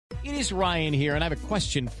It is Ryan here, and I have a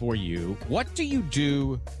question for you. What do you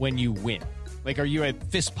do when you win? Like, are you a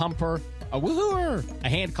fist pumper, a woohooer, a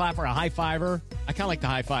hand clapper, a high fiver? I kind of like the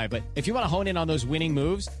high five, but if you want to hone in on those winning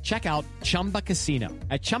moves, check out Chumba Casino.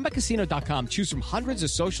 At ChumbaCasino.com, choose from hundreds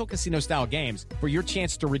of social casino-style games for your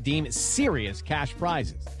chance to redeem serious cash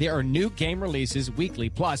prizes. There are new game releases weekly,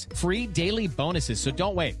 plus free daily bonuses. So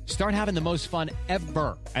don't wait. Start having the most fun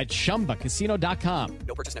ever at ChumbaCasino.com.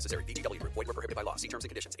 No purchase necessary. VGW. Void where prohibited by law. See terms and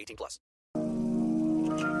conditions. 18+.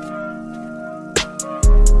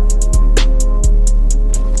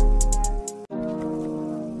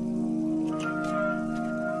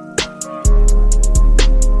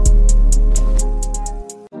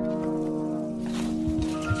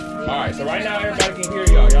 All right, so right now everybody can hear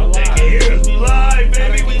y'all. Y'all live. They can hear us. We live,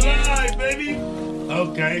 baby. We live, baby.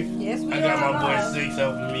 Okay. Yes, we I got are my boy live. Six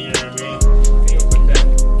helping me. You know what I mean? Can you put that?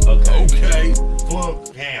 Okay.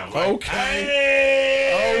 Full ham. Right? Okay.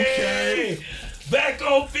 Hey. Back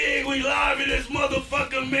on Fig. We live in this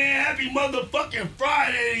motherfucker, man. Happy motherfucking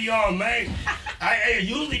Friday to y'all, man. I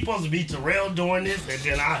usually supposed to be Terrell doing this, and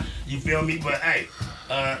then you feel me? But hey.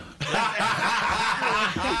 So,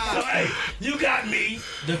 hey, you got me,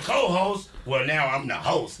 the co-host. Well, now I'm the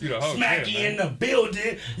host. You the host, Smacky yeah, in the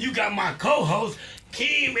building. You got my co-host,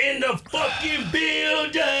 Keem in the fucking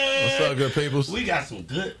building. What's up, good peoples? We got some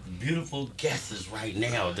good, beautiful guests right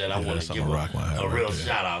now that I want to I'm give gonna rock my hat a right real there.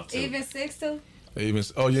 shout out to. Even 6 too? Even yeah,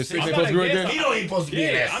 6 I'm ain't not supposed to be right against- there. He don't even supposed to be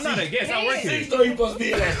in Yeah, that I'm not seat. against. I work here. Six don't even supposed to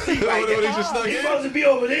be in that seat right What there. he just stuck He's in? supposed to be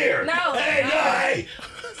over there. No. Hey, no, hey.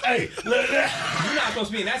 Hey, look. You're not supposed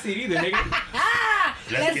to be in that seat either, nigga.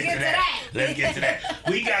 Let's get to that. Let's get to that.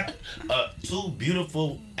 We got two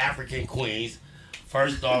beautiful African queens.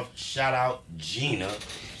 First off, shout out Gina.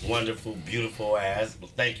 Wonderful, beautiful ass. Well,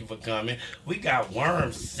 thank you for coming. We got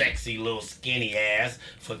Worm's sexy little skinny ass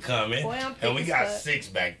for coming. Boy, I'm and we thick got as fuck. Six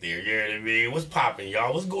back there. You know what I mean? What's popping,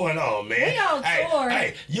 y'all? What's going on, man? We on tour.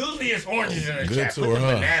 Hey, usually it's oranges in the Good chat. tour, Put the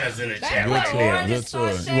huh? bananas in the That's chat. what right tour, there. orange good is tour.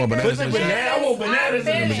 for, You want bananas sugar. in the chat? I want bananas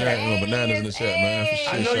in the chat. I want bananas in the chat, man, for I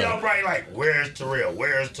shit. know Sure. y'all probably like, where's Terrell?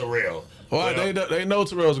 Where's Terrell? Well, they know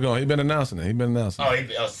Terrell's going. He been announcing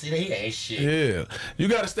it. See, he ain't shit. Yeah, you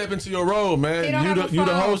got to step into your role, man. He don't have a You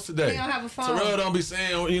the phone. host today. He don't have a phone. Terrell don't be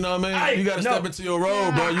saying, you know what I mean. Hey, you got to no. step into your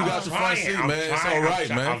role, bro. You got I'm the front seat, trying, man. It's all right,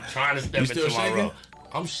 man. I'm trying to step You still into my shaking? role.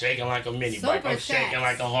 I'm shaking like a mini bike. I'm Super shaking chats.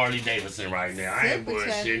 like a Harley Davidson right now. I ain't Super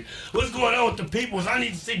chats. bullshitting. What's going on with the peoples? I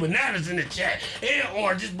need to see bananas in the chat. And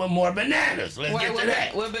oranges, but more bananas. Let's get to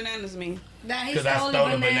that. What bananas mean? That he Because I stole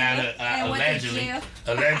a banana, and went to allegedly. jail.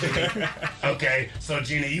 Allegedly. Okay, so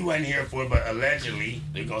Gina, you wasn't here for it, but allegedly,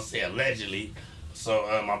 they're going to say allegedly.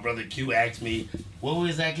 So my brother Q asked me, what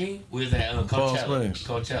was that, King? We was at Palm Coachella. Springs.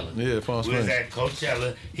 Coachella. Yeah, Palm We was Springs. at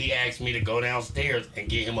Coachella. He asked me to go downstairs and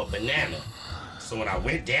get him a banana. So when I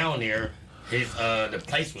went down there, the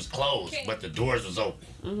place was closed, but the doors was open.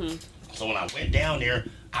 Mm-hmm. So when I went down there,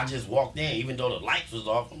 I just walked in, even though the lights was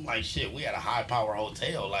off. I'm like, shit, we had a high power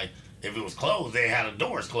hotel. Like, if it was closed, they had the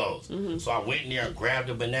doors closed. Mm-hmm. So I went in there and grabbed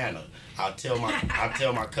a banana. I'll tell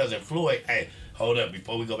my cousin Floyd, hey, hold up,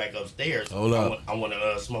 before we go back upstairs, Hold up. I want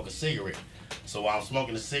to smoke a cigarette. So while I'm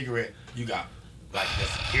smoking a cigarette, you got like the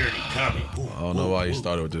security coming. I don't know why you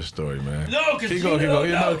started with this story, man. No, because Keep going.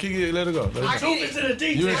 Let it go. I took it to the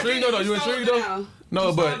details. You intrigued though? You intrigued though? No,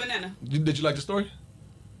 You stole a but banana. did you like the story?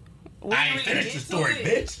 I ain't finished the story,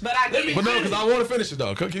 bitch. But I Let me did. But no, because I want to finish it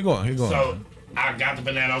though. Keep going. So I got the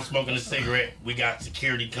banana. I'm smoking a cigarette. We got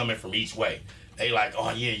security coming from each way. They like, oh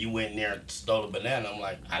yeah, you went in there and stole a banana. I'm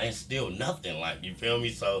like, I didn't steal nothing. Like, you feel me?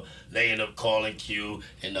 So they end up calling Q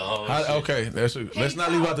and the whole shit. Okay, let's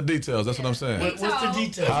not leave out the details. That's what I'm saying. What's the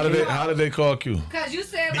details? How did they call Q? Because you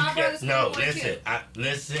said my brother's no, going listen. to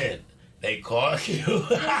Listen. They called Q.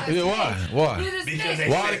 Yeah, why? Because they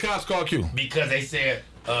Why said, the cops call Q? Because they said,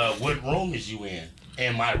 what room is you in?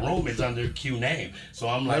 And my room is under Q name. So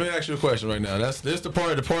I'm like, Let me ask you a question right now. This the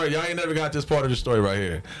part of the part. Y'all ain't never got this part of the story right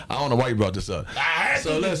here. I don't know why you brought this up. I had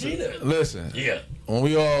So to Gina. listen. Yeah. When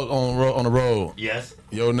we all on the road, Yes.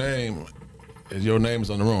 your name is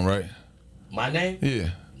on the room, right? My name?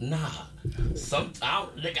 Yeah. Nah. I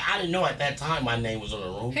didn't know at that time my name was on the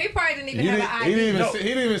room. He probably didn't even He have didn't, an he, ID. didn't even No. send, he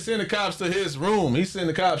didn't even send the cops to his room. He sent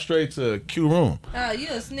the cops straight to Q room Oh, you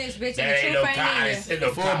a snitch, bitch. That And the ain't no truth cop. I ain't ain't in send you.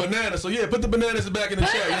 no for a cop. banana. So yeah, put the bananas back in the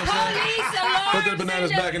Put chat. the You know what I'm saying? police alarms. Put the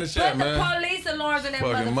bananas back in the chat, man. Put the police alarms in that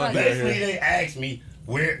Fucking Monday. motherfucker. Basically, they asked me,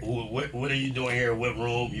 what are you doing here? What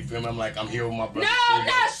room? You feel me? I'm like, I'm here with my brother. No,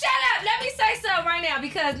 shut up. Let me say something right now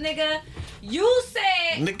because, nigga, you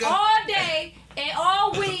said Nigga. all day and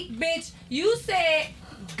all week, bitch, you said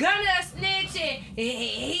gonna snitch, bitch and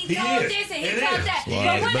he told is. this and he It told is. that. Well,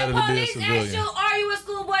 But it's when better the to be a police ask civilian. you, are you a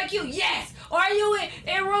schoolboy Q? Yes. Are you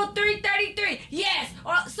in room 333? Yes.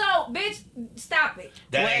 So, bitch, stop it.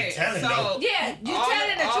 That ain't telling though. Yeah, you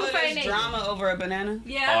telling the all truth, of ain't this it? drama over a banana.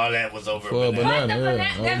 Yeah. All that was over For a banana. What the banana, banana?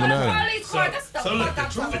 yeah. They're Banana. police court. That's the So look, fuck the I'm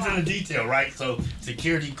truth talking is in about. the detail, right? So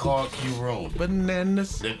security called Q room.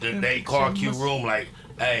 Bananas. They called Q room like,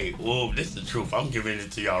 hey, whoa, this is the truth. I'm giving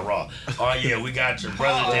it to y'all raw. Oh yeah, we got your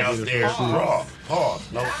brother downstairs raw.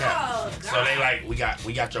 Pause. No cap. So they like,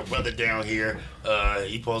 we got your brother down here.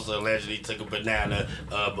 He supposed to allegedly took a banana,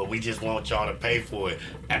 but we just want y'all to pay for it.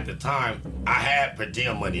 At the time, I had per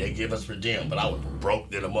diem money. They give us per diem, but I was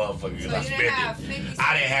broke than a motherfucker because I spent it.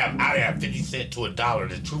 I didn't have 50 cents to $1.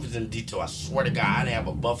 The truth is in the detail. I swear to God, I didn't have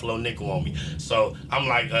a buffalo nickel on me. So I'm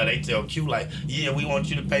like, they tell Q like, yeah, we want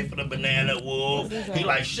you to pay for the banana. Whoop. He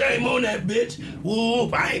like, shame on that bitch.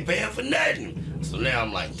 Whoop. I ain't paying for nothing. So now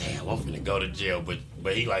I'm like, damn, I'm finna go to jail,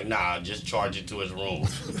 but he like, nah, just charge it to his room.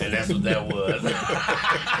 And that's what that was.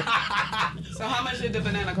 So how much did the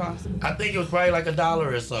banana cost? I think it was probably like $1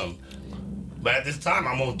 or something. But at this time,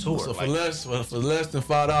 I'm on tour. So for like, less than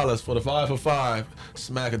 $5, for the 5 for 5,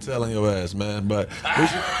 smack and tell on your ass, man. But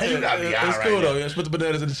You gotta be it's all cool right though. now. Yeah, just put the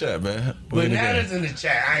bananas in the chat, man. We in the game. Bananas in the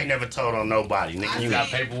chat. I ain't never told on nobody. Nigga, you got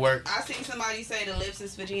paperwork? I seen somebody say the lips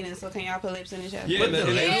is for Gina, so can y'all put lips in the chat? Yeah, Put the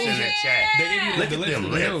they- lips in the chat. They gave you Look the at lips them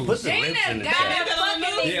in the lips. nose. Put the lips in Gina the got chat. a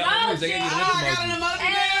fucking Yeah, on the news, they gave you the lip Oh, I got an emoji.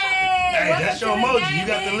 emoji now. Hey, Welcome that's your to the emoji. game, You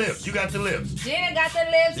got the bitch. lips. You got the lips. Gina got the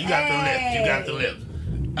lips. You got the lips. You got the lips.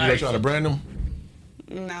 You gonna try to brand them?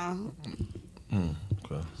 No.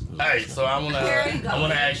 Okay. Hey, so I wanna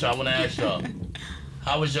go. ask y'all.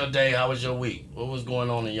 How was your day? How was your week? What was going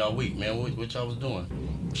on in y'all week, man? What y'all was doing?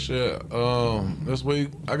 Shit. This week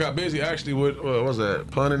I got busy actually with what was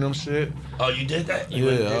that? Punting them shit. Oh, you did that? You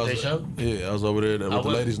went and did that show? Yeah, I was over there with the was-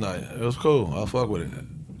 ladies' night. It was cool. I fuck with it.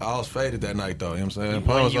 I was faded that night though. You know what I'm saying?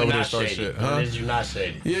 Pun When was you over there not start shady? shit, When huh? did you not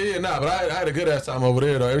shady? Yeah, but I had a good ass time over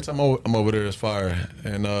there though. Every time I'm over there, it's fire.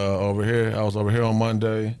 And over here, I was over here on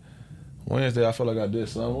Monday. Wednesday, I feel like I did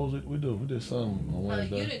something. What was it we do? We did something on You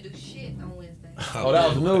Wednesday. didn't do shit on Wednesday. Oh, that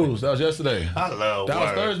was the news. That was yesterday. I love That was word.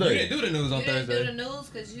 You Thursday. didn't do the news on You didn't do Thursday. the news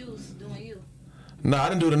because you was doing you. Nah, I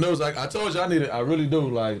didn't do the news. Like I told you, I really do.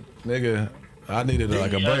 Like nigga, I needed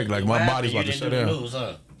like a break. Like my body's about to shut down. You didn't do the news,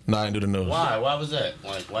 huh? Nah, I didn't do the news. Why? Why was that?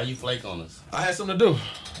 Like, why you flake on us? I had something to do.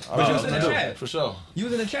 But you was in the do, chat. for sure. You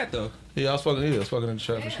was in the chat though. Yeah, I was fucking in the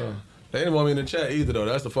chat for sure. They didn't want me in the chat either though.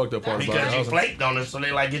 That's the fucked up part about it. Because I you was- flaked on us, so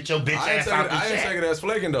they like, get your bitch I ain't ass take out it, the I ain't take chat. it as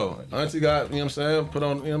flaking though. Auntie got, you know what I'm saying, put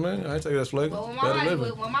on, you know what I mean? I ain't take it as flaking. But when Better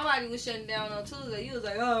living. when my body was shutting down on Tuesday, you was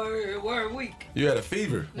like, oh, we're weak. You had a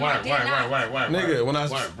fever. No, I did not. Nigga, when I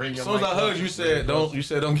Bring as your soon as I mic hugged closer. you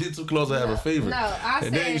said don't get too close. I have a fever. No, I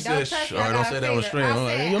And then you said, said, don't touch shh, me. all right, I don't got say a that on fever. stream. I I'm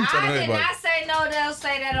like, said, I'm telling I did everybody. not say no, they'll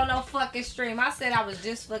say that on no fucking stream. I said I was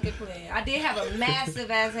just fucking playing. I did have a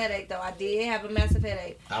massive ass headache though. I did have a massive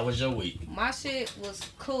headache. How was your week? My shit was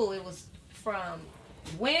cool. It was from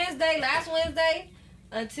last Wednesday,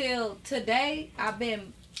 until today. I've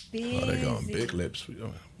been busy. Oh, they going big lips.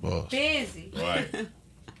 Boss. Busy. Right.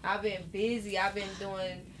 I've been busy. I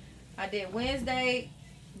did Wednesday,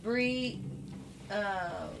 breed.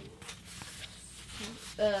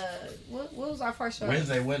 What was our first show?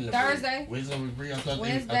 Wednesday wasn't the Thursday. breed. Wednesday was breed. I thought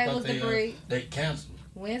Wednesday was the breed. They canceled.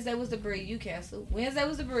 Wednesday was the breed. You canceled. Wednesday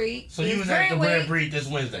was the breed. So you was at the bread breed this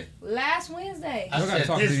Wednesday. Last Wednesday. I Y'all gotta said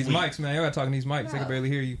talk to this these week. mics, man. Y'all gotta talk to these mics. They No. can barely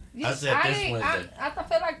hear you. I said this didn't- Wednesday. I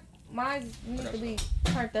feel like mine needs to be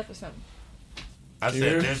turned up or something. I You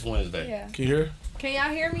said hear? this Wednesday. Yeah. Can you hear? Can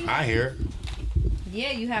y'all hear me? I hear.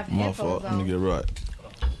 Yeah, you have My headphones fault. Let me on. get right.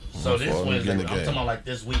 So this fault. Let me get Wednesday, in I'm the talking game. about like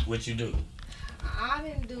this week. What you do? I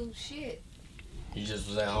didn't do shit. You just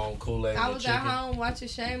was at home, Kool-Aid I and was chicken. at home watching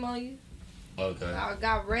Shame on You. Okay. I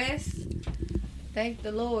got rest. Thank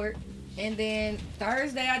the Lord. And then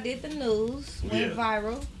Thursday I did the news. Went Yeah.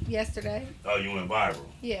 viral yesterday. Oh, you went viral.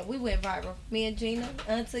 Yeah, we went viral. Me and Gina,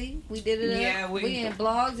 Auntie, we did it. Yeah, up. we- We in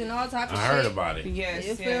blogs and all type of I shit. heard about it. Yes,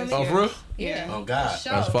 You feel yes. me? Oh, for real? Yeah. Oh God.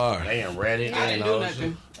 Sure. That's fire. They ain't read it. I They didn't ain't do know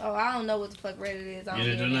nothing. Oh, I don't know what the fuck Reddit is. I You don't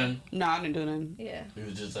didn't do be in nothing. No, I didn't do nothing. there. Yeah. You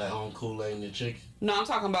was just at home, Kool-Aid and the chicken. No, I'm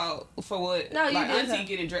talking about for what? No, you like did auntie that.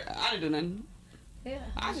 getting dressed. I didn't do nothing. Yeah.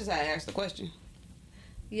 I just had to ask the question.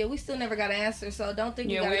 Yeah, we still never got an answer, so don't think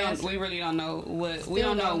you Yeah, got we an don't. answer. We really don't know what. We Still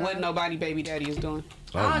don't know don't what know. nobody baby daddy is doing.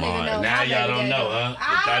 I don't even know. Now my y'all baby don't daddy. know, huh?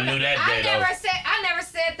 But y'all knew that day though. I never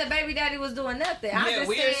said the baby daddy was doing nothing. I Yeah, just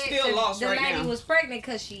we said are still lost the right lady now. was pregnant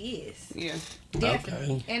because she is. Yeah.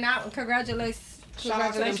 Definitely. Okay. And I congratulations Shout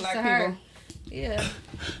out to them to black her. people. Yeah.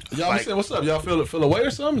 Y'all Like- be saying, what's up? Y'all feel away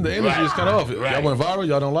or something? The energy is kind of off. Right. Y'all went viral.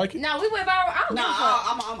 Y'all don't like it? No, we went viral. I don't give a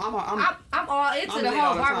fuck. I'm I'm all into I'm the lit whole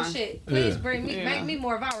all the viral time. shit. Please Yeah. bring me, make me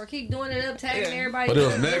more viral. Keep doing it up, tagging everybody. But it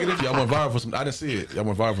was negative. Y'all went viral for some. I didn't see it. Y'all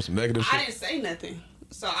went viral for some negative I shit. didn't say nothing.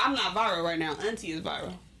 So I'm not viral right now. Auntie is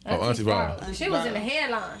viral. Oh, Auntie viral. She was in the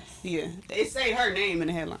headlines. Yeah. They say her name in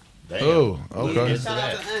the headline. Damn. Oh, okay. Into Shout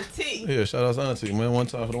out that. to Auntie. Yeah, shout out to Auntie, man. One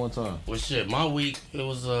time for the one time. Well, shit, my week, it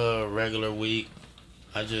was a regular week.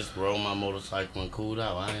 I just rode my motorcycle and cooled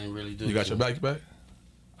out. I didn't really do You got too your back?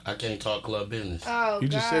 I can't talk club business. Oh, You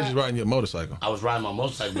just said you're riding your motorcycle. I was riding my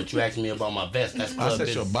motorcycle, but you asked me about my vest. That's I club said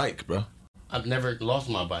business. your bike, bro. I've never lost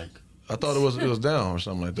my bike. I thought it was down or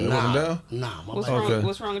something like that. It wasn't down? Nah, my What's bike. wrong? Okay.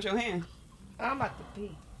 What's wrong with your hand? I'm about to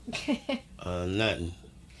pee. Nothing.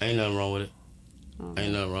 Ain't nothing wrong with it.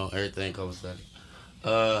 Ain't nothing wrong. Everything copacetic.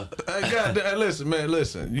 Hey, God, listen, man,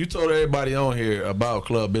 listen. You told everybody on here about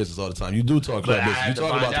club business all the time. You do talk But club I business. You had to talk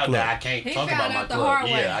find about the out that I club. can't He talk found about my out the club. hard way.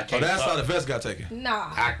 Yeah, I Oh, can't that's talk. how the vest got taken.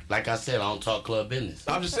 Nah. Like I said, I don't talk club business.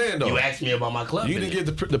 I'm just saying, though. You asked me about my club You business.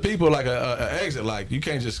 didn't give the people like a exit. Like, you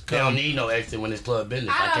can't just They don't come. need no exit when it's club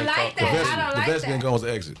business. I don't can't like talk that. The club vest, I don't the like vest that. didn't go as an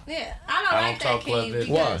exit. Yeah, I don't I like don't talk that, club Keem,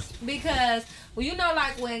 business. because well, you know,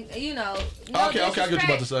 like when you know. No Okay, I get what you're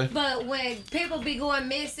about to say. But when people be going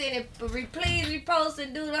missing and please repost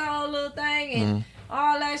and do the whole little thing and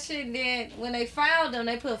all that shit, and then when they found them,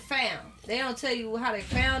 they put found. They don't tell you how they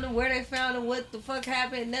found them, where they found them, what the fuck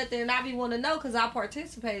happened, nothing. And I be want to know because I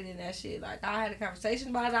participated in that shit. Like I had a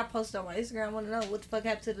conversation about it. I posted on my Instagram. I want to know what the fuck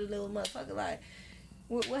happened to the little motherfucker. Like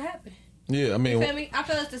what happened? Yeah, I You mean, feel me? I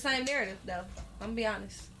feel it's the same narrative though. I'm gonna be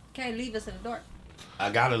honest. Can't leave us in the dark.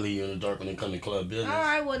 I gotta leave you in the dark when it comes to club business. All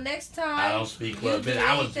right, well next time I don't speak you club do business.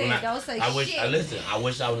 I was anything, when don't say I wish. shit. Listen, I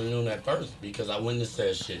wish I would have known that first because I wouldn't have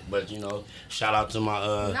said shit. But you know, shout out to my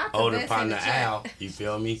Not the older best in partner the chat. Al. You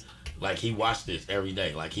feel me? Like he watched this every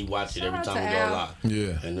day. Like he watched it Shout every out time to we go Al. live.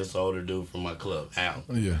 Yeah. And this older dude from my club, Al.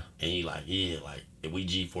 yeah. And he like, yeah, like if we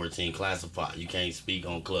G14 classified, you can't speak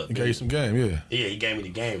on club. He gave you some game, yeah. Yeah, he gave me the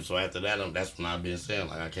game. So after that, that's when I've been saying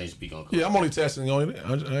like I can't speak on club. Yeah, I'm only testing on it.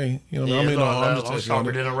 I ain't, you know, Yeah, I mean, I'm just I'm testing on sharper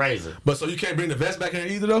it. than a razor. But so you can't bring the vest back in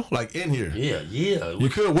here either, though? Like in here? Yeah. You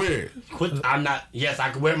could wear it. Quit. I'm not. Yes, I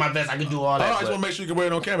can wear my vest. I can do all Oh, that. I just but- want to make sure you can wear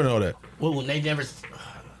it on camera and all that. Well,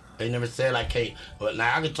 they never said I can't. But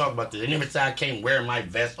now I can talk about this. They never said I can't wear my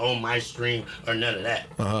vest on my stream or none of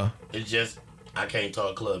that. It's just I can't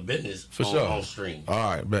talk club business For on, sure. on stream. All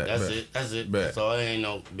right, bet. That's bet. it. That's it. Bet. So it ain't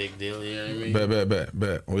no big deal. You know what I mean?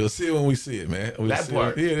 Bet. We'll see it when we see it, man. We'll That see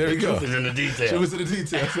part. It. Yeah, there The you go. proof is in the details. Show us in the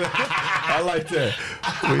details. I like that.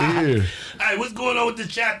 We're here. Hey, what's going on with the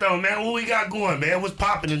chat though, man? What we got going, man? What's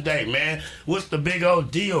popping today, man? What's the big old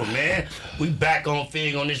deal, man? We back on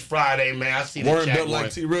Fig on this Friday, man. I see the Warren chat built going.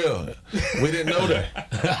 like T-Rail. We didn't know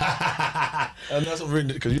that. And that's what I'm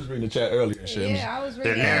reading, because you was reading the chat earlier and shit. Yeah, I was The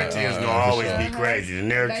reading narrative's that. gonna always be Uh-huh. crazy. The They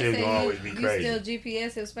narrative's say gonna always be you crazy. still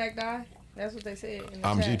GPS if Spec die? That's what they said. In the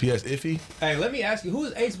I'm chat. GPS iffy. Hey, let me ask you, who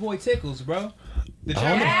is Ace Boy Tickles, bro? The don't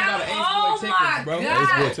chat know. found out Oh Ace Boy my Tickles, bro. God.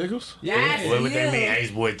 Ace Boy Tickles? That's What would they you. mean,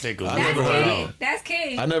 Ace Boy Tickles? I That's never heard King. of That's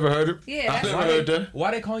King. I never heard it. Yeah, I that's never right. heard that.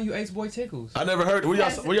 Why they calling you Ace Boy Tickles? I never heard it.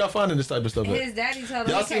 Where y'all finding this type of stuff at? His daddy told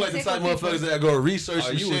him Y'all he seem like can't the type of tickle motherfuckers people. that go research Oh,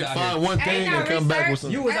 some you was shit, out find here. one thing, Ain't no and come back with research.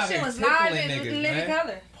 some. You was That out shit here was live tickling in niggas, living man.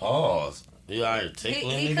 color. Pause. You out here He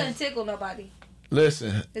tickling couldn't niggas? tickle nobody.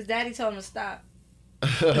 Listen, His daddy told him to stop.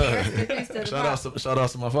 Rest in peace to the pop. shout out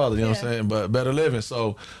to my father, you know what I'm Yeah. saying? But better living.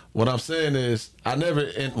 So what I'm saying is, I never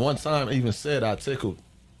in one time even said I tickled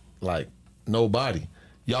like nobody.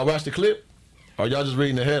 Y'all watch the clip? Or y'all just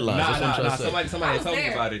reading the headlines? That's what I'm trying to say. Somebody I was told me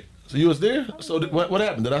there. about it. So you was there? So what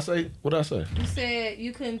happened? What did I say? You said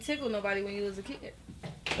you couldn't tickle nobody when you was a kid.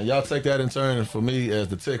 And y'all take that in turn for me as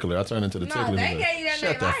the tickler. I turn into the No, tickler. they gave you that Shut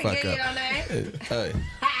name. the I fuck ain't gave you up. that name.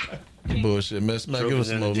 Hey, bullshit, man. Smack, give Truth us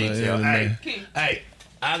is some in more, the man. detail. Yeah, Hey, man. hey,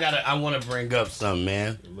 I want to bring up something,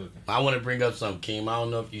 man. I want to bring up something, Keem. I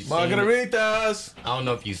don't know if you seen it. Margaritas. I don't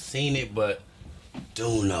know if you've seen it, but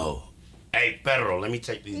do know. Hey, Federal, let me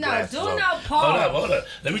take these No, glasses do off. not pause. Hold up.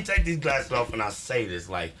 Let me take these glasses off and I say this.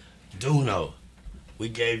 Like, do know. We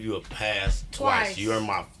gave you a pass twice. Twice. You're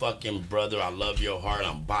my fucking brother. I love your heart.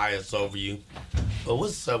 I'm biased over you. But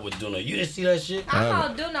what's up with Duno? You didn't see that shit? I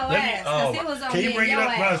don't do no ass because he was on Can me you and bring it your up,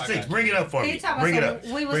 ass. bro? Six. Bring it up for He me. talking Bring it about up.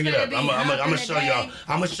 some- we was Bring it finna up. be I'm gonna humping show y'all. today.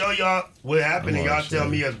 I'm gonna show y'all what happened, and I'm y'all gonna tell show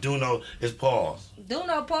me you. if Duno is paused. Do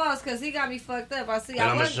no pause because he got me fucked up. I see. And I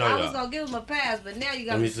I'ma was show y'all. gonna give him a pass, but now you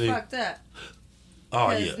got Let me me see. fucked up. Oh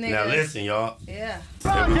Cause yeah. nigga- Now listen, y'all. Yeah.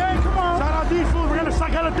 Come on. Shout out these fools. We're gonna suck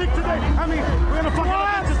hella dick today. I mean, we're gonna fuck hella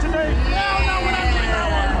bitches today.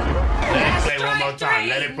 Let it play one more time.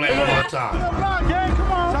 Let it play one more time. Come on, gang.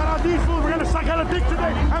 Come on. Shout out these fools. We're gonna suck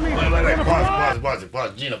mean, Wait, we're gonna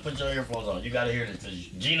pause. Gina, put your earphones on. You gotta hear this. 'Cause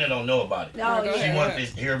Gina don't know about it. Oh, Go She ahead.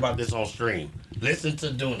 wants to hear about this on stream. Listen to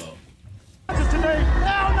Duno. today.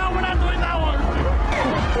 Hell no, we're not doing that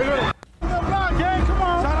one. LeBron, gang, come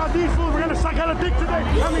on. Shout out these fools. We're gonna suck hella dick today.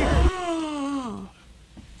 I mean,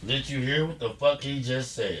 Did you hear what the fuck he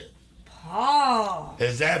just said? Oh.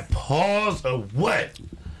 Is that pause or what?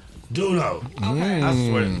 Duno. Okay. I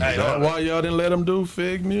swear. Is Hey, that hold why y'all didn't let him do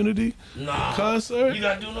Fig Community Nah. concert? You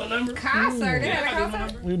got Duno number? Concert. They had a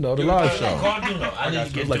concert? You know, the live show. Call Duno. I need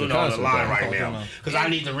to get like a Duno on the concert, line though. right now. Because I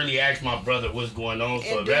need to really ask my brother what's going on.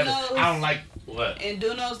 So And that Duno's- I don't like what? In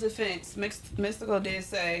Duno's defense, Mystical did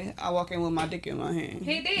say, I walk in with my dick in my hand.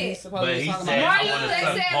 He did. He's supposed But to be he talking said, about Why I you- want to they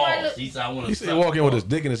suck said pause. right- He said, I want He to said suck walking with pause. his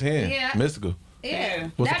dick in his hand. Yeah. Mystical. Yeah.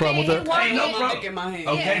 What's the problem with mean that? he walked Ain't no in- problem. my dick in my hand.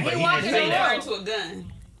 Okay, Yeah, but he he walked didn't in say the that. Referring to a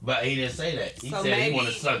gun. But he didn't say that. He So said he maybe- want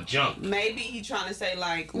to suck junk. Maybe he trying to say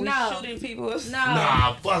like we No. shooting people. No.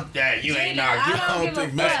 Nah, fuck that. You ain't Gina, nah. I I don't don't give a think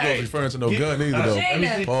fuck. Mexico's referring to no gun either, Let though. me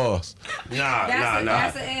Gina. see. Pause. Nah.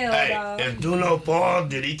 That's an L, Hey, dog. if Duno Paul,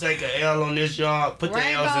 did he take an L on this, y'all? Put the L's in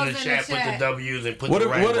Rainbows the in the chat, put the chat. W's, and put What, the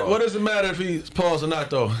rainbow. what does it matter if he's paused or not,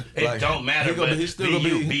 though? It don't matter, He gonna but he's still be gonna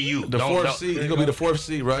you, be, be you. the Don't- fourth don't- seat. He's gonna be the fourth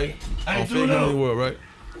seat, right? Hey, On Fig Duno. Community World, right?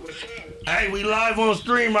 Hey, we live on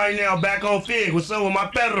stream right now, back on Fig. What's up with my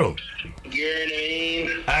perro?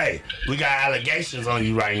 Hey, we got allegations on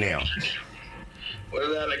you right now. What are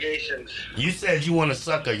the allegations? You said you want to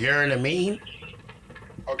suck a urine and mean?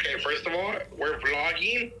 Okay, first of all, we're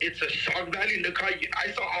vlogging. It's a shock value. Look how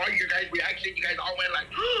I saw all your guys' reaction. You guys all went like,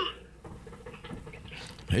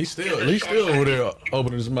 He's still over there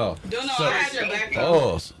opening his mouth. Duno, So- I had your back though.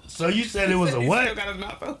 Pause. So you said it was a He what? still got his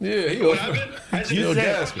mouth open. Yeah, he what was. happened? I said You it's a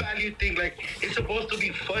said- shock value thing. Like, it's supposed to be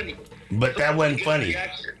funny. But that wasn't funny.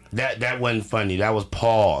 That wasn't funny. That was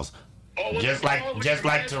pause. Oh, what's Just the like- problem? just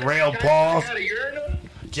like You guys Terrell got pause. a urinal?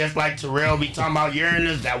 Just like Terrell be talking about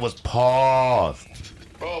urinals, that was pause.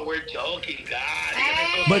 Bro, we're joking, God.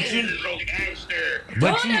 Hey. But you- This is so gangster.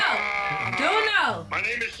 But you, Duno. My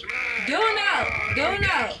name is Smash.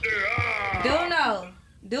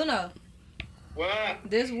 Duno. What?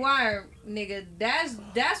 This wire, nigga,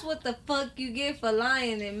 that's what the fuck you get for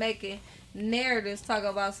lying and making narratives talk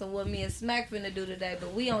about some what me and Smack finna do today,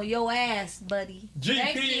 but we on your ass, buddy.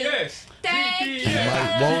 Thank you. GPS. Thank He you.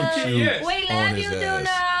 might want you Yes. We on love his you, ass.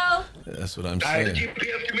 Duno. That's what I'm Hey, the saying.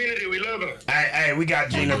 GPS community, we love them. hey, we got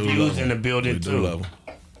Gina We do views love in the him. building We do too. love him.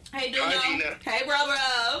 Hey Hi, Duno. Gina. Hey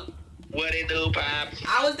bro. What it do, Pops?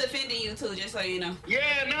 I was defending you too, just so you know.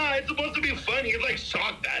 Yeah, nah, it's supposed to be funny. It's like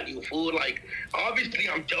shock value, fool. Like, obviously,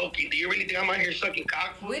 I'm joking. Do you really think I'm out here sucking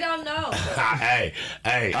cock? We don't know. hey.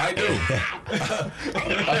 I do.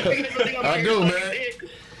 I do, man.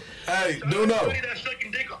 Hey, do know. Everybody that's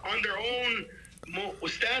sucking dick on their own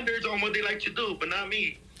standards on what they like to do, but not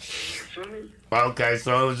me. Feel me? Okay,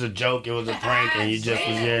 so it was a joke, it was a prank, and you just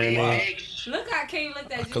was hearing it. Look how Keem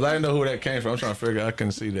looked at you. Because I didn't know who that came from. I'm trying to figure out. I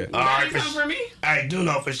couldn't see that. All right, You come for me? Hey,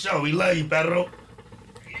 Duno, for sure. We love you, Pedro.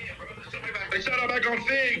 Yeah, bro. Shout out back on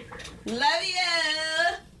Fig. Love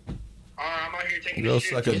you. I'm out here taking Go this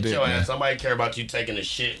shit. suck a Get dick, your man. ass. Somebody care about you taking a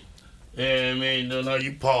shit. Yeah, I mean, Duno,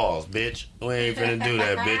 you pause, bitch. We ain't finna do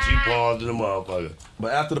that, bitch. You pause to the motherfucker.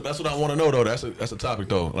 But after that's what I want to know though. That's a topic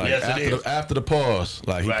though. Like Yes, it after is. after the pause,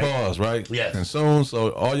 like he Right. paused, right? Yes. And soon, so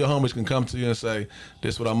all your homies can come to you and say,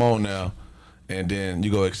 "This what I'm on now," and then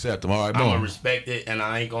you go accept them. All right, I'm gonna boom. respect it and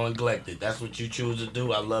I ain't gonna neglect it. That's what you choose to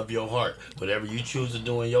do. I love your heart. Whatever you choose to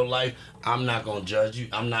do in your life, I'm not gonna judge you.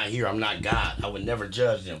 I'm not here. I'm not God. I would never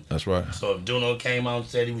judge them. That's right. So if Duno came out and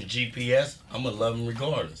said he was GPS, I'm gonna love him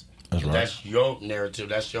regardless. That's right. That's your narrative.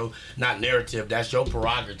 That's your not narrative. That's your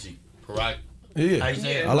prerogative. Yeah, How you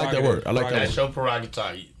say it? I like that word. I like that That's one. your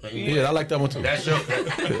prerogative. Yeah, I like that one too. That's your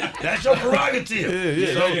prerogative.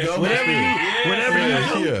 Yeah, So there you go.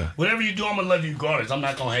 whatever you do, I'm gonna love you regardless. I'm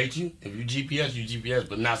not gonna hate you. If you GPS, you GPS,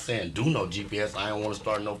 but not saying do no GPS. I don't want to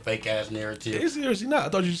start no fake ass narrative. Is he or is he not? I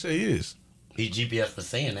thought you said he is. He's GPS for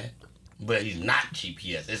saying that, but he's not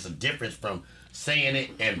GPS. It's a difference from saying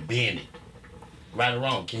it and being it. Right or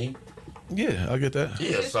wrong, Keem? Yeah, I get that.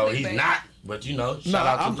 Yeah, so he's not. But you know, No, shout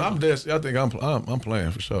out to I'm dead. I think I'm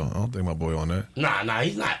playing for sure. I don't think my boy on that. Nah,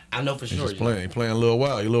 he's not. I know for He's sure. just playing. He playing a little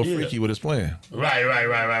wild. He a little Yeah. freaky with his playing.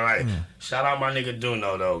 Right. Shout out my nigga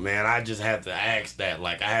Duno though, man. I just had to ask that.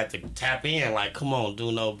 Like I had to tap in. Like, come on,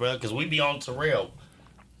 Duno, bro, because we be on Terrell.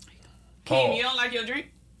 Keem, you don't like your drink?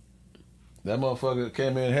 That motherfucker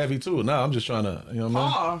came in heavy too. Nah, I'm just trying to, you know what I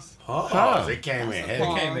mean? Pause. Pause. It came in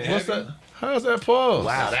heavy. Came in What's heavy. that? How's that pause?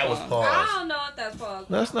 Wow, that was I pause. don't know if that's pause.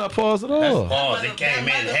 That's not pause at all. That's pause. It came in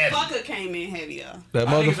heavy. Motherfucker came in heavy though. That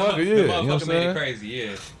I think motherfucker, the yeah. You know what I'm motherfucker made it saying? crazy,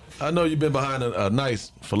 yeah. I know you've been behind a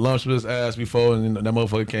nice voluptuous ass before, and that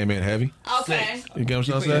motherfucker came in heavy. Okay. You get what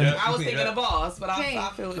I'm You saying? cleaned up. I was thinking of boss, but I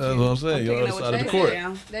feel what That's what I'm saying. You're on the side of the court.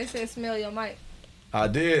 They said smell your mic. I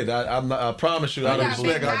did. I promise you. Out of got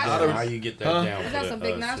respect, big How you get that Huh? down? I for got the, some big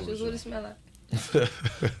Super nostrils. Show? What it smell like?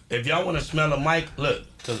 If y'all want to smell a mic, look,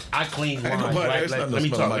 because I clean wine. nobody- Right? there's nothing Let me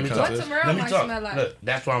to smell talk. a Let me mic talk. What's some real Let me mic talk. smell like? Look,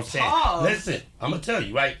 that's what I'm saying. Pause. Listen, I'm gonna tell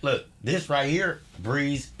you, right? Look, this right here,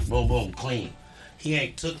 breeze, boom, boom, clean. He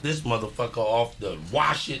ain't took this motherfucker off to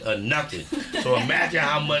wash it or nothing. So imagine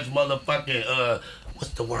how much motherfucking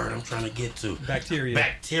what's the word I'm trying to get to? Bacteria.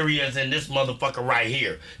 Bacteria's in this motherfucker right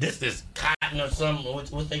here. This is cotton or something.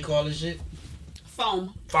 What they call this shit?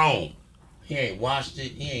 Foam. Foam. He ain't washed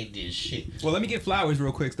it. He ain't did shit. Well, let me get flowers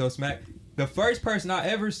real quick, though, Smack. The first person I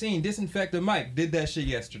ever seen disinfect a mic did that shit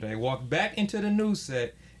yesterday. Walked back into the news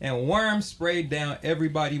set and worms sprayed down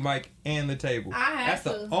everybody mic and the table. I had That's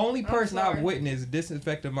to. the only I'm person I've sorry. witnessed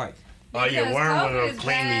disinfect a mic. Oh yeah, Because worm COVID will is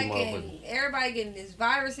clean back these and motherfuckers. everybody getting these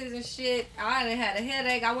viruses and shit. I done had a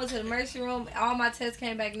headache. I went to the emergency room. All my tests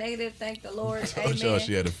came back negative. Thank the Lord. told y'all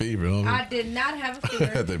she Amen. had a fever, homie. I did not have a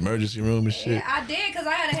fever. At the emergency room and shit. Yeah, I did because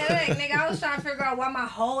I had a headache, nigga. I was trying to figure out why my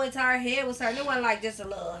whole entire head was hurting. It wasn't like just a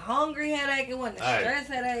little hungry headache. It wasn't a Hey. stress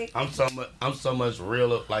headache. I'm so much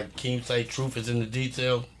realer. Like Keem say, truth is in the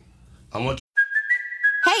detail. I want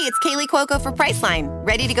Hey, it's Kaylee Cuoco for Priceline.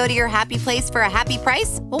 Ready to go to your happy place for a happy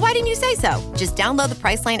price? Well, why didn't you say so? Just download the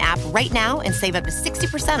Priceline app right now and save up to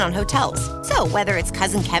 60% on hotels. So whether it's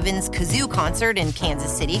Cousin Kevin's Kazoo Concert in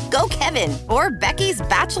Kansas City, go Kevin, or Becky's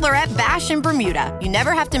Bachelorette Bash in Bermuda, you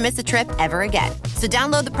never have to miss a trip ever again. So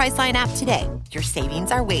download the Priceline app today. Your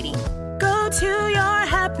savings are waiting. Go to your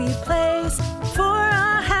happy place for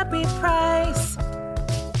a happy price.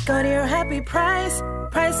 Go to your happy price,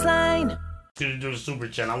 Priceline. you to do the super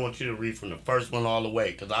chat. I want you to read from the first one all the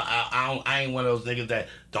way, because I ain't one of those niggas that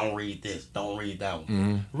don't read this, don't read that one.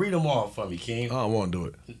 Mm-hmm. Read them all for me, Keem. I don't want to do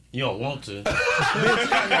it. You don't want to.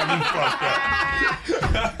 Bitch, I got me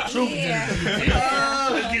fucked up. Truth is,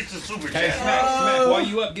 let's get to super chat. Hey, Smack, while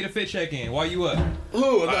you up, get a fit check in. While you up?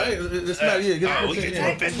 Who? It's Smack, yeah, get a we fit can do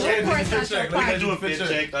a check. fit check. Let's do a fit check. We can do a fit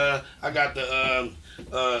check. I got the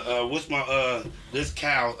what's my this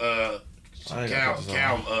cow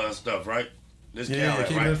stuff, right? This Yeah, cow,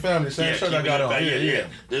 keep right? it in the family. Same shirt I keep it got in the on. family. Yeah.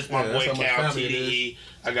 This my Yeah, boy that's how Cow much family it TDE.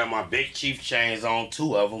 I got my Big Chief chains on,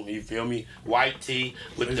 2 of them. You feel me? White tee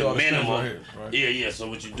with These the all the strings minimum. right here, right? Yeah. So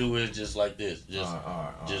what you do is just like this. Just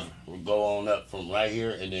go on up from right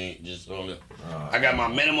here and then just go up. I got my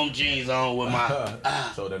minimum jeans on with my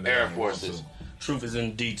Air Forces. Truth is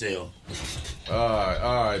in detail. All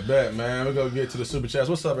right, bet, man. We're gonna get to the super chats.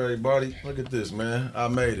 What's up, everybody? Look at this, man. I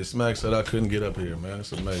made it. Smack said I couldn't get up here, man.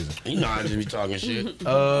 It's amazing. You know I just be talking shit.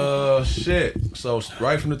 Shit. So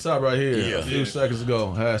right from the top right here, Yeah. a few seconds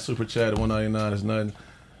ago, had super chatted $1.99 is nothing.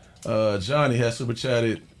 Johnny had super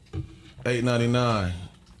chatted $8.99.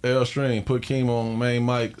 L String put Keem on main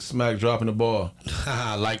mic, Smack dropping the ball.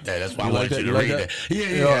 I like that. That's why I You like wanted you that? to You read like that.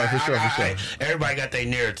 that? Yeah. All right, for sure. Everybody got their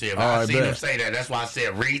narrative. All I right, seen bet. them say that. That's why I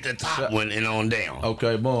said read the top one and on down.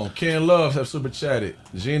 Okay, boom. Ken Love have super chatted.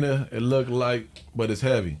 Gina, it looked like, but it's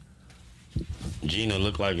heavy. Gina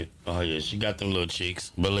look like it. Oh yeah, she got them little cheeks.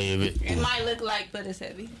 Believe it. It might look like, but it's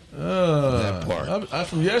heavy. That part. I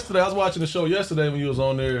from yesterday. I was watching the show yesterday when you was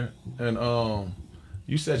on there, and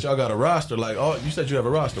you said y'all got a roster. Like, you said you have a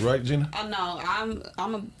roster, right, Gina? Oh no,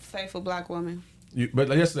 I'm a faithful black woman. But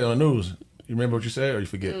like yesterday on the news, you remember what you said, or you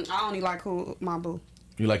forget? I only like my boo.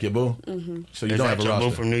 You like your boo? Mm-hmm. So you Is don't that have a your roster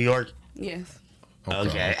boo from New York? Yes.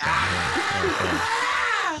 Okay.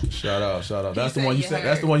 Shout out. That's the said one you you said. heard.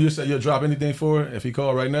 That's the one you said you'll drop anything for if he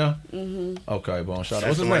called right now. Mm-hmm. Okay, boom. Shout out. That's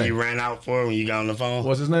What's the his one name? you ran out for when you got on the phone.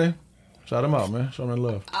 What's his name? Shout him out, man. Show him the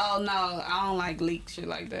love. Oh no, I don't like leak shit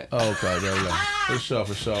like that. Oh, okay, yeah. For sure.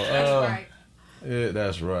 That's right. Yeah,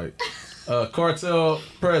 that's right. Cartel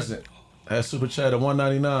present. Had super chat at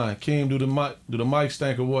 $1.99. Keem, do the mic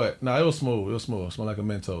stank or what? Nah, it was smooth. It smelled like a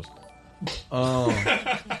Mentos.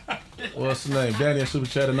 What's the name? Danny at super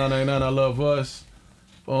chat at $9.99. I love us.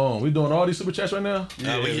 We doing all these super chats right now?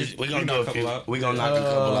 Yeah, we gonna do a few. We gonna knock a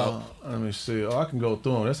couple out. Let me see. I can go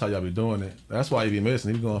through them. That's how y'all be doing it. That's why you be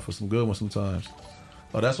missing. He be going for some good ones sometimes.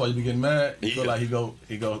 Oh, that's why you be getting mad? You feel like he go.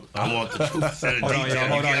 I want the truth in the Hold on, detail.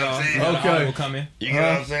 y'all. You get what I'm saying? Okay. We'll come in. You get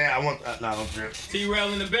what I'm saying? I want. No, don't trip.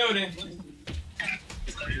 T-Rail in the building.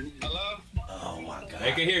 Hello? Oh my God.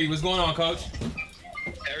 They can hear you. What's going on, Coach?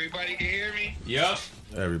 Everybody can hear me? Yup.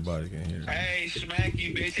 Everybody can hear. Hey, smack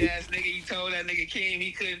you bitch ass nigga. You told that nigga Keem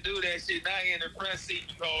he couldn't do that shit. Now he in the front seat,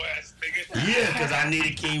 you whole ass nigga. Yeah, because I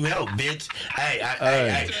needed Keem help, bitch. Hey.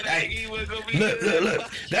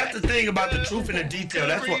 Look. That's the thing about the truth in the detail.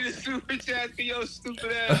 That's what. Super chat for your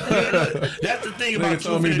stupid ass. That's the thing about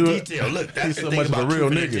truth in the detail. Look, that's the thing about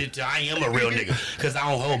truth in the detail. I am a real nigga because I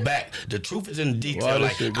don't hold back. The truth is in the detail.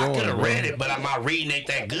 Like I could have read it, but my reading ain't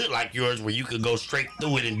that good like yours, where you could go straight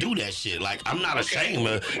through it and do that shit. Like I'm not ashamed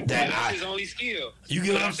of that. That's his only skill. You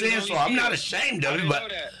get what I'm saying? So I'm not ashamed of it,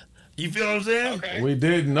 but you feel what I'm saying? Okay. We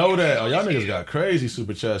didn't know that. Oh, y'all niggas got crazy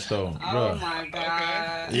super chats though, bro. Oh my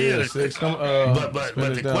god. Yeah, 6. Come, but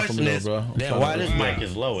the question is, then why this mic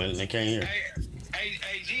is low and they can't hear? Hey,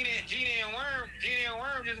 Gina and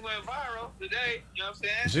Worm just went viral today. You know what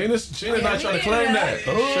I'm saying? Gina's not trying to claim that.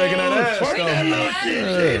 Shaking that ass.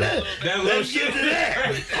 That little shit.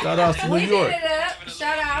 Shout out to New York. We did it up.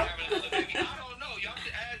 Shout out.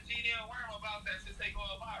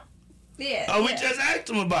 Yeah, oh, we just asked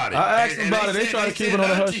them about it. I asked them about it. They tried to keep it on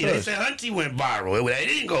the hush. They said Hunty went viral. They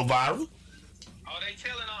didn't go viral. Oh, they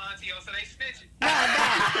telling on Hunty, so they snitching.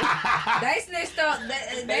 They snitched on.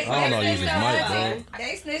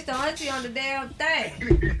 They snitched on Hunty on the damn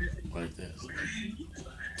thing. Like this.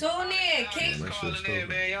 Tune in, keep calling in,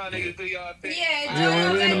 man. Y'all niggas do y'all thing.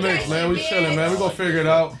 Yeah, we in the mix, man. We chilling, man. We gonna figure it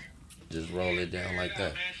out. Just roll it down like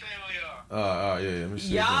that. Yeah. Let me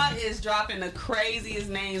see. Y'all is dropping the craziest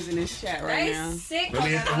names in this chat right now. Sick. Let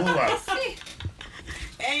me hit the move out.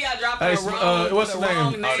 And y'all dropping the wrong. What's the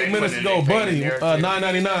name? 2 minutes ago, Bunny,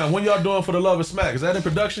 $9.99. When y'all doing for the Love of Smack? Is that in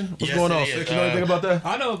production? What's going on? Six, you know anything about that?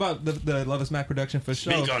 I know about the Love of Smack production for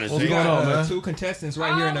sure. What's going on, man? 2 contestants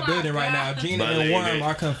right here in the building right now. Gina and Worm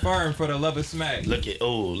are confirmed for the Love of Smack. Look at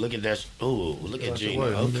that. Look at Gina.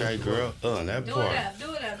 Okay, girl. That part.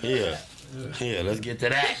 Do it up. Yeah. Yeah, let's get to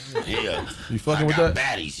that. Yeah. You fucking with that?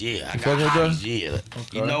 Baddies, yeah. I fucking got with hotties, yeah.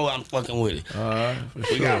 Okay. You know I'm fucking with it. All right,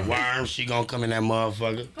 we got Worm. She gonna come in that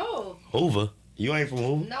motherfucker. Who? Hoover. You ain't from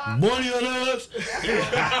Hoover? No. Bunny on us.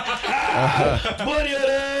 Bunny on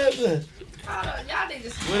us. Y'all need to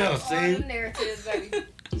What else, all see? the narratives, baby.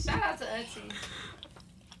 Shout out to Auntie.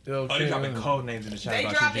 Yo, they dropping code names in the chat. They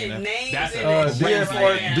dropping names. That's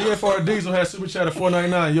DFR Diesel had super chat at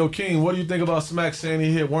 $4.99. Yo, King, what do you think about Smack saying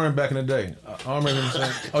he hit Worm back in the day? I don't remember him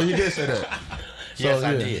saying. Oh, you did say that. Yes,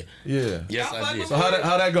 I did. Yeah. Yes, I did. So how'd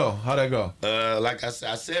that go? Like I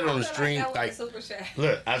said it on the stream. Like, super chat.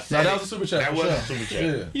 Look, I said that was a super chat. That was a super chat.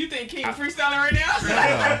 Yeah. You think King freestyling right now?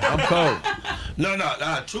 I'm cold.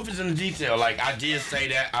 No. Truth is in the detail. Like I did say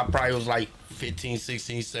that. I probably was like 15,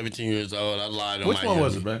 16, 17 years old. I lied on Which one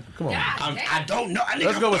was it, man? Come on. I don't know.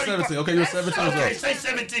 Let's go with 17. Okay, you're 17 years old. Okay, say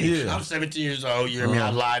 17. Yeah. I'm 17 years old. You hear me?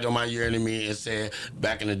 I lied on my year enemy and said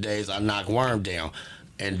back in the days I knocked Worm down.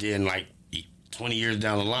 And then like 20 years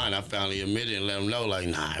down the line, I finally admitted and let him know like,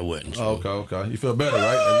 nah, it wasn't true. Okay. You feel better,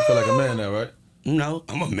 right? You feel like a man now, right? No,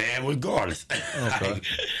 I'm a man regardless. Okay.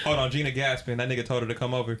 Hold on, Gina gasping. That nigga told her to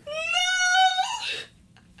come over.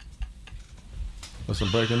 What's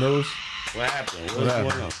some breaking news? What happened? What's going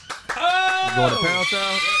on? You going to Pound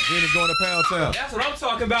Town? Gina's going to Pound Town. That's what I'm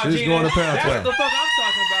talking about, She's Gina. going to Pound That's Town. what the fuck I'm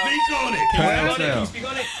talking about. Speak on it. Pound Town. Speak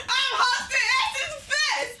on it. I'm hosting Essence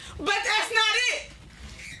Fest, but that's not it.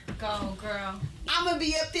 Go, girl. I'm gonna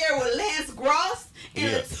be up there with Lance Gross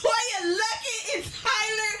and Latoya Lucky and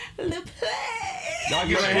Tyler LePlay. Y'all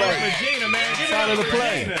get ready for Gina, man. Tyler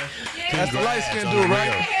LePlay. That's the light skin dude,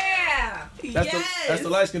 right? Yeah. That's the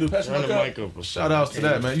light skin dude. Pass the mic up. Shout outs to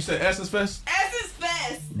that, man. You said Essence Fest? Essence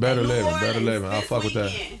Fest. Better living. I'll fuck with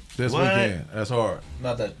that. This What? weekend. That's hard.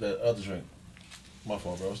 Not that other drink. My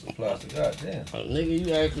fault, bro. It's the plastic. God damn. Nigga,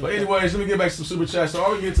 you acting. But anyways, let me get back to some super chats. So I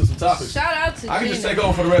can get to some topics. Shout out to I can just Gina. take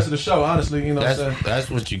over for the rest of the show, honestly. You know what I'm saying? That's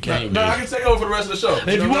what you can't do. No, I can take over for the rest of the show.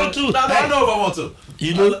 If you want to. No, I know if I want to.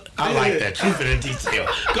 You do? I like that. Truth in the detail.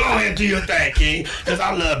 Go ahead and do your thing, King. Because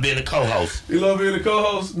I love being a co-host. You love being a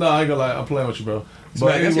co-host? No, I ain't gonna lie. I'm playing with you, bro.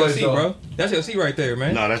 Smack, that's your seat, bro. That's your seat right there,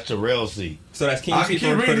 man. No, that's the real seat. So that's King I seat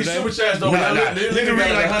can keep reading these today? super chats, though. No. You can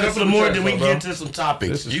read like a couple more, then we get into some topics.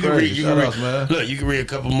 This is You can read. crazy. You can Shout outs, man. read. Look, you can read a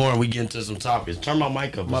couple more, and we get into some topics. Turn my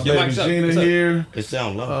mic up. My baby Gina here. It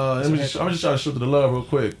sound low. I'm just trying to shoot to the love real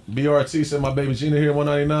quick. BRT said my baby Gina here,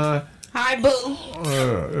 $1.99. Hi, boo.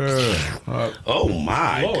 Oh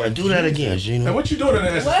my! Lord, do that again, Gina. Hey, what you doing in the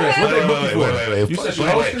SFS? What they looking for? Wait. You said you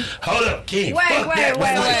hosting? Hold up, King. Wait. Rewind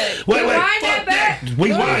that back.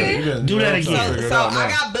 Rewind. Do that again. So I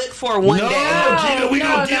got booked for one day. No, Gina, we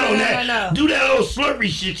gonna get on that. No. Do that old Slurpee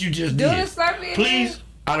shit you just Do did. the Slurpee. Please,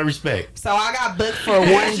 out of respect. So I got booked for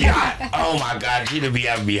one She day. hot. Oh my God, Gina be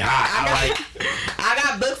having me hot. I got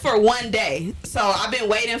got booked for one day. So I've been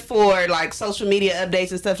waiting for like social media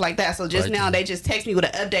updates and stuff like that. So just now they just text me with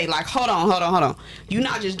an update like, hold on. You're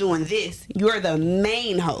not just doing this. You're the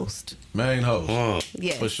main host. Main host.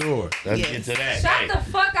 Yes. For sure. Let's get to that. Shut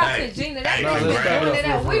the fuck up to Gina. That nigga doing it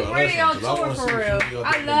up. We really on tour for real.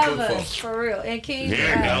 I love us for real. And Keem.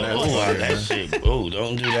 That shit. Oh,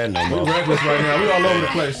 don't do that no more. We're reckless right now. We all over the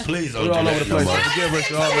place. Please don't do all that over the no place. more. Forgive us,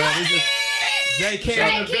 y'all, man. We just. J.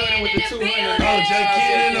 Keem in the building with the 200. Oh, J.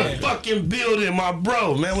 Keem in the fucking building, my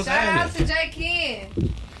bro, man. What's Shout out to happening? J.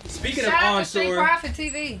 Keem. Speaking Shout of out on to Street tour, Profit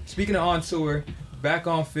TV. speaking of on tour, Back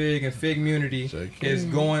on Fig and Fig Munity is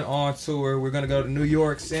going on tour. We're going to go to New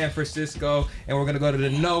York, San Francisco, and we're going to go to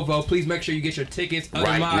the Novo. Please make sure you get your tickets.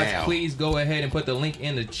 Otherwise, please go ahead and put the link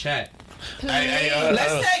in the chat.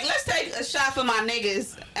 Let's take a shot for my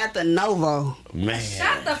niggas at the Novo. Man.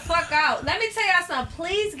 Shut the fuck out. Let me tell y'all something.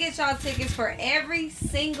 Please get y'all tickets for every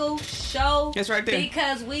single show. It's right there.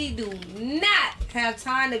 Because we do not have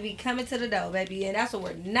time to be coming to the door, baby. And that's what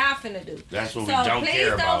we're not finna do. That's what we don't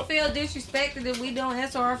care about. So please don't feel disrespected if we don't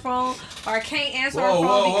answer our phone or can't answer our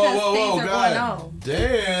phone because things are going on.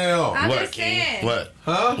 Damn. I'm What, just King? saying. What?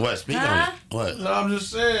 Huh? What? Speak on it. What? No, I'm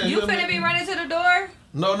just saying. You finna be running to the door?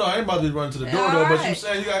 No, I ain't about to be running to the door, though. All But right. you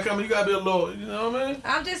saying you gotta come, you gotta be a little, you know what I mean?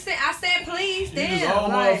 I'm just saying. I said please. You Damn. just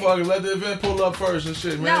old like- motherfuckers, let the event pull up first and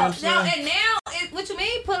shit, man. No, You know what I'm saying? and now, what you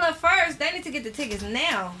mean pull up first? They need to get the tickets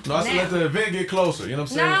now. No, I said let the event get closer, you know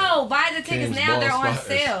what I'm saying? No, buy the tickets King's now. They're ball on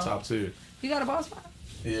spot is sale. Top tier. You got a ball spot?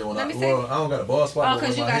 Yeah, Let me see. well, I don't got a ball spot. Oh, but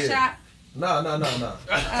because in you my got head. shot? No. That's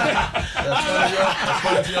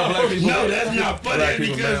funny to y'all black people. No, that's not funny Black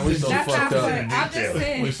people, man, we so That's fucked not up. funny. I'm just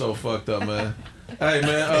saying. We so fucked up, man. Hey,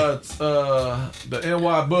 man, the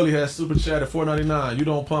NY Bully has super chat at $4.99. You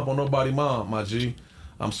don't pump on nobody mom, my G.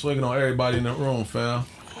 I'm swinging on everybody in the room, fam.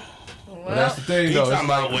 But that's the thing, He though. talking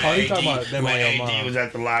about when you talking about them on your AD mom. was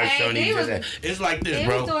at the live show and he AD just was- said, it's like this, He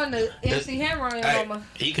bro. was doing the MC Hammer on your Hey, mama.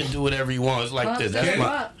 he can do whatever he wants. It's like this. That's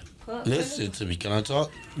my... Listen to me. Can I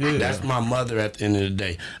talk? Yeah. That's my mother at the end of the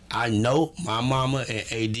day. I know my mama and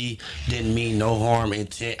AD didn't mean no harm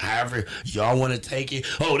intent. However, y'all want to take it.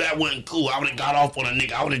 Oh, that wasn't cool. I would have got off on a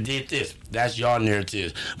nigga. I would have did this. That's y'all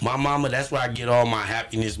narratives. My mama, that's where I get all my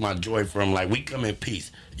happiness, my joy from. Like, we come in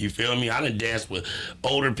peace. You feel me? I done danced with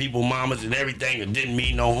older people, mamas, and everything. It didn't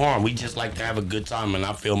mean no harm. We just like to have a good time, and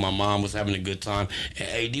I feel my mom was having a good time, and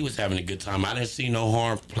AD was having a good time. I didn't see no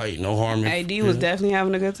harm played, no harm. AD was definitely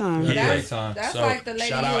having a good time. Great time. That's So, like the lady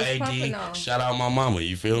shout who out was pumping AD, on. shout out my mama.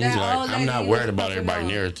 You feel me? That Like, old I'm lady not who worried was about pumping everybody's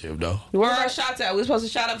on. narrative, though. Where are our shots at? We supposed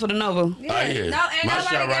to shout out for the Nova. Yeah. Right here. No, and My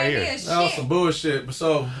nobody shot right gave me here. a That was shit. some bullshit.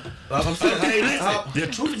 So, I'm saying, Okay, listen. The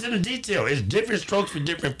truth is in the detail. It's different strokes for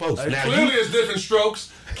different folks. Now, clearly you, it's different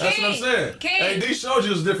strokes. That's what I'm King, saying. King. AD showed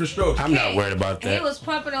you it's different strokes. I'm not worried about He that. was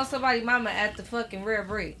pumping on somebody's mama at the fucking Rare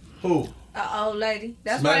Breed. Who? Old lady.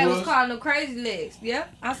 That's Smack why they was was? calling them crazy legs.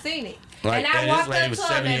 Yep, I seen it. Like, and I and this walked lady up was to him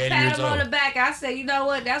 70, and 80 patted years him on old. the back. I said, you know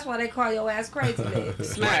what? That's why they call your ass crazy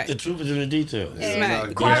legs. Like, the truth is in the detail.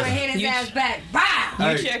 And Corbin hit his ass back.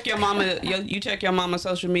 Bow! You check your mama. You check your mama's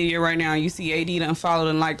social media right now. You see AD done followed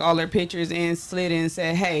and liked all their pictures and slid in and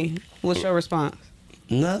said, "Hey, what's your response?"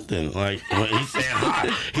 Nothing. Like, when he's saying hi.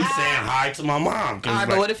 He's saying hi to my mom. 'Cause All right,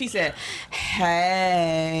 but what if he said,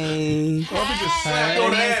 "Hey"? What if he just slapped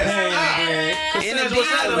on ass? In the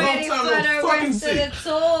What's that? Ready Long for time no the fucking rest of see. the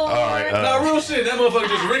tour. All right. Nah, real shit. That motherfucker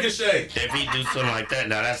just ricochet. If he do something like that,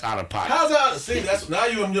 now that's out of pocket. How's that? See, that's now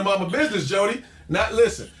you in your mama business, Jody. Not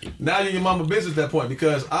listen. Now you're your mama business at that point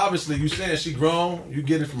because obviously you saying she grown, you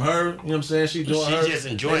get it from her. You know what I'm saying? She doing her. She just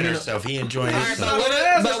enjoying herself. He enjoying Slapping himself. on the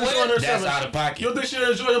ass. but what Enjoying if- herself. That's out of pocket. You don't think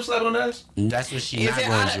she'll enjoy him slapping on the ass? That's what she Is not it,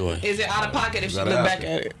 going to out enjoy. of, is it out of pocket if she look Gotta back ask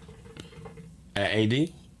at it At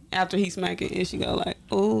AD? after he smack it and she go like,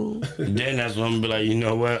 "Ooh"? Then that's when I'm going to be like, you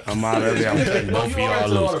know what? I'm out of it. I'm cutting No, both you of already y'all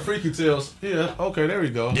tell all the loose. freaky tales. Yeah, okay, there we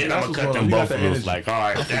go. Then That's I'm going what's to cut going them on. You got both that loose. energy. Like, all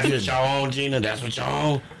right, that's what y'all own, Gina. That's what y'all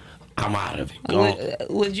own. I'm out of it. Go on.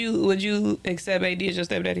 Would you accept AD as your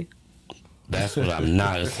stepdaddy? That's what I'm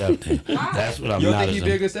not accepting. That's what I'm You don't not think he'd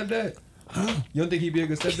be a accepting. good stepdad? You don't think he'd be a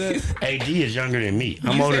good stepdad? AD is younger than me.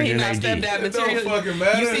 I'm You older say he than not AD. stepdad It material. don't fucking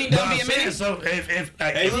matter. You see, But don't I'm be a saying, minute. so if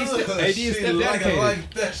AD is Shit, stepdad.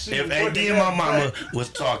 like that shit. If AD and my mama was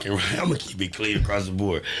talking, right, I'm gonna keep it clean across the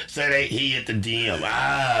board. Say he hit the DM,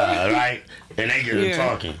 right, and they get to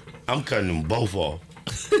talking. I'm cutting them both off.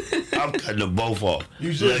 I'm cutting them both off. You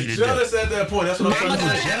Ready just to jealous at that point. That's what I'm Mama saying.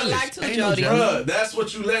 gotta have a like to Ain't no Jody. jealous. Bruh, that's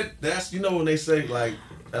what you let. That's, you know, when they say like,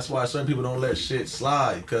 that's why certain people don't let shit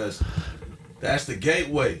slide because that's the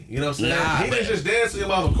gateway. You know what I'm saying? Nah, He didn't just dance to your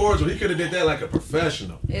mama cordial. He could have did that like a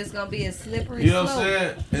professional. It's gonna be a slippery You know what slope. I'm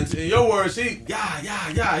saying? And in your words, he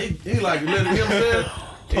yeah. He like, you know what I'm saying?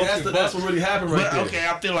 That's what really happened right there. Okay,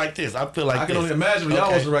 I feel like this. I can only imagine when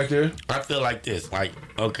y'all wasn't right there. I feel like this. Like,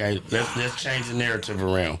 okay, let's change the narrative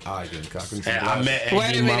around. All right, good. I met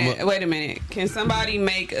Wait a minute. Can somebody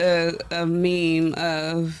make a meme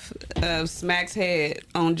of Smack's head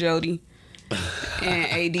on Jody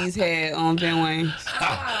and AD's head on Ben Wayne?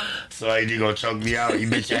 So AD gonna choke me out, you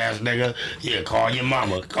bitch ass nigga. Yeah, call your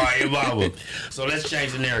mama. So let's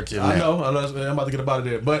change the narrative now. I know. I'm about to get about it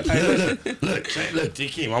there. But hey, look, T.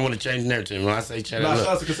 Keem, I want to change the narrative. When I say change, shout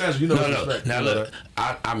out to Cassandra. You know no. Now look,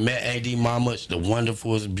 I met AD mama, the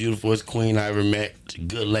wonderfulest, beautifulest queen I ever met.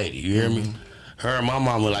 Good lady, you hear me? Her and my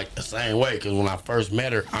mama like the same way. Cause when I first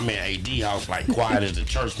met her, I'm in AD house like quiet as the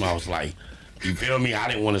church mouse. Like, you feel me? I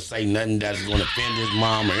didn't want to say nothing that's gonna offend his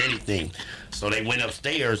mom or anything. So they went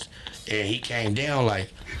upstairs and he came down like,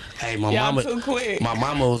 hey, my mama. Too quick. My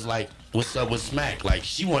mama was like, what's up with Smack? Like,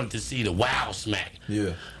 she wanted to see the wild Smack.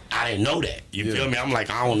 Yeah. I didn't know that. You feel me? I'm like,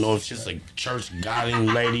 I don't know if she's a church guiding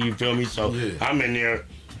lady. You feel me? So I'm in there.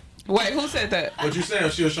 Wait, who said that? What you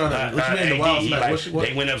saying? She was trying to. What you mean the wild Smack? Like,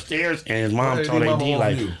 they went upstairs and his mom told AD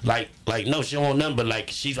like no, she don't want nothing, but like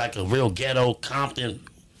she's like a real ghetto Compton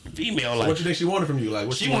female. Like, what you think she wanted from you? Like,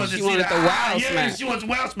 what she wanted the wild Smack. She wants the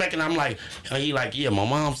wild Smack, and I'm like, he like, yeah, my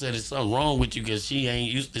mom said there's something wrong with you because she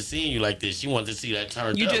ain't used to seeing you like this. She wanted to see that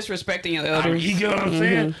turned You up. disrespecting your elders. You get what I'm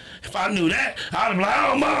saying? If I knew that, I'd be like,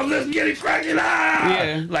 oh, mom, let's get it cracking.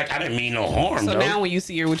 Yeah. Like, I didn't mean no harm, So though. now when you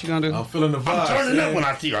see her, what you gonna do? I'm feeling the vibe. I'm turning up when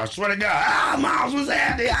I see her. I swear to God. Moms was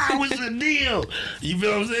happening. What's the deal? You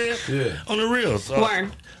feel what I'm saying? Yeah. On the real. So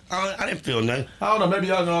Word. I didn't feel nothing. I don't know. Maybe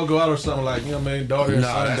y'all can all go out or something like, you know what I mean? Daughter and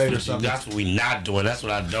son date or something. That's what we not doing. That's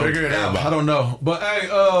what I don't Figure it care out. about. I don't know. But hey,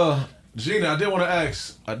 Gina, I did want to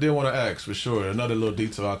ask for sure. Another little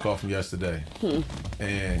detail I caught from yesterday.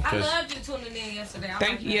 And I loved you tuning in yesterday.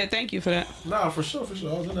 Thank you for that. Nah, for sure. I was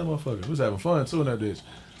in that motherfucker. We was having fun too in that bitch.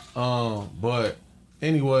 But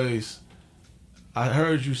anyways, I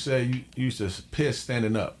heard you say you used to piss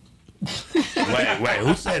standing up. Wait,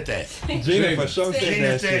 who said that? Gina for sure said Gina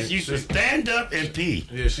that said shit. you should stand up and pee.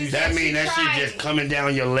 Yeah, that mean that shit just coming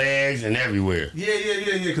down your legs and everywhere.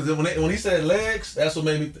 Yeah. Because when he said legs, that's what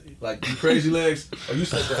made me like you crazy legs. Oh, you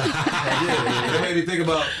said that. Yeah. That made me think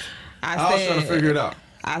about. I was trying to figure it out.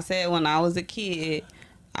 I said when I was a kid,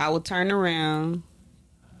 I would turn around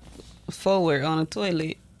forward on the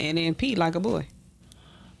toilet and then pee like a boy.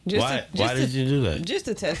 Why did you do that? Just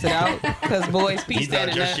to test it out, because boys pee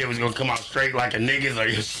standing your up. shit was gonna come out straight like a nigga's or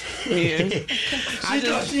your shit. Yeah. I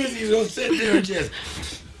thought she was gonna sit there and just.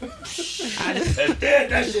 That shit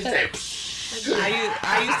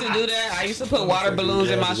I used to do that. I used to put water balloons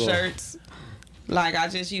in my shirts. Like I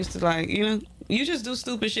just used to you just do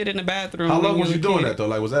stupid shit in the bathroom. How long was you doing that though?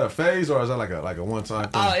 Like was that a phase or was that like a one time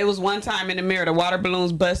thing? Oh, it was one time in the mirror. The water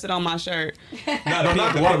balloons busted on my shirt. No,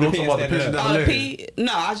 not the water balloons. I'm talking about the pissing down the pee?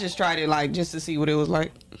 No, I just tried it just to see what it was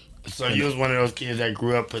like. So you was one of those kids that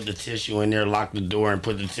grew up, put the tissue in there, locked the door, and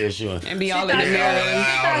put the tissue in. And be all in the mirror. She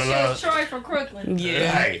thought she was Troy from Crooklyn.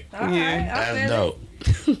 Yeah. Right. That's dope.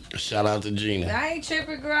 Shout out to Gina. I ain't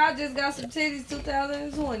tripping, girl. I just got some titties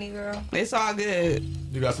 2020, girl. It's all good.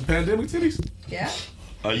 You got some pandemic titties? Yeah.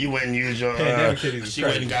 Oh, you went and used your she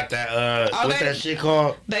went and got that what's that shit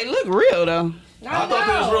called? They look real though. I thought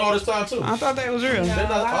they was real all this time too. I thought they was real.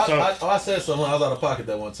 I said something. I was out of pocket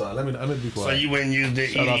that one time. Let me be quiet. So you went and used the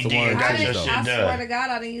Shout out to EDD one and got your shit done. I swear to God,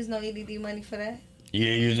 I didn't use no EDD money for that. You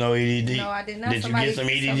didn't use no EDD? No, I did not. Did you get some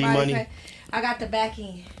EDD money? I got the back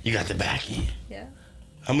end. You got the back end? Yeah.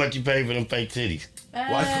 How much you paid for them fake titties?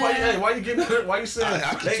 Why you getting that? Why you saying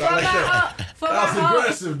that? That's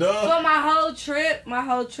aggressive, dog. For my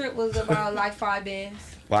whole trip was about like 5 bands.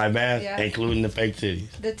 5 bands, yeah. Including the fake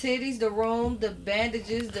titties. The titties, the room, the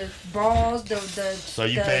bandages, the bras, the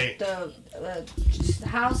paid the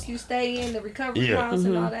house you stay in, the recovery house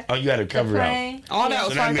and all that. Oh, you got a recovery house. All that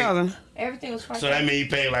was $5,000. Everything was $5,000. So that means you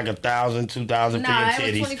paid like $1,000, $2,000 for your titties. That was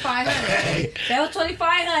 $2,500. That was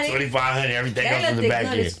 $2,500. $2,500. Everything else was the back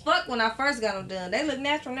end. They looked good as fuck when I first got them done. They look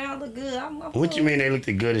natural now. Look good. What you mean they looked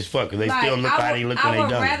good as fuck? Cause they still look how they look when they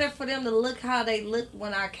done. I would rather for them to look how they looked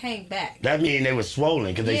when I came back. That means they was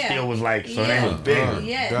swollen because they still was like so they was bigger.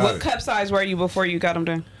 Yeah. What cup size were you before you got them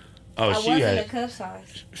done? Oh, I wasn't a cup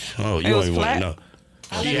size. Oh, you don't even want to know.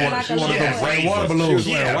 She had water balloons.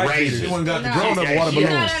 She went got the grown up water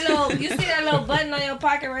balloons. You see that little button on your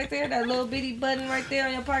pocket right there? That little bitty button right there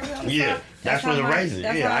on your pocket on the side? That's for the razor.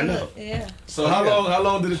 Yeah, I know. Yeah. So how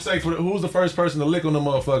long did it take who was the first person to lick on the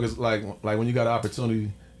motherfuckers like when you got an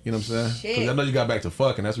opportunity You know what I'm saying? Shit. Because I know you got back to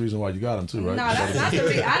fucking. That's the reason why you got him too, right? No, that's not the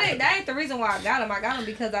reason. That ain't the reason why I got him. I got him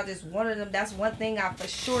because I just wanted him. That's one thing I for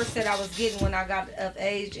sure said I was getting when I got of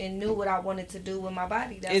age and knew what I wanted to do with my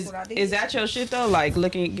body. That's what I did. Is that your shit though? Like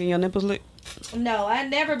getting your nipples licked? No, I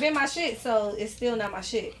never been my shit, so it's still not my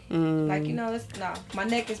shit. Like, you know, my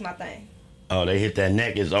neck is my thing. Oh, they hit that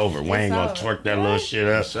neck, it's over. Wayne gonna twerk that little shit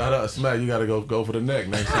up. Shout out, Smack. You gotta go for the neck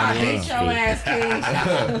next time. I hate your ass,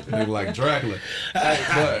 Keem. Nigga like Dracula.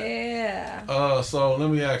 But, yeah. So let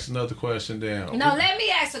me ask another question then. No, let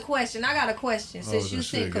me ask a question. I got a question since you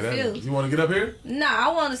sit confused. You want to get up here? No,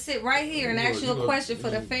 I want to sit right here and ask you a question for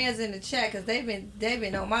the fans in the chat because they've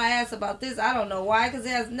been on my ass about this. I don't know why because it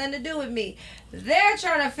has nothing to do with me. They're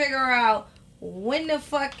trying to figure out when the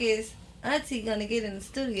fuck is Auntie gonna get in the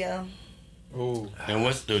studio. Oh. In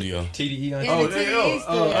what studio? TDE. In the TDE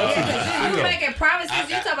studio. You making promises.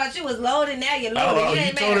 You talking about you was loaded, now you're loaded. You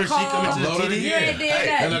ain't made a call. You ain't did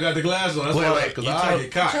that. And I got the glass on. That's why, because I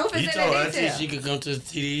get caught. Truth is You in told the Auntie detail. she could come to the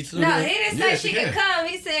TDE studio? No, he didn't say she could come.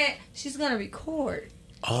 He said she's gonna record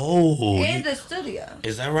in the studio.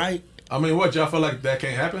 Is that right? I mean, what, y'all feel like that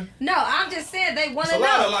can't happen? No, I'm just saying they want to know.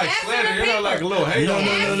 It's a lot of like slander. You're not like a little hate. No.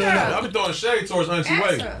 I've been throwing shade towards Auntie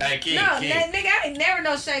Way. Hey, Keem, nigga, I ain't never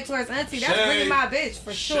no shade towards Auntie. That's Shade. really my bitch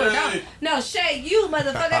for sure. Shade. No shade you,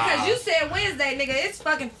 motherfucker, because you said Wednesday, nigga. It's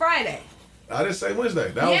fucking Friday. I didn't say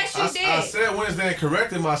Wednesday. Yes, you did. I said Wednesday and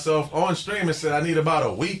corrected myself on stream and said I need about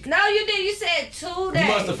a week. No, you did. You said 2 days.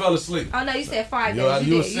 You must have fell asleep. Oh, no, you said 5 days.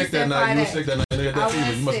 You were sick that night. You were sick that night. You had that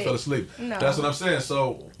fever. You must have fell asleep. No. That's what I'm saying.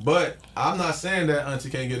 So, but I'm not saying that Auntie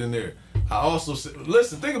can't get in there. I also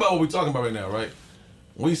listen. Think about what we're talking about right now, right?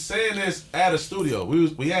 We saying this at a studio.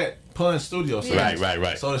 We at Pun Studio. So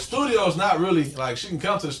Right. So the studio's not really like she can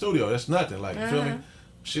come to the studio. That's nothing. Like you feel me?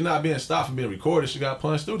 She not being stopped from being recorded. She got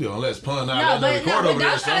Pun Studio, unless Pun not letting her record over there.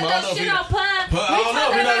 Don't try to throw shit on Pun. I don't know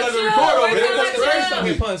if you're not letting her record over there. That's crazy to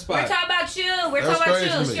me. We're talking about you. We're talking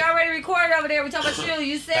about you. She already recorded over there. We're talking about you.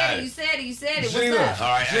 You said it. You said it. You said it. Gina. What's up?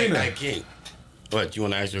 All right, Gina. hey, King. What, you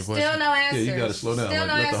want to ask your question? Still no answer. Yeah, you got to slow down. Still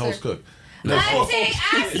no Let answer. the host cook. Auntie,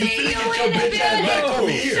 I see you in the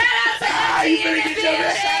building. Shout out to Auntie in the building.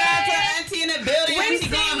 Shout out to Auntie in the building. Auntie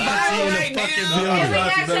going viral right now. And we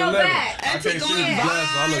got your back. I can't see these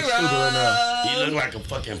glasses. I look stupid right now. You look like a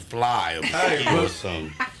fucking fly or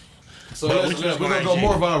something. So But we're gonna go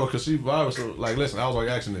more viral because she viral. So like, listen, I was like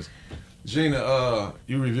asking this, Gina.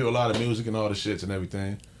 You review a lot of music and all the shits and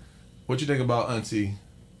everything. What you think about Auntie?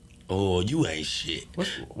 Oh, you ain't shit.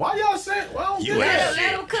 Why y'all saying? Well, You Let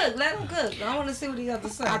him cook. Let him cook. I want to see what he got to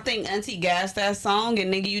say. I think Auntie gassed that song,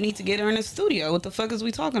 and nigga, you need to get her in the studio. What the fuck is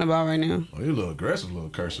we talking about right now? Oh, you a little aggressive, little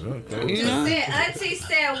cursor. Okay. You know? Auntie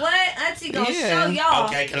said what? Auntie gonna show y'all.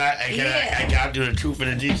 Okay, can I do the truth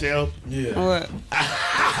and the detail? Yeah. What?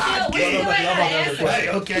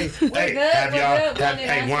 Okay.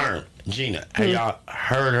 Hey, Worm, Gina, have y'all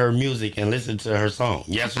heard her music and listened to her song?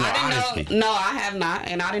 Yes or no? Honestly. No, I have not,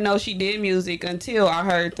 and I didn't know she did music until I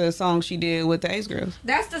heard the song she did with the Ace Girls.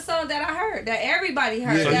 That's the song that I heard. That everybody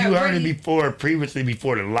heard. So that you heard really... it previously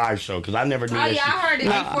before the live show? Because I never knew that. I heard it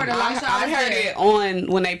before the live show. I heard it on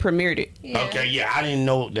when they premiered it. Yeah. Okay, yeah, I didn't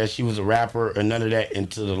know that she was a rapper or none of that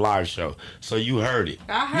until the live show. So you heard it.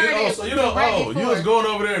 I heard it. So you was going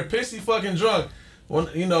over there pissy fucking drunk. When,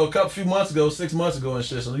 a few months ago, 6 months ago and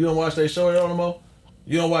shit. So you don't watch they show no more?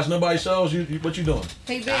 You don't watch nobody's shows? What you doing?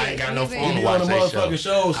 I ain't got no phone You to be watch on the they motherfucking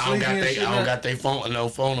shows, I don't sleeping and shit. I don't got no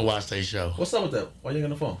phone to watch they show. What's up with that? Why you ain't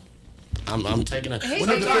got no phone? I'm taking a. We need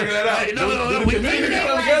to figure that out. No, we figure it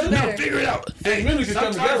out. No, figure it out. The community can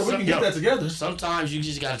come together. We can get that together. Sometimes you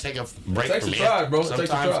just gotta take a break Takes from a tribe, bro. Takes a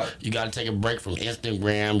Sometimes tribe. you gotta take a break from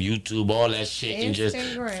Instagram, YouTube, all that shit, and just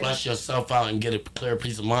flush yourself out and get a clear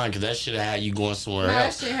peace of mind, because that shit will have you going somewhere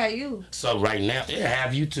else. That shit had you. So right now, it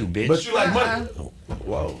have you too, bitch. But you like money.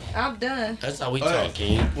 Whoa. I'm done. That's how we talk,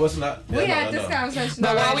 King. What's not? We had this conversation.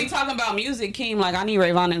 But while we talking about music, Keem, like I need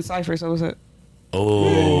Rayvon and Cypher. So what's up?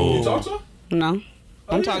 Oh. You talk to him? No,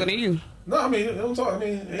 I'm talking to you. No, I mean, don't talk.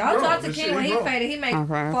 Don't talk to King when he faded. He make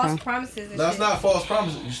false promises and That's shit. not false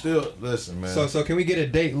promises. You still listen, man. So can we get a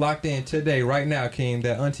date locked in today, right now, Keem,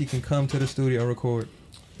 that Auntie can come to the studio and record?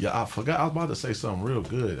 Yeah, I forgot. I was about to say something real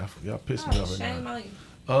good. Y'all pissed me off right Shame now.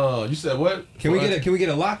 on you. You said what? Can we get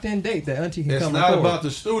a locked in date that Auntie can It's come not record? about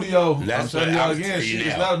the studio. That's I'm telling what I y'all was again. telling you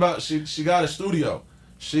It's now. not about she got a studio.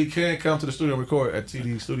 She can't come to the studio and record at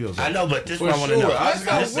TD Studios. I know, but this For what I want to sure. know. I just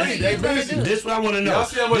gotta wait. They busy. This what I want to know. Y'all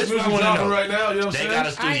see how much This what I music wanna dropping know. right now? You know what I'm They saying? got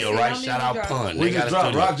a studio, right? Shout out Pun. We They just got a dropped.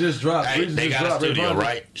 studio. Rock just dropped. Hey, Breezy they just got a dropped. studio, Everybody-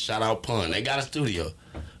 right? Shout out Pun. They got a studio.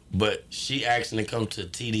 But she asking to come to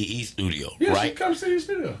TDE studio, Yeah, right? she come to the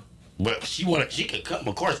studio. But she could come.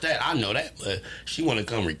 Of course, that I know that, but she want to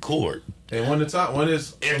come record. And when it's an open,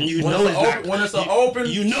 it's not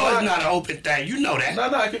an open thing. You know that. No,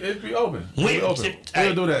 it be open. We'll do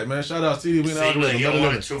that, man. Shout out TD. We See, look, you don't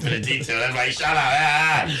want the truth in the detail. That's like shout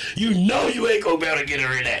out. You know you ain't gonna be able to get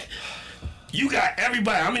her in that. You got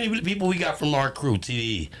everybody. How many people we got from our crew,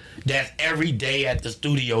 TDE, that's every day at the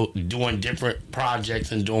studio doing different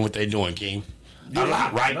projects and doing what they're doing, Keem? A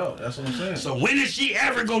lot, right? No, that's what I'm saying. So when is she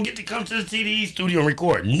ever gonna get to come to the TDE studio and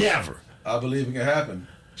record? Never. I believe it can happen.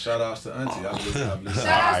 Shout outs to Auntie. I believe. Shout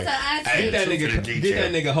outs to Auntie. Get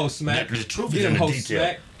that nigga whole smack. The truth is in the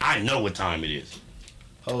detail. I know what time it is.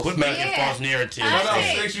 Quit making false narratives. Shout out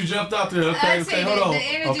Six, you jumped out there. Okay, hold on. The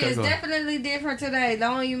energy is definitely different today.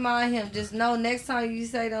 Don't you mind him. Just know next time you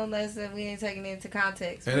say don't listen, we ain't taking it into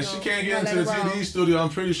context. And if she can't get into the TDE studio, I'm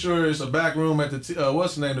pretty sure it's a back room at the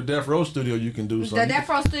what's the name, the Death Row studio. You can do something. The Death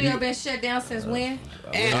Row studio been shut down since when?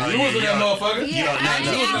 And you was in that motherfucker. You was in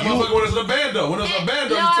that motherfucker when it was a bando. When it was a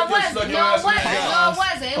bando, you took your stuck your ass in the house.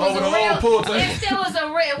 It was a real. It still was a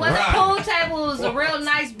real. It wasn't a pool table. It was a real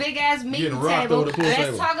nice big ass meeting table.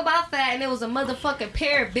 Let's talk about that. And it was a motherfucking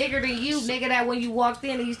parrot bigger than you, nigga. That when you walked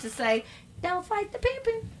in, it used to say, "Don't fight the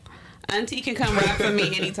pimpin'." Auntie can come rap for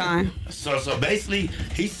me anytime. So basically,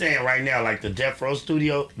 he's saying right now, like the Death Row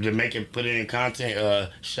studio, to make it put it in content.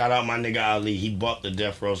 Shout out my nigga Ali. He bought the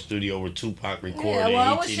Death Row studio where Tupac recorded. Yeah,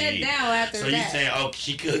 well, it was shut down after that. So you saying, oh,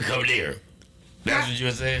 she could come there? That's what you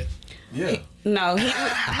were saying? Yeah. No, he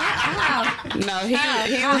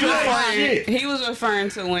was referring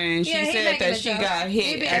to when she said that she got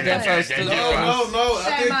hit at the first studio. No.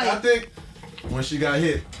 I think when she got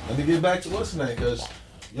hit. Let me get back to what's the name, cause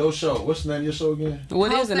your show. What's the name of your show again?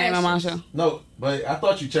 What is the name of my show? No, but I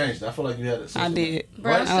thought you changed it. I feel like you had it. I did.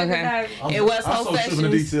 Brown Sugar Diaries. It was I'm so Fashions. the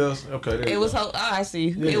details. Okay. It was I see.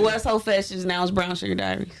 Yeah. It was Whole Fashions. Now it's Brown Sugar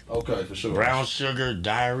Diaries. Okay, for sure. Brown Sugar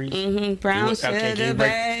Diaries. Brown Sugar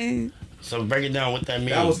babe. So break it down what that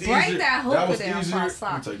means. That was easier. Break that hook down. Let me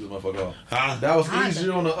take this motherfucker off. Huh? That was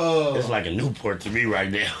easier on the. It's like a Newport to me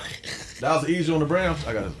right now. That was easier on the brand.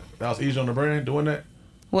 That was easier on the brand doing that.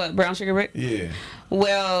 What, Brown Sugar Brick? Yeah.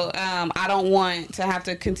 Well, I don't want to have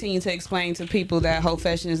to continue to explain to people that Whole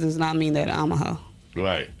Fashions does not mean that I'm a hoe.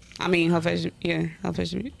 Right. I mean, Whole Fashion, yeah, I'm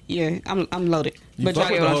loaded. You but y'all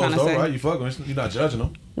fuck get with what the I'm trying hoes, to say. right? You fuck with them. You're not judging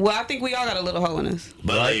them. Well, I think we all got a little hoe in us.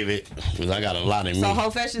 Believe it, because I got a lot in me. So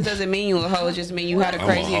Whole Fashions doesn't mean you a hoe. It just mean you had a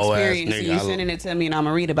crazy experience and you sending it to me and I'm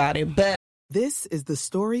going to read about it. But this is the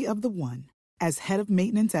story of the one. As head of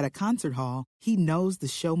maintenance at a concert hall, he knows the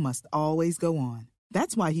show must always go on.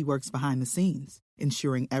 That's why he works behind the scenes,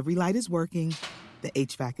 ensuring every light is working, the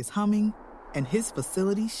HVAC is humming, and his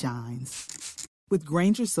facility shines. With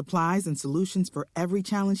Grainger's supplies and solutions for every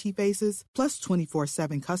challenge he faces, plus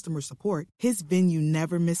 24/7 customer support, his venue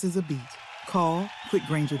never misses a beat. Call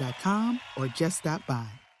quickgrainger.com or just stop by.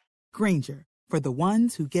 Grainger, for the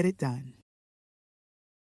ones who get it done.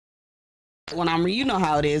 when you know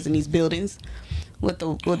how it is in these buildings. With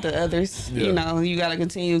the others, you know, you gotta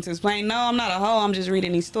continue to explain. No, I'm not a hoe. I'm just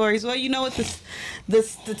reading these stories. Well, you know what?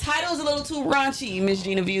 The title is a little too raunchy, Miss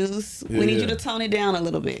Gina Views. We need you to tone it down a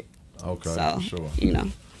little bit. Okay, so, sure. You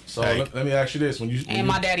know. So let me ask you this: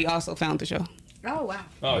 my daddy also found the show. Oh wow.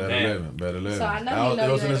 Oh damn. Better live. So I know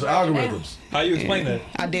it was in his algorithms. How you explain that?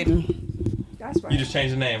 I didn't. That's right. You just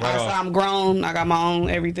changed the name right off. I'm grown. I got my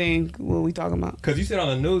own everything. What we talking about? Because you said on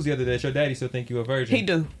the news the other day that your daddy still think you a virgin. He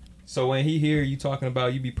do. So when he hear you talking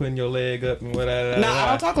about you be putting your leg up and whatever. No, I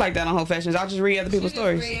don't talk like that on Whole Fashions. I just read other people's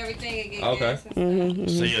stories. Read everything again. Okay.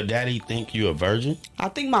 So your daddy think you a virgin? I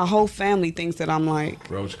think my whole family thinks that I'm like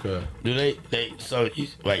Roach cut. Do they? So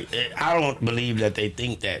I don't believe that they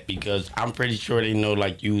think that because I'm pretty sure they know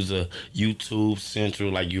like you was a YouTube Central,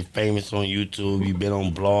 like you're famous on YouTube, you've been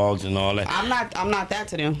on blogs and all that. I'm not that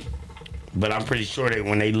to them. But I'm pretty sure that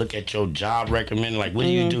when they look at your job recommend, like, what do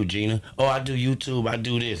you do, Gina? Oh, I do YouTube, I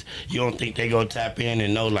do this. You don't think they go tap in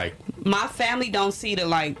and know, like... My family don't see the,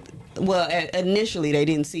 like... Well, initially, they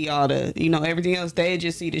didn't see all the, everything else. They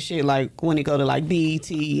just see the shit, like, when it go to, like, BET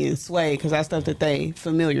and Sway, because that's stuff that they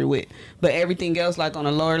familiar with. But everything else, like, on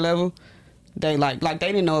a lower level, they, like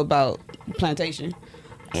they didn't know about Plantation.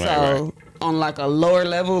 Right, so... Right. On like a lower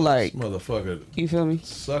level, like this motherfucker, you feel me?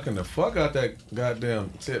 Sucking the fuck out that goddamn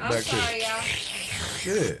tip back sorry, there. y'all.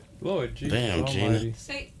 Shit. Lord Jesus. Damn, Gina.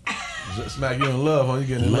 Smack you in love, huh? You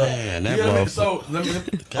getting in love. Man, that So let me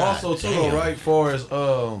also too though, right? Far as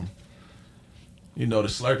the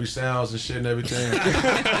slurpy sounds and shit and everything,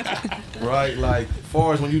 right? Like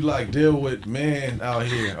far as when you like deal with men out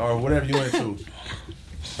here or whatever you into.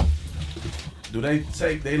 Do they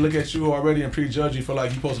look at you already and prejudge you for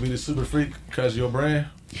like you supposed to be the super freak because your brand?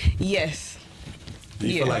 Yes. Do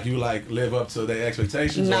you feel like you live up to their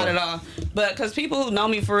expectations? Not at all. But because people who know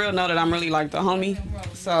me for real know that I'm really like the homie.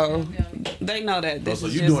 So they know that this so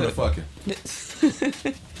is you just doing the fucking.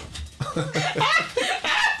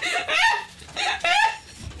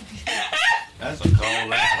 That's a cold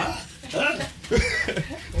laugh.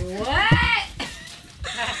 What?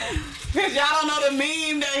 Because y'all don't know the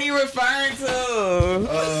meme that he referring to.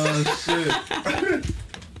 Oh, shit.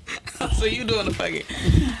 So you doing the fucking.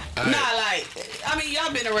 Nah, like, I mean,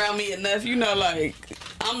 y'all been around me enough. You know, like,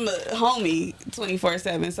 I'm the homie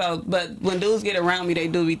 24/7. So, but when dudes get around me, they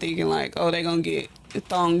do be thinking, like, oh, they gonna get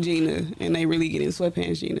thong Gina. And they really get in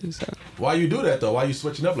sweatpants Gina. So. Why you do that, though? Why you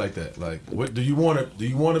switching up like that? Like, what do you want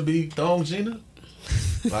to be thong Gina?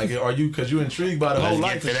 Like, are you, because you're intrigued by the whole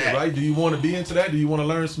life and shit, right? Do you want to be into that? Do you want to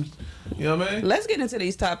learn some, you know what I mean? Let's get into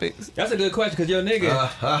these topics. That's a good question, because your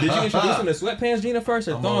nigga, did you introduce him to sweatpants Gina first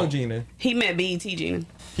or thong Gina? He met BET Gina.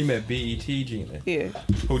 He met BET Gina. Yeah.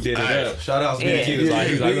 Who did it up? Shout out to BET. He was like,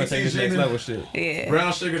 we're going to take this Gina. next level shit. Yeah.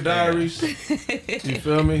 Brown Sugar Diaries. You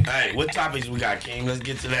feel me? Hey, what topics we got, Keem? Let's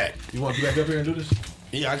get to that. You want to get back up here and do this?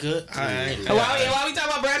 Yeah, I could. While we talk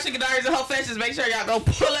about Brown Sugar Diaries and Whole Fashions, make sure y'all go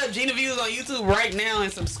pull up Gina Views on YouTube right now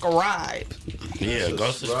and subscribe. Yeah,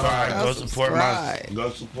 go subscribe. Go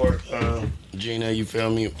support Gina, you feel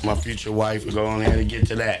me? My future wife. Go on ahead and get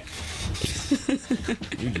to that.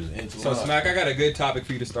 You just into So, Smack, I got a good topic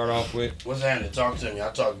for you to start off with. What's happening? Talk to me.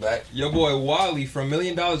 I'll talk back. Your boy Wally from $1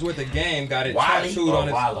 Million Worth of Game got it Wally tattooed or on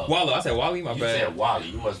his. Wallow? Wallow. I said Wally. My You bad. said Wally.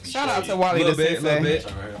 You must be Shout out to shady. Wally. Little the bit.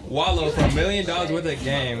 sensei. Wallow from $1 Million Worth of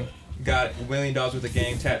Game got $1 Million Worth of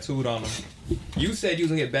Game tattooed on him. You said you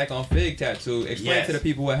was gonna get back on Fig tattoo. Explain to the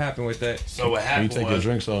people what happened with that. So what happened You take your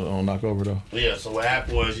drinks on knock over though. Yeah, so what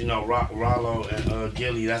happened was, you know, Rollo and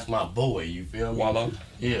Gilly, that's my boy, you feel me? Wallow?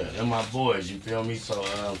 Yeah, they're my boys, you feel me? So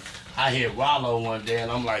I hit Rollo one day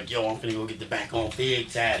and I'm like, yo, I'm finna go get the back on Fig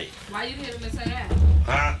tatted. Why you hit him and say that?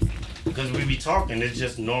 Huh? Because we be talking, it's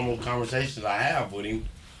just normal conversations I have with him.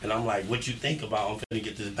 And I'm like, what you think about? I'm finna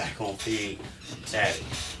get this back on Fig tatted.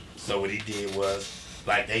 So what he did was,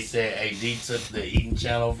 like they said, AD took the eating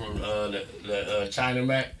channel from the China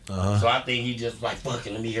Mac. So I think he just like, fuck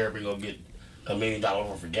it, let me hurry go get $1 million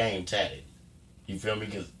worth of game tatted. You feel me?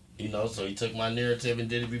 Because, you know, so he took my narrative and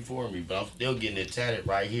did it before me. But I'm still getting it tatted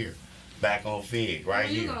right here. Back on Fig, right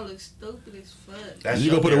You here. gonna look stupid as fuck. That's You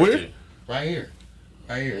gonna put it where? Right here.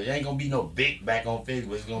 Right here. It ain't gonna be no big back on Fig,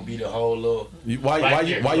 but it's gonna be the whole little. Why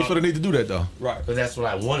you feel the need to do that though? Right. Because that's what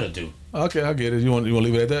I want to do. Okay, I get it. You want to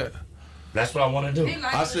leave it at that? That's what I want to do.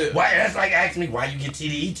 I said, why? That's like asking me why you get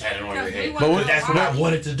TDE tatted on your head. But That's what I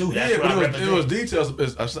wanted to do. That's yeah, what I but represent. it was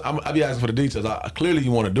details. I be asking for the details. Clearly,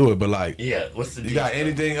 you want to do it, but like, yeah, what's the? You got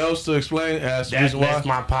anything else to explain? That's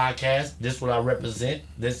my podcast. This is what I represent.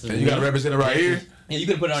 This is. And you got to represent it right here. Yeah, you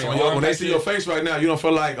could put it on So your arm. when they see your face right now, you don't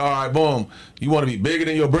feel like, all right, boom. You want to be bigger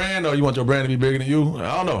than your brand, or you want your brand to be bigger than you?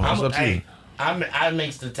 I don't know. It's up to you. I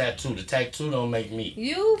makes the tattoo. The tattoo don't make me.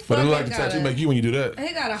 You But it fucking look like the tattoo make you when you do that.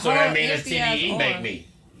 He got a So whole that means empty TDE ass make arm. me.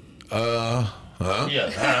 Yeah. Let's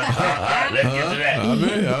get to that. I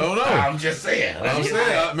mean, I don't know. I'm just saying. I'm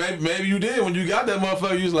saying maybe you did when you got that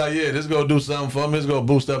motherfucker. You was like, yeah, this gonna do something for me. This gonna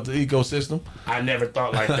boost up the ecosystem. I never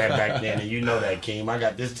thought like that back then, and you know that, Keem. I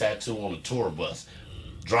got this tattoo on the tour bus,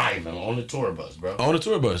 driving on the tour bus, bro. On the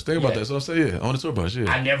tour bus. Think about that. So I say, yeah, on the tour bus. Yeah.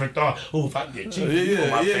 I never thought, if I get cheap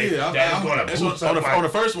Yeah. that's gonna boost up on the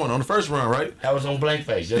first one, on the first run, right? That was on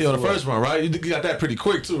Blankface. Yeah, on the first one, right? You got that pretty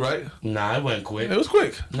quick too, right? Nah, it wasn't quick. It was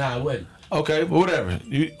quick. Nah, it wasn't. Okay, but whatever.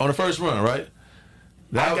 You on the first run, right?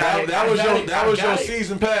 That was your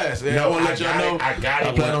season pass. Yeah, I want to let y'all know. I got it.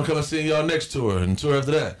 I plan on coming see y'all next tour and tour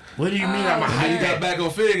after that. What do you mean? I'm a How you got back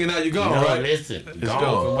on Fig and now you gone, right? Listen, It's gone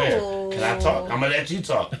gone. from where? Can I talk? I'm gonna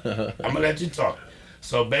let you talk.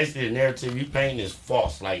 So basically, the narrative you paint is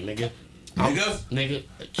false, like nigga. Nigga,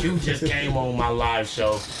 Q just came on my live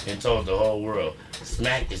show and told the whole world,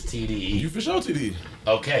 Smack is TDE. You for sure TDE.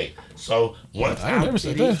 Okay, so once I ain't never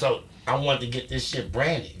said TDE, that. so I want to get this shit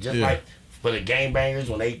branded, just like. For the game bangers,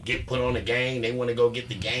 when they get put on the game, they want to go get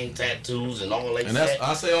the game tattoos and all that. And that's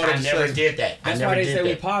I say all that. I never did that. That's I never why they did say that.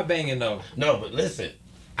 we pod banging though. No, but listen,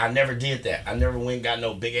 I never did that. I never went and got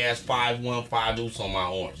no big ass 515 deuce on my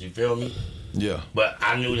arms. You feel me? Yeah. But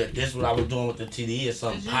I knew that this what I was doing with the TDE is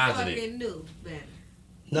something positive. You fucking knew better.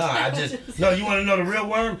 No, you want to know the real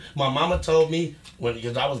worm? My mama told me,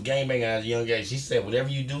 because I was gangbanging at a young age, she said, whatever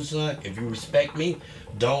you do, son, if you respect me,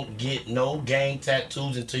 don't get no gang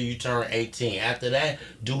tattoos until you turn 18. After that,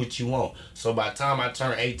 do what you want. So by the time I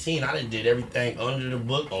turned 18, I done did everything under the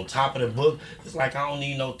book, on top of the book. It's like I don't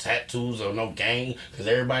need no tattoos or no gang, because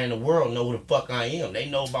everybody in the world know who the fuck I am. They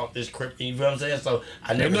know about this crippin', you feel what I'm saying? So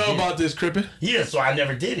I never know about this crippin'? Yeah, so I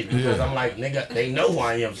never did it, because I'm like, nigga, they know who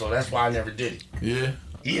I am, so that's why I never did it. Yeah.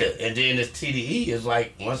 Yeah, and then this TDE is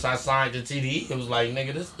like, once I signed the TDE, it was like,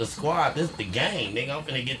 nigga, this the squad, this the gang, nigga, I'm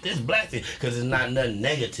finna get this blasted, because it's not nothing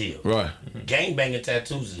negative. Right. Gang banging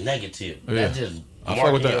tattoos is negative. Yeah. That's just I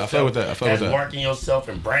fuck with that. I fuck with that. That's marking yourself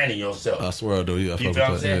and branding yourself. I swear I do. Yeah, I fuck You with feel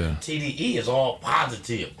what I'm that. saying? Yeah. TDE is all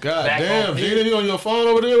positive. God Back damn, on Gina, you on your phone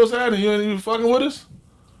over there? What's happening? You fucking with us?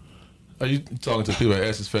 Are you talking to people at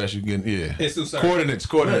S as fast you getting? Yeah.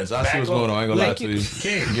 Coordinates. Look, I see what's going on. I ain't gonna lie to you.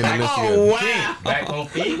 King, Getting this together. Back on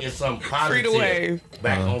Fig is something positive. Free the wave.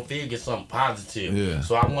 Back on Fig is something positive. Yeah.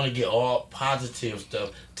 So I want to get all positive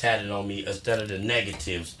stuff tatted on me instead of the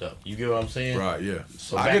negative stuff. You get what I'm saying? Right, yeah.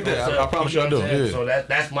 So I back get that. on I promise you I know do. what I'm saying? Yeah. So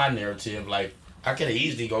that's my narrative. Like, I could have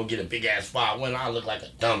easily go get a big ass 5-1. I look like a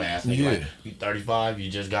dumbass. Nigga. Yeah. Like, you 35, you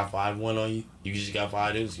just got 5-1 on you. You just got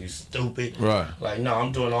 5 deuces. You stupid. Right. Like, no,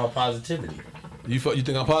 I'm doing all positivity. You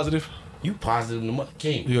think I'm positive? You positive in the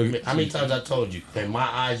King. How many times I told you? In my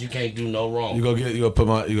eyes, you can't do no wrong. You go put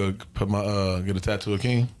my get a tattoo of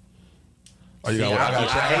Keem? Oh, you got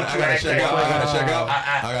I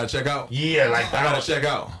gotta check out. Yeah, like I gotta check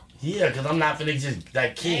out. Yeah, because I'm not finna just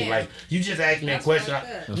like Keem. Like you just asked me a question.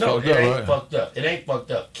 No, it fucked up, ain't right? fucked up. It ain't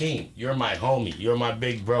fucked up. Keem, you're my homie. You're my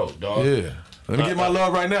big bro, dog. Yeah. Let me get my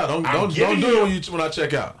love right now. Don't do it when I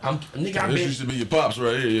check out. This used to be your pops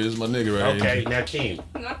right here. Yeah, this is my nigga right here. Okay, now Keem.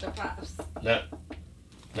 Not the pops. Now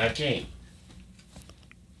Keem.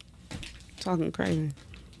 Talking crazy.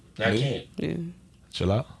 Now Keem. Yeah.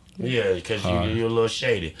 Chill out. Yeah, because you're a little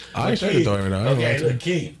shady. I ain't shady though right now. Okay, look,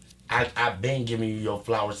 Keem. I've been giving you your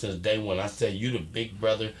flowers since day one. I said you the big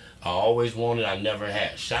brother I always wanted, I never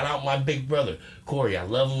had. Shout out my big brother, Corey. I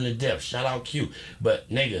love him to death. Shout out Q. But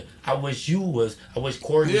nigga, I wish Corey was like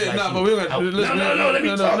you. But we No, let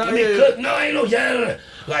me talk. Let me cook. No, ain't no yeah.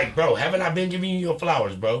 Like, bro, haven't I been giving you your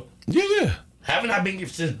flowers, bro? Yeah. Haven't I been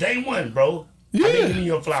giving since day one, bro? Yeah, I've been giving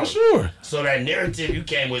you your flowers. for sure. So that narrative you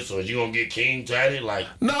came with, so is you gonna get King tatted? Like,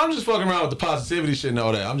 no, I'm just fucking around with the positivity shit and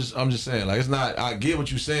all that. I'm just saying, like, it's not. I get what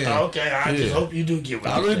you're saying. Okay, I just hope you do get what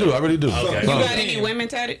I really do. Okay. You got any women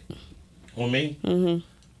tatted? On me? Mm-hmm.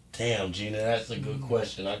 Damn, Gina, that's a good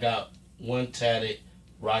question. I got one tatted.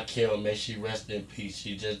 Raquel, may she rest in peace.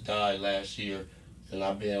 She just died last year, and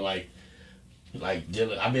I've been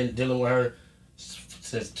I've been dealing with her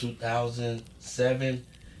since 2007.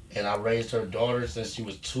 And I raised her daughter since she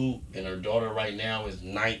was 2, and her daughter right now is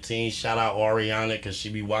 19. Shout out Ariana, because she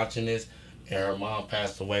be watching this. And her mom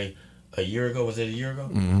passed away a year ago. Was it a year ago?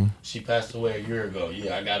 Mm-hmm. She passed away a year ago.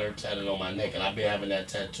 Yeah, I got her tatted on my neck, and I've been having that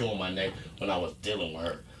tattoo on my neck when I was dealing with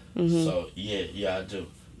her. Mm-hmm. So, yeah, I do.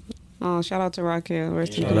 Oh, shout out to Raquel.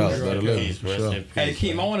 Rest in peace. Hey,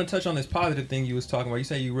 Keem, I want to touch on this positive thing you was talking about. You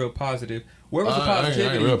say you real positive. Where was the I ain't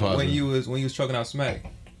positivity real positive. when you was choking out Smack?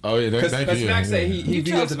 Oh yeah, thank you. Smack said he viewed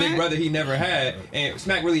you as a big Smack? brother he never had, and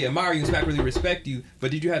Smack really admire you, and Smack really respect you. But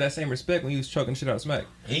did you have that same respect when you was choking shit out of Smack?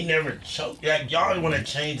 He never choked. Like, y'all want to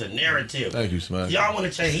change the narrative. Thank you, Smack. Y'all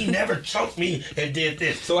want to change. He never choked me and did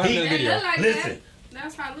this. So what happened in the video? Like Listen.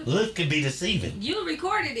 That's how it Look could be deceiving. You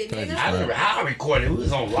recorded it, nigga. I recorded. We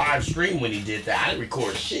was on live stream when he did that. I didn't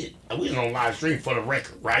record shit. We was on live stream for the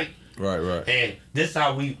record, right? Right. And this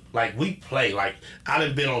how we play. Like, I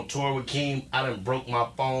done been on tour with Keem. I done broke my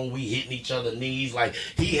phone. We hitting each other's knees. Like,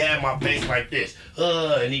 he had my face like this.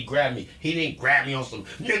 And he grabbed me. He didn't grab me on some,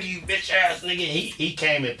 nigga, you bitch ass nigga. He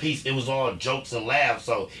came in peace. It was all jokes and laughs.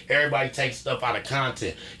 So everybody takes stuff out of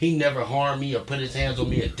content. He never harmed me or put his hands on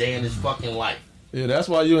me a day in his fucking life. Yeah, that's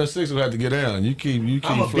why you and Six will have to get down. You keep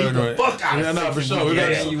I'ma flirting. beat the fuck out of Yeah, no, for Six sure. when We're we going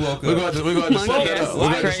get down. to set that up. We're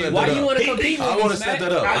going to set that Why up. you want to compete with I me, want to Smack? set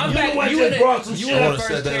that up. I'm You back. the one You just in brought some you shit. in I the wanna set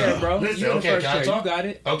first that chair, up. bro. Listen, You in the okay, first can I chair. talk? You got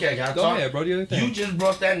it. Okay, can I Go talk? ahead, bro. Do your thing. You just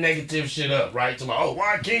brought that negative shit up, right? To my,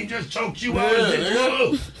 why King just choked you Yeah, out?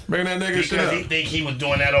 nigga. Bring that nigga shit Because up. he think he was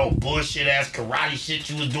doing that old bullshit ass karate shit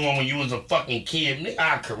you was doing when you was a fucking kid. Nigga,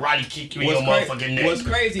 I karate kick you in your motherfucking neck. What's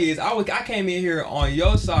crazy is I came in here on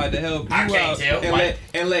your side to help you I can't out tell,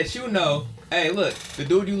 and let you know, hey, look, the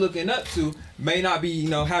dude you looking up to may not be,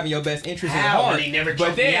 having your best interest in How? heart. But he never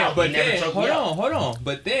choked me out. But He never then, choked me out. hold on.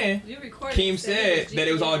 But then, Keem said that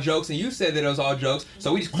it was all jokes, and you said that it was all jokes.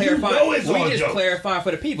 So we just clarifying. Clarifying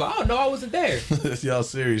for the people. I don't know. I wasn't there. Y'all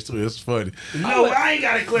serious too? It's funny. No, I ain't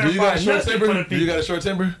gotta clarify. Do you got a short nothing temper? for the Do you got a short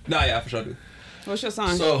temper? Nah, yeah, for sure do. What's your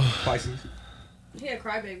sign? So Pisces. He a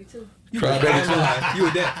crybaby too. Crybaby too. You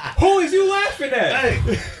a dad. Who is you laughing at?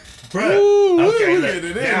 Hey. Bruh. Okay,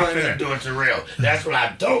 look, now I'm finna do it to real. That's what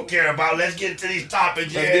I don't care about. Let's get into these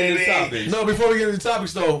topics. Let's get into topics. No, before we get into the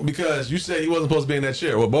topics though, because you said he wasn't supposed to be in that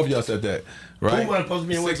chair. Well, both of y'all said that, right? Who wasn't supposed to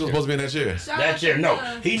be in Six was supposed to be in that chair. That chair, no.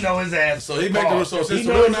 He know his ass. So he make the so since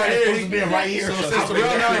Terrell not here, he right here. So since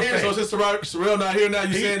Terrell not here, Terrell not here now,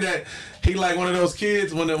 you saying that he like one of those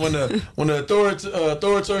kids when the authority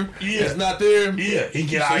is not there. Yeah, he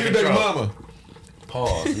get so out you of baby control. mama.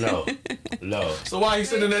 Pause. No. So why he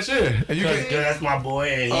sitting in that chair? And you Because that's my boy,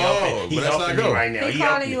 and he but that's helping not me go. right now. He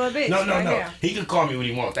calling you a bitch. No. Here. He can call me what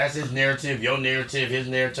he wants. That's his narrative, your narrative, his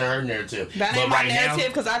narrative, her narrative. That but ain't my right narrative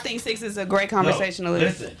because I think 6 is a great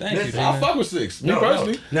conversationalist. Listen. I fuck with 6. Me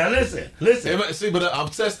personally. Now listen. See, but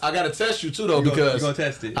I gotta test you too though because you gonna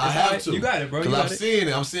test it. I have to. You got it, bro. Because I'm seeing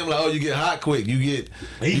it. I'm seeing like, oh, you get hot quick. You get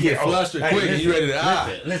flustered quick, and you ready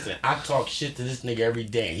to Listen, I talk shit to this nigga every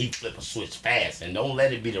day, and he flip a switch fast, and don't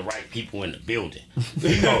let it be the right people in the building.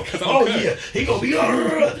 He go, oh yeah, he gonna be.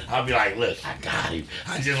 I'll be like, look, I got him.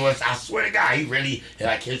 I swear to God, he really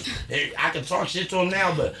like his. I can talk shit to him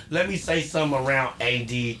now, but let me say something around AD,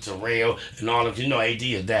 Terrell, and all of you. Know AD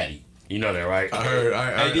is daddy. You know that, right? I heard.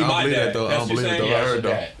 I AD don't my believe dad. that though. I That's don't believe it though. Yeah, I heard though.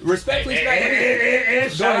 that. Respectfully,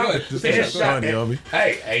 and shout out.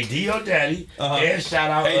 Hey, AD your daddy. And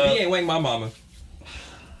shout out. AD ain't wang my mama.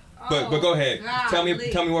 But go ahead. Tell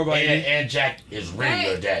me more about AD. And Jack is really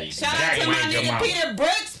your daddy. Shout Jack out to my wanged your nigga mama. Peter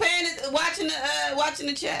Brooks watching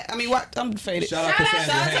the chat. I mean, I'm faded. Shout out to my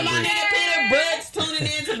nigga Peter Brooks tuning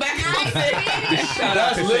in to Back on Fig.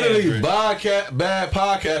 That's literally bad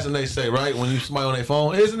podcasting. They say right when you smile on their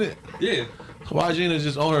phone, isn't it? Yeah. Why Gina's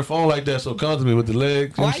just on her phone like that so comfortably with the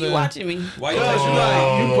legs? Why you watching me? Why you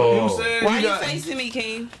Why you facing me,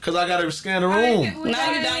 King? Because I gotta scan the room.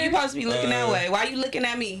 No, you don't. You supposed to be looking that way. Why you looking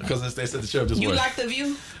at me? Because they set the chair up this way. You like the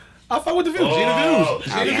view? I fuck with the view. Gina Views.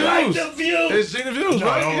 Gina Views. Like the view. It's Gina Views, No,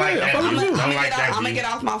 right? I don't like that. I'm gonna get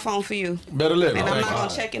off my phone for you. Better live. And I'm not gonna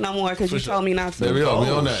check it no more because you told me not to. There we go. We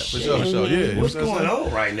on that. For sure. Yeah. What's going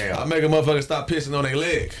on right now? I make a motherfucker stop pissing on their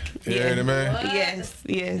leg. You heard it, man?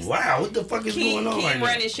 Yes. Wow, what the fuck is going on right now?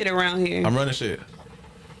 running shit around here. I'm running shit.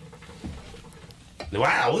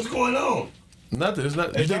 Wow, what's going on? Nothing. It's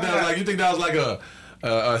not. You think that was like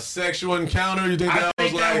a sexual encounter? You think that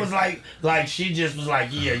was like she just was like,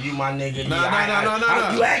 yeah, you my nigga. No.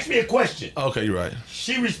 You asked me a question. Okay, you're right.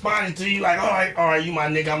 She responded to you like, all right, you my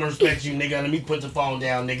nigga. I'm gonna respect you, nigga. Let me put the phone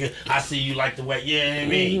down, nigga. I see you like the way, you know what I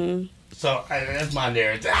mean? So that's my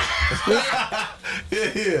narrative.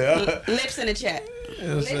 Yeah. Lips in the chat.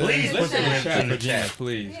 Please put the lips in the chat,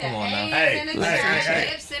 please. Yeah, Come on now.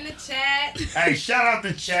 lips in the chat. Hey, shout out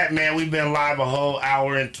to chat, man. We've been live a whole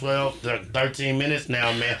hour and 13 minutes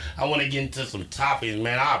now, man. I want to get into some topics,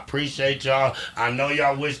 man. I appreciate y'all. I know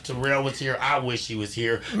y'all wish Terrell was here. I wish he was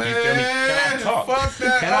here. Man, you feel me? Can I talk? Fuck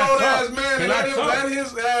that Can I old talk? ass man. Can I talk? Let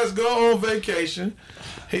his ass go on vacation.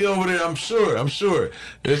 He over there, I'm sure.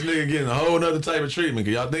 This nigga getting a whole nother type of treatment.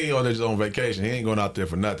 Cause y'all think he over there just on vacation. He ain't going out there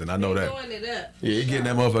for nothing. I know that. Throwing it up. Yeah, he getting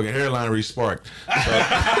that motherfucking hairline re-sparked. So.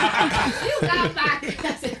 You got my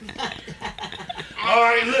cousin. All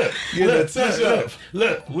right, look.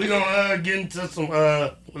 We gonna get into some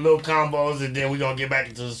little combos, and then we gonna get back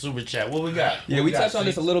into the super chat. What we got? Yeah, we touched on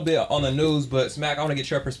this a little bit on the news, but Smack, I want to get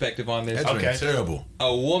your perspective on this. That's been terrible.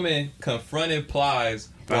 A woman confronted Plies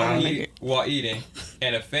while eating,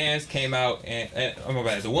 and the fans came out and oh my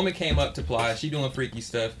bad. The woman came up to Plies. She doing freaky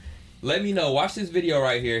stuff. Let me know. Watch this video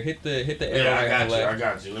right here. Hit the arrow right on the left. I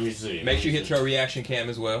got you. Let me see. Make sure you hit your reaction cam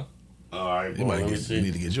as well. All right, boom. You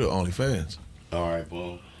need to get your OnlyFans. All right,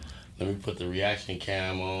 boom. Let me put the reaction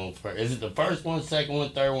cam on first. Is it the first one, second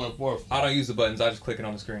one, third one, fourth one? I don't use the buttons. I just click it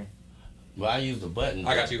on the screen. Well, I use the buttons.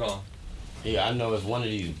 I got you. Hold on. Yeah, I know it's one of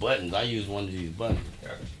these buttons. I use one of these buttons.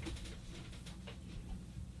 Okay.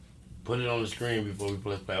 Put it on the screen before we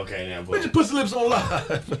play. Okay, now. Put your pussy lips on live.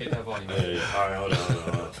 Hit that volume. All right, hold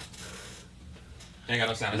on. Ain't got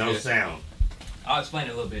no sound. No sound. I'll explain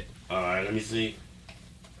it a little bit. All right, let me see.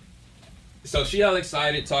 So she all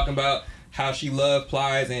excited talking about how she loved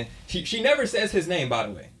Plies, and she never says his name, by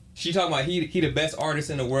the way. She talking about he the best artist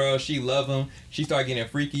in the world. She love him. She started getting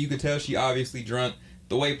freaky. You could tell she obviously drunk.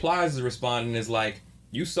 The way Plies is responding is like,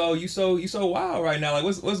 you so wild right now. Like,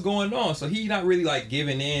 what's going on? So he not really like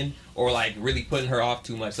giving in or like really putting her off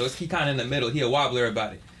too much. So he kind of in the middle. He a wobbler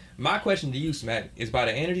about it. My question to you, Smack, is by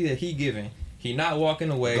the energy that he giving. He not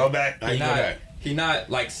walking away. Go back. He not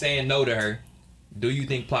like saying no to her. Do you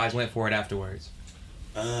think Plies went for it afterwards?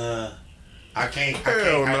 I can't.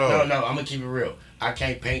 Hell no. I'm gonna keep it real. I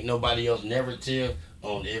can't paint nobody else's narrative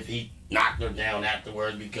on if he knocked her down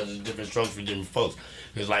afterwards because it's different strokes for different folks.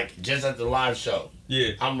 It's like just at the live show.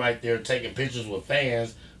 Yeah. I'm right there taking pictures with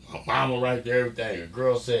fans. My mama right there, everything. A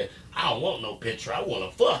girl said, "I don't want no picture. I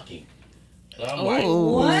want to fuck him." And I'm like,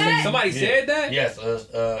 what? Somebody said that? Yes.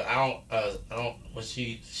 I don't. But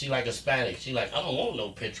she like Hispanic. She like, I don't want no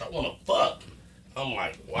picture. I want to fuck. I'm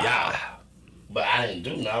like, wow. Yeah. But I didn't do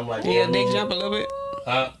nothing. I'm like, yeah, did it jump a little bit?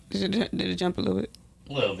 Huh? Did it jump a little bit?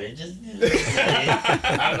 A little bit, just.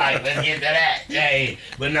 I'm like, let's get to that. Hey,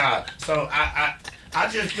 but nah. So I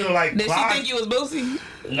just feel like. Did she think you was Boosie?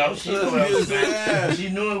 No, she knew it was me. She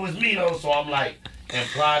knew it was me though. So I'm like, in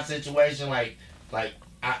Plies situation, like,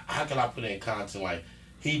 how can I put it in content? Like,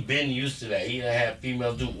 he been used to that. He done had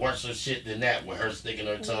females do worse shit than that with her sticking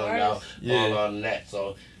her tongue out, all on that.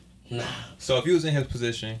 So, nah. So if you was in his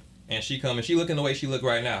position and she come and she looking the way she look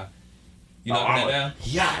right now, you knocking that down?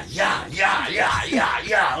 Yeah.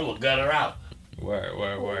 I'm gonna gut her out.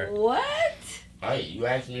 Word. What? Hey, you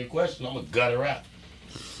asked me a question, I'm gonna gut her out.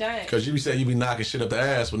 Because you be saying you be knocking shit up the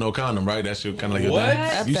ass with no condom, right? That's your kind of like your what?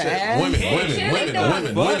 thing. You said women.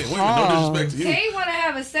 No disrespect to you. He want to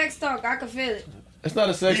have a sex talk. I can feel it. It's not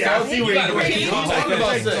a sex Yeah, talk. I see what you're doing. Keep talking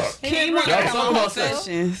about sex. Keem want to come on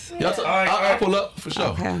sessions. I'll pull up for sure.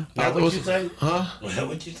 Okay. Now, what you say? Huh?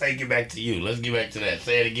 What you say? Get back to you. Let's get back to that.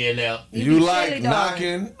 Say it again now. You like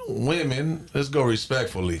knocking women. Let's go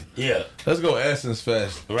respectfully. Yeah. Let's go Essence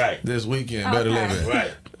Fest. Right. This weekend. Better living.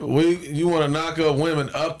 Right. You want to knock up women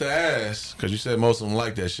up the ass, because you said most of them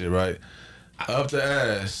like that shit, right? Up the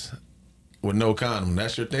ass with no condom.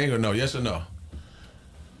 That's your thing or no? Yes or no?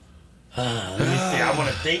 Let me see. I want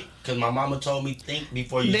to think, because my mama told me think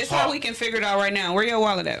before you This talk. how we can figure it out right now. Where your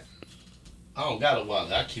wallet at? I don't got a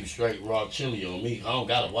wallet. I keep straight raw chili on me. I don't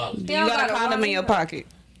got a wallet. Do you got a condom in your pocket?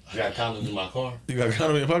 I got condoms in my car. You got a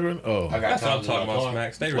condom in your pocket? Oh. I got That's what I'm condoms talking in my about, car.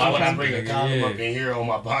 Smack. Stay Why would I responsible, bring a nigga. condom Yeah. up in here on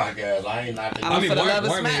my podcast? I ain't knocking. I mean, for the love of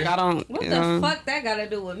worm smack, here. I don't. What the fuck that got to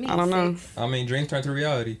do with me? I don't know. I mean, dreams turn to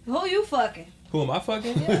reality. Who you fucking? Who am I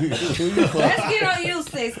fucking? Let's get on you,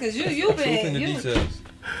 Six, because you Truth in been. the details.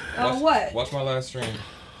 On what? Watch my last stream.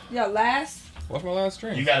 Your last? Watch my last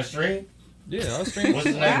stream. You got a stream? Yeah, I'll stream. What's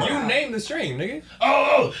the name? You named the stream, nigga.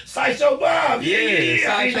 Oh, Sideshow Bob. Yeah. I ain't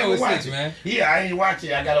Sideshow never is watched 6, it. man. Yeah, I ain't watch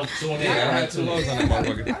it. I gotta tune in. Yeah, I had 2 lows on that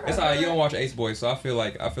motherfucker. It's alright. You don't watch Ace Boy, so I feel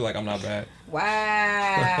like I'm not bad.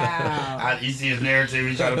 Wow. You see his narrative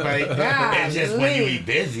he try to paint? It's just when you be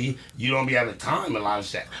busy, you don't be having time a lot of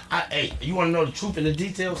shit. Hey, you want to know the truth and the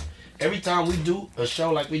details? Every time we do a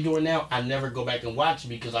show like we doing now, I never go back and watch it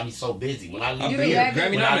because I be so busy. When I leave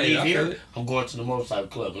here, I'm going to the motorcycle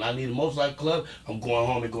club. When I leave the motorcycle club, I'm going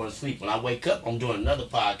home and going to sleep. When I wake up, I'm doing another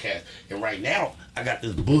podcast. And right now, I got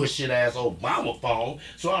this bullshit ass Obama phone,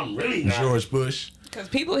 so I'm really not. George Bush. Because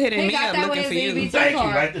people hitting me up looking for you. Thank you.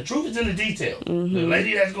 Like, the truth is in the detail. Mm-hmm. The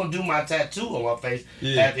lady that's gonna do my tattoo on my face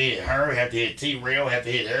have to hit her, have to hit T-Rail, have to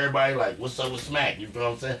hit everybody. Like, what's up with Smack? You feel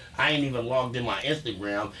what I'm saying? I ain't even logged in my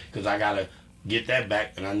Instagram because I gotta get that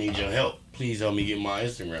back, and I need your help. Please help me get my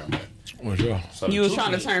Instagram back. For sure. So you was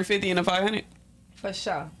trying to turn 50 into 500? For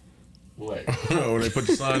sure. What? When they put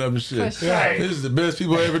the sign up and shit. For sure. This is the best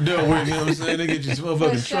people I ever dealt with. You know what I'm saying? They get you some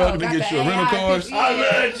motherfucking truck. They get you a rental car.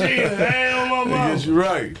 I love Gina. Hey, on my mom. They get you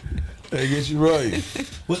right. They get you right.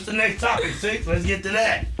 What's the next topic, Six? Let's get to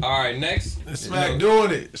that. All right, next. Smack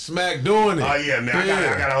doing it. Smack doing it. Oh, yeah, man.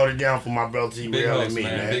 I gotta hold it down for my bro T-Rail and me,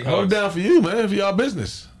 man. Hold it down for you, man. For y'all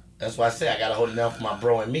business. That's why I say I gotta hold it down for my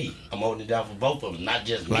bro and me. I'm holding it down for both of them, not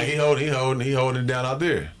just me. Like he holding it down out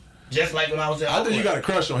there. Just like when I was at I think you got a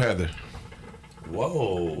crush on Heather.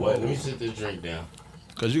 Whoa. Wait, let me sit this drink down.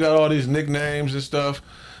 Cause you got all these nicknames and stuff.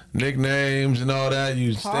 Nicknames and all that.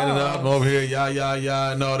 You standing up and over here,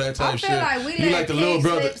 yeah, and all that type shit. I feel like we let the little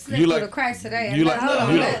brother. slip You through like the cracks today. you like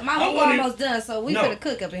Hold you on, like. my hoop almost done, so we finna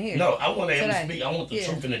cook up in here. No, I want him to today. speak. I want the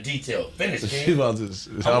truth and the detail. Finish, King. She about to.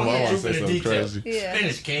 I want to say something crazy. Yeah.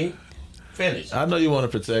 Finish, King. Finish. I know you want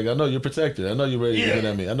to protect. I know you're protected. I know you're ready to get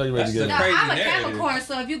at me. I know you're ready to get No, at me. I'm a Capricorn,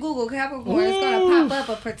 so if you Google Capricorn, it's gonna pop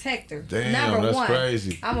up a protector. Damn, Number that's one.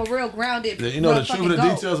 crazy. I'm a real grounded. You know the truth and the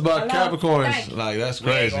details about Capricorns. Like that's We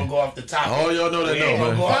ain't crazy. gonna go off the topic. All y'all know that, We ain't man.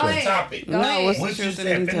 gonna go off Go the ahead. topic. Go ahead. what's What the you truth said?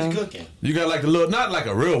 and the Finish detail? cooking. You got like the little, not like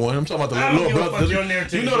a real one. I'm talking about the I don't little give a brother. fuck your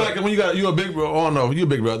narrative You know, is like when you got you a big bro. Oh no, you a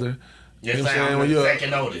big brother. Yes, You know what I'm I'm saying? When you're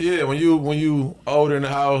second oldest. Yeah, when you older in the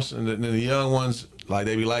house and the young ones, like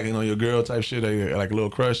they be liking on your girl type shit, they like a little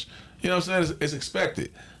crush. You know what I'm saying? It's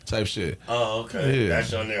expected type shit. Oh, okay. Yeah.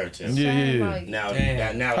 That's your narrative. Yeah. Now,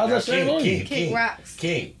 How's that sound on you? King rocks.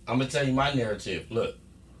 King, I'm gonna tell you my narrative. Look,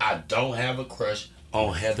 I don't have a crush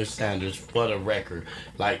on Heather Sanders for the record.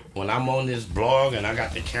 Like when I'm on this blog and I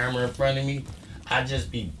got the camera in front of me, I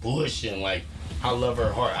just be bushing like I love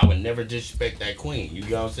her heart. I would never disrespect that queen. You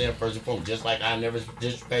know what I'm saying? First and foremost, just like I never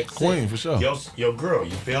disrespect Queen, for sure. Your girl. You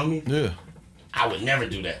feel me? Yeah. I would never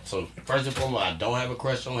do that. So first and foremost, I don't have a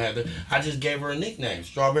crush on Heather. I just gave her a nickname,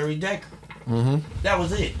 Strawberry Decker. Mm-hmm. That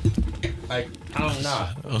was it. Like, I don't know.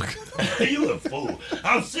 Okay. You a fool.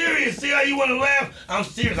 I'm serious. See how you want to laugh? I'm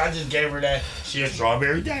serious. I just gave her that. She a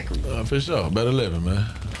Strawberry Decker. For sure. Better living, man.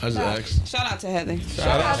 I just asked. Shout out to Heather.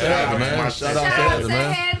 Shout out to Heather, man. Shout out to Heather,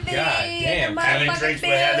 man. God damn. Having drinks with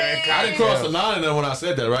Heather and I didn't cross the line in there when I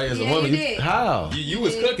said that, right? As a woman. you did. How? You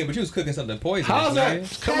was cooking, but you was cooking something poisonous. How's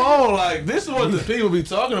that? Come on, like this is what the people be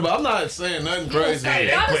talking about. I'm not saying nothing crazy. Hey,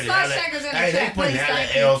 they putting hella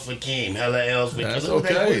L's for Keem. Hella L's for Keem. That's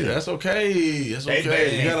okay. That's okay. That's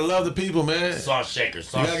okay. You gotta love the people, man. Salt shakers.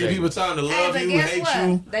 You gotta give people time to love you, hate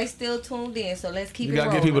you. They still tuned in, so let's keep You it gotta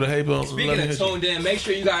rolling. get people to hate them. Speaking of tuned in, make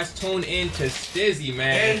sure you guys tune in to Stizzy,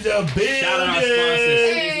 man. And the building. Shout out our sponsors,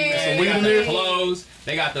 Stizzy, man. Some They weed got in the there? clothes.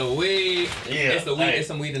 They got the weed. Yeah. It's the weed. It's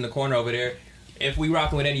some weed in the corner over there. If we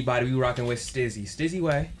rocking with anybody, we rocking with Stizzy. Stizzy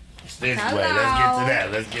way. Stizzy way.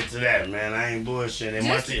 Let's get to that, man. I ain't bullshitting.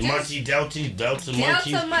 Munchie Delta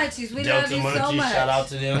Munchies. We love you so much. Shout out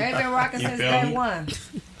to them. They've been rocking since day one.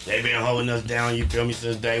 They been holding us down, you feel me,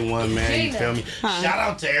 since day one, man. Gina. You feel me? Shout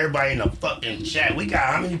out to everybody in the fucking chat. We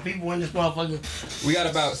got how many people in this motherfucker? We got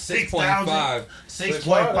about 6.5.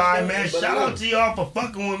 6.5, man. Shout out to y'all for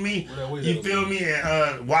fucking with me. You feel me?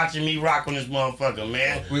 And watching me rock on this motherfucker,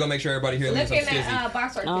 man. We're gonna make sure everybody here Look leaves some in Stizzy. that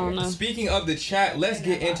box right there. Speaking of the chat, let's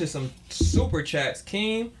get into some super chats.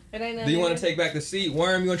 Keem, do you want to take back the seat?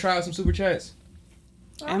 Worm, you want to try out some super chats?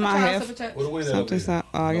 Am I half? Something.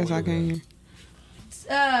 Oh, I guess I can't hear.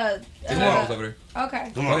 Over there.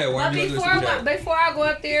 Okay. Go ahead, Worm. But before I go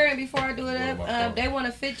up there and before I do it up, they want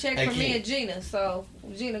a fit check Hey, from me Keem. and Gina. So,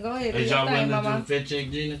 Gina, go ahead. Do Is your y'all thing, willing to mama. do fit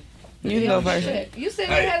check, Gina? You go first. You sit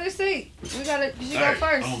in Hey. Heather's seat. We gotta. She go Hey,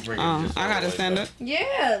 first. I'm gonna bring I gotta stand up.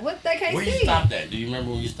 Yeah. What they can't Where see. you stopped at? Do you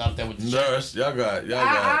remember when you stopped at with the chat? Nurse, y'all got.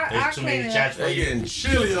 I There's too many can't. chats for They you. getting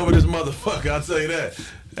chilly over this motherfucker. I'll tell you that.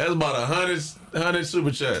 That's about 100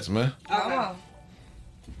 super chats, man. Come on.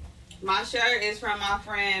 My shirt is from my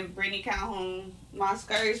friend Brittany Calhoun. My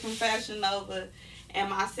skirt is from Fashion Nova. And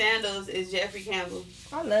my sandals is Jeffrey Campbell.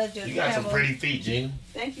 I love you. You got some pretty feet, Gina.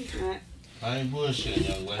 Thank you, Matt. I ain't bullshitting,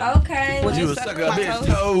 young lady. Okay. What you let's was suck sucking my a bitch toes.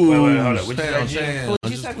 toes? Wait, hold up. What you Pound say, chan. Would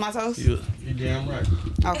you suck my toes? You damn right.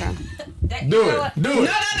 Okay. do it. Do it.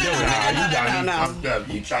 No.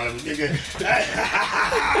 You trying to nigga.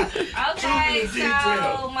 Okay, Too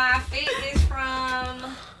detailed. so my fit is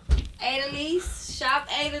from Adalise. Shop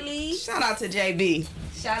Adalise. Shout out to JB.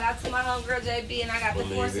 Shout out to my homegirl JB, and I got the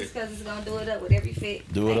Believe forces it. because it's gonna do it up with every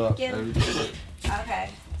fit. Do it up. Thank you. Okay,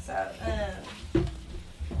 so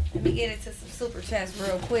let me get into some super chats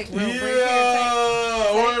real quick, real brief.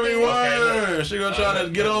 Yeah, wormy Okay, worm. She gonna try to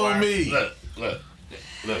get on me.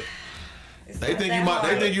 Look. They think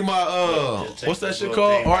you my what's that shit little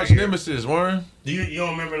called? thing right Arch here. nemesis, worm. You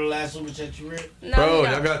don't remember the last super chat you read? No, Bro, we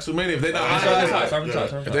don't. y'all got too many. If they not Sorry,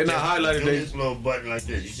 highlighted, if they not highlighted, do they. this little button like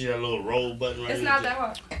this. You see that little roll button right It's here? not that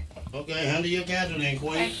hard. Okay, handle your candle then,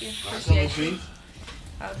 Queen. Thank you. I'll come Appreciate with you. you.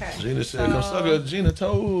 Okay. Gina said, "Come suck a Gina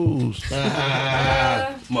toes."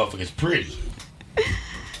 Motherfucker's pretty.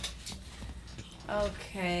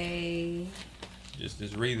 Okay.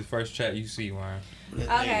 Just read the first chat you see, Worm.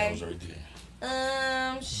 Okay.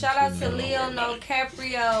 Shout out to Leo No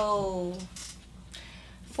Caprio.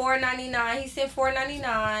 $4.99. He sent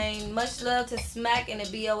 $4.99. Much love to Smack and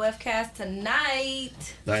the BOF cast tonight.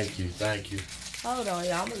 Thank you. Hold on,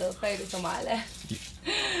 y'all. I'm a little faded to my left.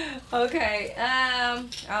 Okay.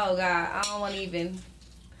 Oh God, I don't want to even.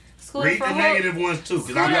 Read the negative ones too,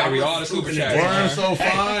 cause I gotta read all the super chats. Worm's so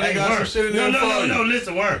fine. They got Worm. some shit in there. No.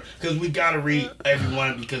 Listen, Worm, because we gotta read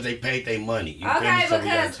everyone because they paid their money. You feel me? Okay, So we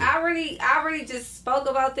because got to. I already just spoke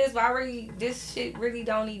about this, but this shit really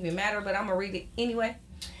don't even matter. But I'm gonna read it anyway.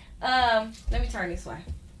 Let me turn this way.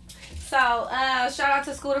 So, shout out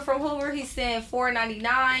to Scooter from Hoover. He said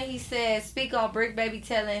 $4.99. He said, speak on Brick Baby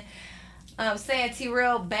telling, saying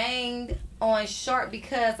T-Rail banged on Short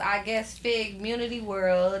because I guess Fig Munity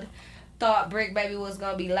World thought Brick Baby was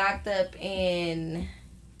gonna be locked up in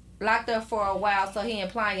locked up for a while, so he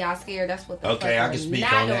implying y'all scared. That's what the Okay, fuck I can speak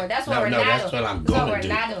not on doing. that. That's what we're not that's doing. what I'm That's what going we're to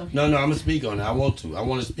not do. doing. No, I'm gonna speak on it. I want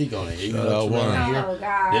to speak on it. Even though Terrell here, Oh,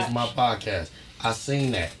 God. this is my podcast. I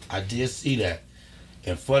seen that. I did see that.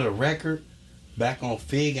 And for the record, Back on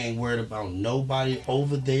Fig ain't worried about nobody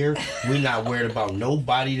over there. We not worried about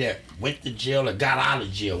nobody that went to jail or got out of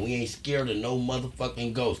jail. We ain't scared of no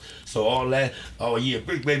motherfucking ghost. So all that, oh yeah,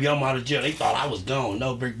 Brick Baby, I'm out of jail. They thought I was gone.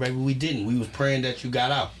 No, Brick Baby, we didn't. We was praying that you got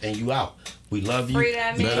out and you out. We love you. Free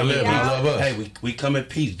that man. Better live. We love us. Hey, we come in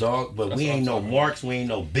peace, dog. But we ain't no marks. We ain't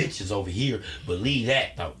no bitches over here. Believe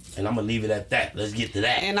that, though. And I'm going to leave it at that. Let's get to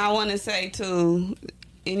that. And I want to say, too,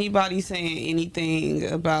 anybody saying anything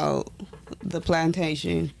about the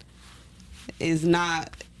plantation is not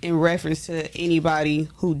in reference to anybody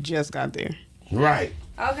who just got there. Right.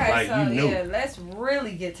 Okay, Like, so you knew. yeah, let's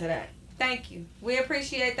really get to that. Thank you. We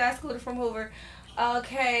appreciate that, Scooter from Hoover.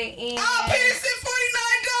 Okay, and I'll pay this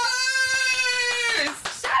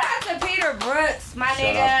 $49. shout out to Peter Brooks, my Shout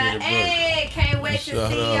nigga. out Peter Brooks. Hey, can't wait to see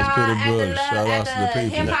Shout y'all out Peter at the, Brooks. Shout out to the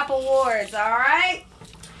people. Hip Hop Awards. All right.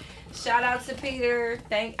 Shout out to Peter.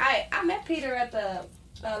 I met Peter at the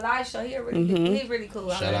live show. He's really cool.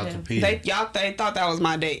 Shout out to Peter. They thought that was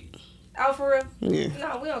my date. Oh, for real? Yeah.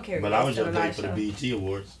 No, we don't care. But I was your date for the BET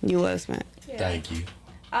Awards. You was, man. Yeah. Thank you.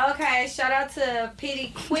 Okay, shout out to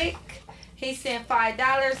Petey Quick. He sent $5.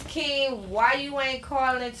 Keem, why you ain't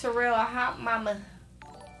calling Terrell a hot mama?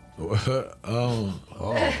 What the fuck? I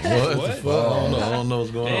don't know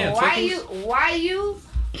what's going on.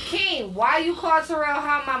 Keem, why you call Terrell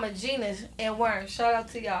hot mama Gina and Worm? Shout out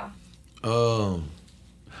to y'all.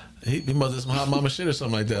 He must have some hot mama shit or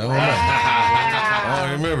something like that. I don't know. Wow. I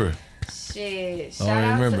don't remember. Shit. I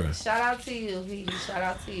don't remember. Shout out to you, Petey. Shout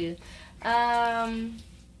out to you.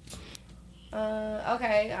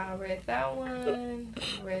 Okay, I read that one.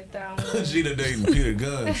 Gina dating Peter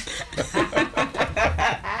Guns.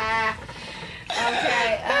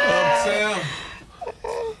 Okay. Sam.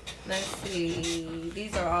 Let's see.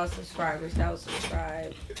 These are all subscribers that was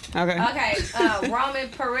subscribed. Okay. Okay. Roman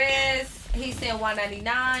Perez. He said $1.99.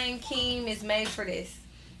 Keem is made for this.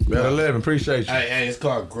 Better live. Appreciate you. Hey, it's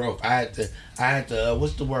called growth. I had to.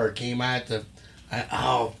 What's the word, Keem?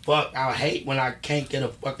 Oh fuck! I hate when I can't get a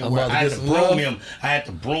fucking word. I had to broom him. I had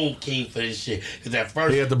to broom Keem for this shit because at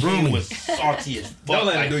first Keem was salty as fuck. Don't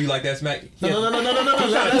let him do you like that, Smack. No.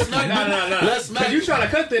 Let's smack. You trying to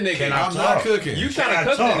cook that nigga? I'm not cooking. You trying to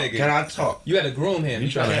cook that nigga? Can I talk? You had to groom him.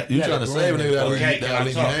 You trying to save a nigga that'll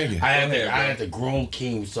leave you hanging. I had to groom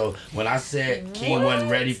Keem. So when I said Keem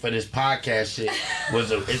wasn't ready for this podcast shit,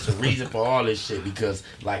 it's a reason for all this shit because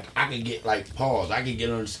like I can get like pause. I can get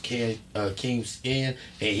on Keem's skin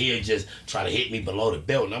and he'll just try to hit me below the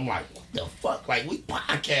belt, and I'm like, what the fuck? Like we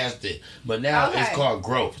podcasted, but now it's called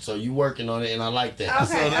growth. So you working on it, and I like that.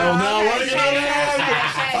 Okay. Now working on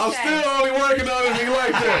it. I'm still only working on it. You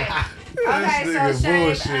like that? Okay,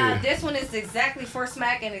 so Shane, this one is exactly for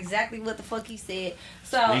Smack and exactly what the fuck he said.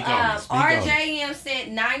 So RJM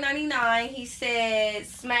sent $9.99. He said,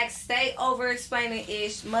 Smack, stay over explaining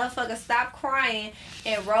ish. Motherfucker, stop crying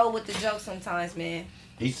and roll with the joke sometimes, man.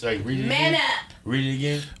 He said, read it Man again. up. Read it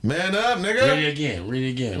again. Man up, nigga. Read it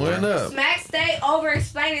again. Man up. Smack, stay over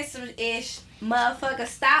explaining some ish. Motherfucker,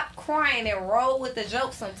 stop crying and roll with the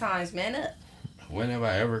joke sometimes, man up. When have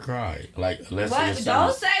I ever cried? Like, unless What? it was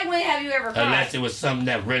Don't something, say when have you ever cried. unless it was something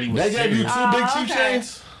that really was They gave you serious. two big cheap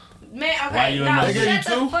chains. Man, Why okay, you no, They gave you shut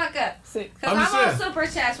the two? fuck up. Because I'm I'm just on saying. super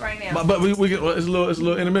chats right now. But we get it's a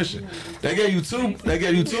little intermission. They gave you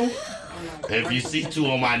two. If you see two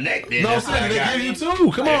on my neck, then No, that's what I they got. gave you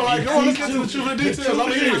two. Come on, like, let's get to the truth and details.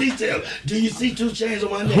 I'm here. Detail. Do you see two chains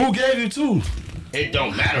on my neck? Who gave you two? It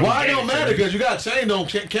don't matter. Why it don't matter? Because you got chained on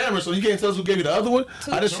camera, so you can't tell us who gave you the other one.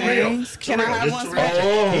 I just chains. Can I have one?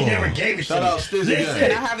 Oh, he never gave it to shout me. out Stizzy. Listen,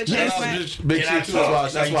 Can I have a chain? Shout out Big Can I Shit too.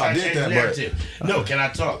 talk? That's why I did that. But No, can I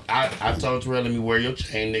talk? I told Terrell, let me wear your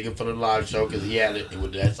chain, nigga, for the live show because he had it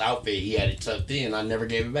with that outfit. He had it tucked in. I never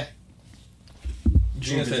gave it back.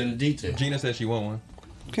 Gina said, in the detail. Gina said she want one.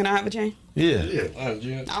 Can I have a chain? yeah.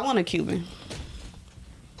 Gina. I want a Cuban.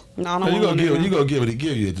 No, I You don't want gonna give it to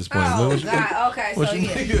give you at this point. Oh, What you- God. Okay, what so you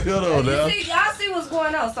yeah. think? Hold on now. Y'all see what's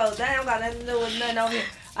going on. So that don't got nothing to do with nothing over here.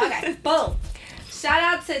 Okay, boom. Shout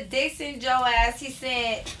out to Dixon Joe Ass. He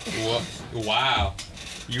said, Wow.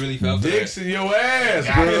 You really felt Dixon, your ass,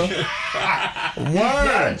 bro.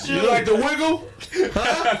 Word. You like the wiggle?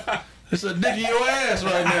 Huh? It's a dick in your ass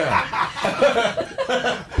right now.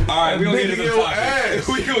 All right, we gonna get Dick in into your some ass. topics.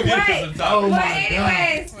 We gonna get into some topics. but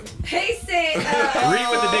anyways, he said, Read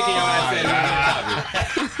what the dick in your ass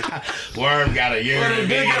said. Worm got a year to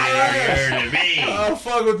be. I'll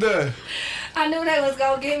fuck with that. I knew they was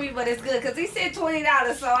gonna give me, but it's good because he said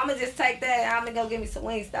 $20, so I'm gonna just take that. I'm gonna go get me some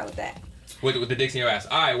wings with that. With the dicks in your ass.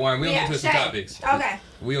 All right, Warren, we gonna get into some topics. Okay.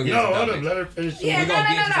 We gonna get into some topics. Let her finish. Yeah, we gonna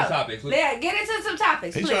get into some topics. Yeah, get into some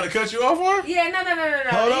topics. He please. trying to cut you off, Warren? Yeah, no.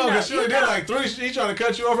 Hold on, because she only did like 3. He trying to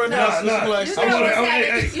cut you off right now. I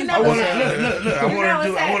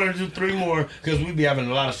want her to do 3 more because we be having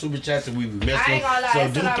a lot of super chats and we be missing. So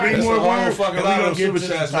do 3 more words. Fucking lot of super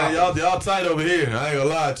chats, man. Y'all tight over here. I ain't gonna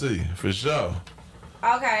lie to you, for sure.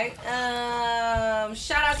 Okay.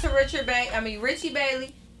 Shout out to Richie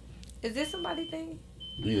Bailey. Is this somebody thing?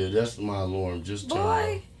 Yeah, that's my alarm. Just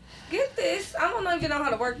boy, get this. I don't even know how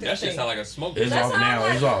to work this. That shit sound like a smoke. It's off now.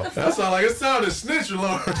 It's off. That sound like it sounded snitch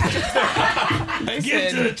alarm.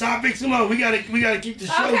 Get to the topics. Come on, we gotta keep the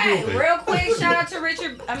show moving. Real quick, shout out to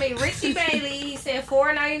Richie Bailey. He said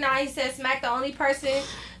 $4.99. He said Smack the only person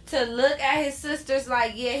to look at his sisters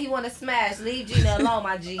like, yeah, he want to smash. Leave Gina alone,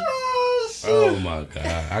 my G. Oh my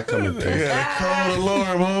God, I come in there. Cold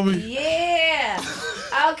alarm, homie. Yeah.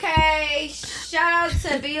 Okay. Shout out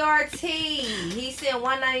to BRT. He said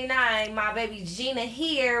 $1.99. My baby Gina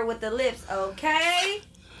here with the lips. Okay.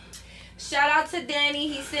 Shout out to Danny.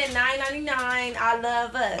 He said $9.99. I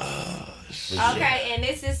love us. Okay, and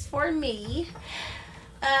this is for me.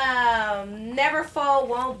 Never fold,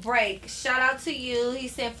 won't break. Shout out to you. He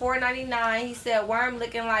said $4.99. He said Worm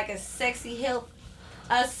looking like a sexy,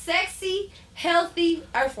 healthy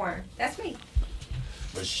earthworm. That's me.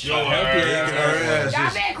 For sure. Y'all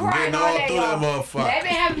been crying all day, y'all. They been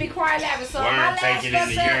having me crying laughing. So my Worm last taking in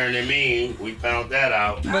the urine and mean. We found that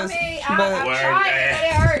out. I tried it, but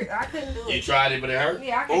it hurt. I couldn't do it. You tried it, but it hurt?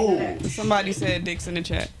 Yeah, I couldn't do that. Somebody said dicks in the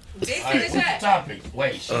chat. Dicks All in right, the what's chat. the topic?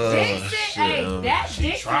 Wait. She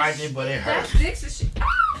tried it, but it hurt. That dicks is shit.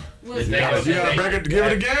 You gotta break it, give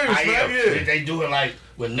it a game, Smack it. Did they do it like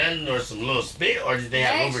with nothing or some little spit, or did they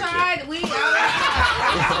have lubricant? We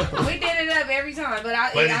did it up every time, but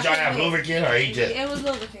But did y'all have lubricant or he just? It was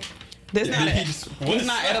lubricant. This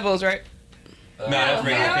not edibles, right? Nah, that's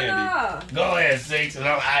regular candy. Go ahead, 6, and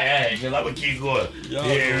I'm gonna keep going.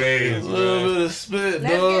 A little bit of spit,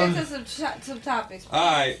 Let's dog. get into some topics. Please.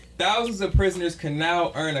 Alright, thousands of prisoners can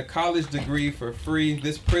now earn a college degree for free.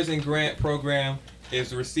 This prison grant program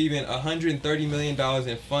is receiving $130 million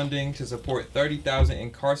in funding to support 30,000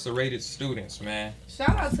 incarcerated students, man.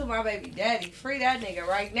 Shout out to my baby daddy. Free that nigga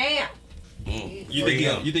right now. You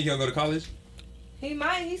think he'll go to college? He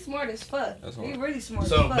might. He's smart as fuck. He really smart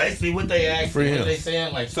as So fuck. basically, what they asking, what they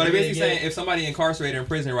saying, like, so they basically saying if somebody incarcerated in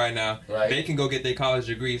prison right now, they can go get their college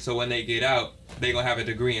degree. So when they get out, they gonna have a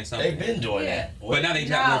degree in something. They've been doing that, but now they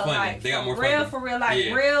got more funding. They got more funding. For real,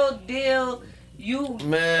 real deal.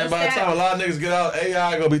 Man, by the time a lot of niggas get out,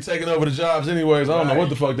 AI gonna be taking over the jobs anyways. I don't know what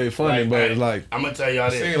the fuck they funding, but it's like I'm gonna tell y'all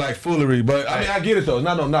this. It seems like foolery, but I mean I get it though. It's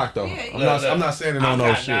not no knock though. I'm not saying it on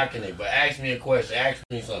no shit. I'm not knocking it, but ask me a question. Ask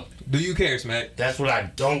me something. Do you care, Smack? That's what I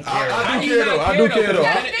don't care. I do care though. I do care though.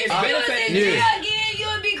 If you was in jail again, you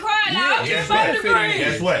would be crying out.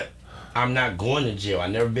 Guess what? I'm not going to jail. I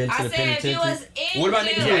never been to the penitentiary. What about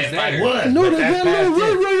niggas Yeah, if I was, No, but they that's got a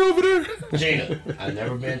little past Ray over there. Gina, I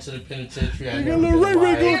never been to the penitentiary. I They never got a little been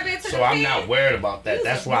Ray wired, going. so I'm not worried about that.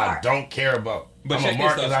 That's why I don't care about. But I'm check a this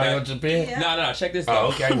mark though, because I Smack. went to the pen. No, check this Oh, though.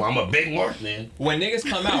 okay. Well, I'm a big mark then. When niggas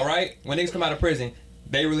come out, right? When niggas come out of prison,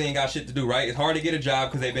 they really ain't got shit to do, right? It's hard to get a job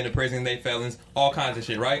because they've been in prison, they felons, all kinds of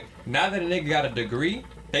shit, right? Now that a nigga got a degree,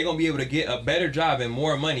 they gonna be able to get a better job and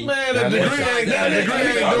more money. Man, the degree ain't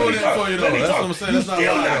doing that for you though. That's what I'm saying. That's not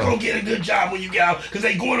Still right not though. gonna get a good job when you get out because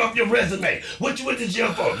they going off your resume. What you went to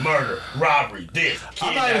jail for? Murder, robbery, this.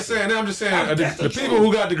 I'm not even saying that. I'm just saying That's the the people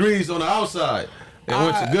who got degrees on the outside and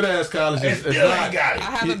went to good ass colleges. It's not. I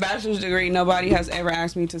have a bachelor's degree. Nobody has ever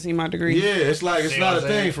asked me to see my degree. Yeah, it's like it's not a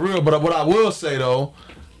thing for real. But what I will say though,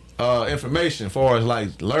 information as far as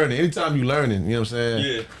like learning. Anytime you learning, you know what I'm saying?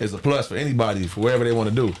 Yeah. It's a plus for anybody for whatever they want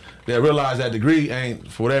to do. They realize that degree ain't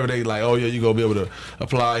for whatever they like. Oh yeah, you gonna be able to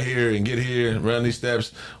apply here and get here and run these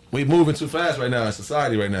steps. We moving too fast right now in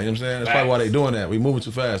society right now. You know what I'm saying? That's probably why they doing that. We moving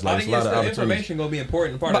too fast. Like I it's think a lot of the opportunities. information gonna be an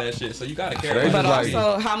important part of that shit. So you gotta care. They But just like-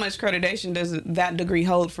 also, how much accreditation does that degree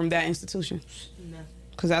hold from that institution?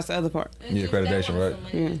 Because that's the other part. Yeah, accreditation, right?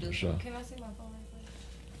 Yeah. For sure. Can I see my phone?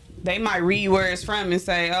 They might read where it's from and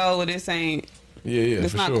say, "Oh, well, this ain't. Yeah,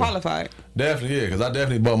 It's for not sure. qualified." Definitely, yeah, because I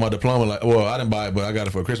definitely bought my diploma. Like, well, I didn't buy it, but I got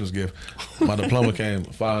it for a Christmas gift. My diploma came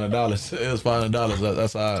 $500. It was $500.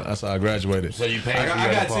 That's how I graduated. So you paid for I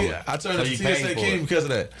your got diploma? I turned So to you TSA paid for Keem it? because of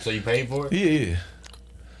that. So you paid for it? Yeah.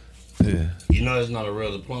 You know it's not a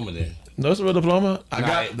real diploma then. No, it's a real diploma.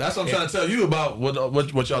 Nah, That's what I'm trying to tell you about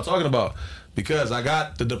what y'all talking about. Because I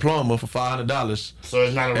got the diploma for $500. So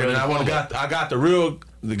it's not a real and diploma. I got the real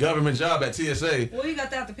the government job at TSA. Well, you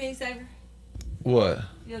got that out the penny saver? What?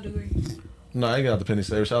 Your degree. No, I ain't got out the penny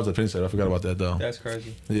saver. Shout out to the penny saver. I forgot about that though. That's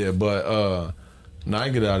crazy. Yeah, but no, I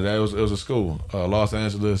didn't get out of that. It was a school, Los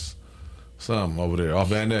Angeles, something over there off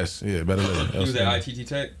Van Ness. Yeah, better living. You was at ITT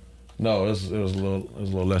Tech? No, it was a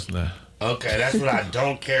little less than that. Okay, that's what I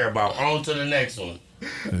don't care about. On to the next one.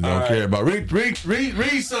 Don't care about read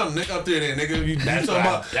something, nigga, up there, then, nigga. That's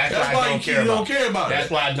why you don't care about it. That's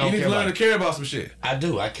why I don't care about it. You need to learn to care about some shit. I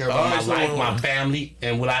do. I care about my life, my family,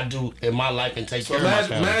 and what I do in my life, and take care of my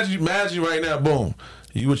family. Imagine right now, boom.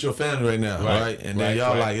 You with your family right now, right? And then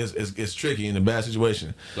y'all like it's tricky in a bad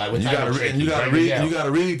situation. Like what you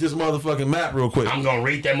gotta read this motherfucking map real quick. I'm gonna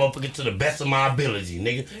read that motherfucker to the best of my ability,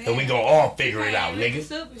 nigga, and we gonna all figure it out, nigga.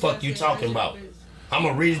 Fuck you talking about? I'm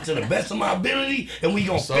gonna read it to the best of my ability, and we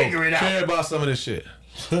gonna figure it out. Care about some of this shit.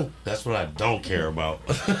 That's what I don't care about.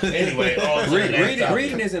 Anyway,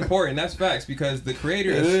 reading is important. That's facts because the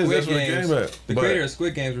creator of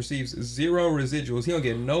Squid Games receives 0 residuals. He don't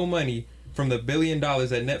get no money from the $1 billion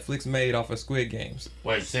that Netflix made off of Squid Games.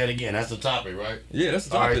 Wait, say it again. That's the topic, right? Yeah, that's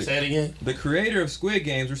the topic. All right, say it again. The creator of Squid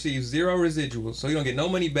Games receives 0 residuals, so he don't get no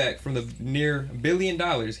money back from the near $1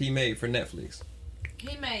 billion he made for Netflix.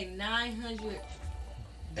 He made 900.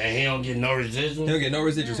 And he don't get no residuals? He don't get no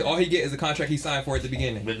residuals. All he get is the contract he signed for at the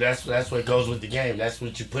beginning. But that's what goes with the game. That's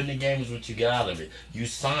what you put in the game is what you get out of it. You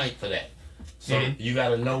signed for that. So you got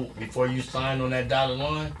to know before you sign on that dotted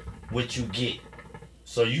line what you get.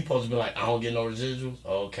 So you supposed to be like, I don't get no residuals?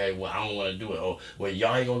 Okay, well, I don't want to do it. Oh, well,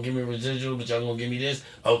 y'all ain't going to give me residuals, but y'all going to give me this?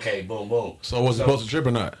 Okay, boom, boom. So was he supposed to trip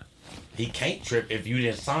or not? He can't trip if you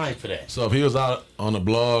didn't sign for that. So if he was out on the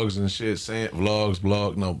blogs and shit, saying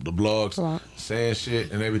saying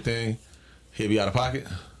shit and everything, he'd be out of pocket?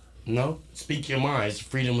 No. Speak your mind. It's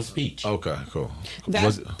freedom of speech. Okay, cool.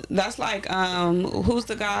 That's like, who's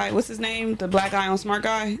the guy, what's his name? The black guy on Smart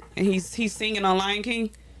Guy? And he's singing on Lion King?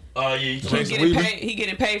 Oh, yeah. He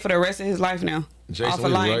getting paid for the rest of his life now. Off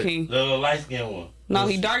of Lion King. The little light-skinned one. No,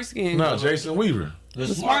 he dark-skinned. No, Jason Weaver. The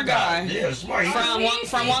smart guy. Yeah, the smart guy.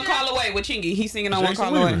 From One Call Away with Chingy. He's singing on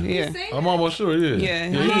Jason One Call Away. Yeah. I'm almost sure, I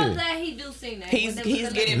love that he do sing that. He's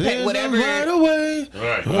getting paid whatever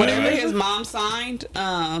his mom signed.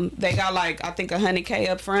 They got like I think $100K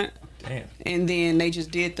up front. Damn. And then they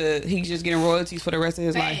just he's just getting royalties for the rest of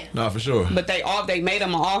his life. No, for sure. But they made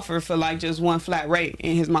him an offer for like just one flat rate,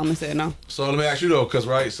 and his mama said no. So let me ask you though, cause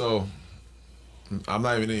right, so I'm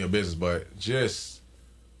not even in your business, but just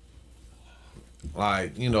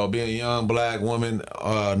like, you know, being a young black woman,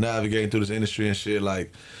 navigating through this industry and shit,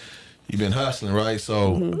 like you've been hustling, right?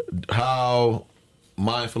 So how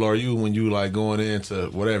mindful are you when you like going into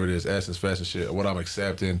whatever it is, Essence Fest and shit, what I'm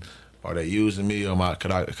accepting? Are they using me, or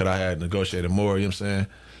could I have negotiated more? You know what I'm saying?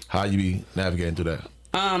 How you be navigating through that?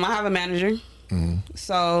 I have a manager,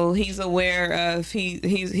 so he's aware of.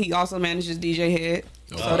 He also manages DJ Head,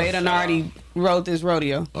 so they done already rode this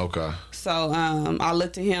rodeo. Okay. So I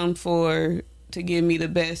look to him to give me the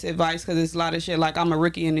best advice because it's a lot of shit. Like I'm a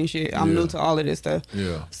rookie in this shit. I'm new to all of this stuff.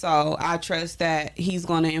 Yeah. So I trust that he's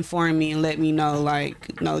gonna inform me and let me know,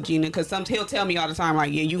 like, no, Gina, because he'll tell me all the time,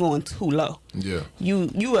 like, yeah, you going too low. Yeah.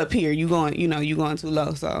 You up here, you going too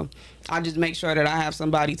low. So I just make sure that I have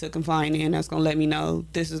somebody to confine in that's gonna let me know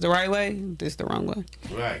this is the right way, this is the wrong way.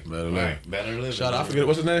 Right. Better live. Shout out. I forget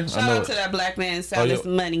what's his name. Shout out to that black man, Sally's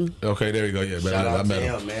Money. Okay, there you go. Yeah, shout out to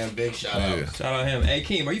him, man. Big shout out. Shout out him. Hey,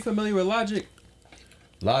 Keem, are you familiar with Logic?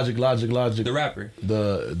 Logic. The rapper.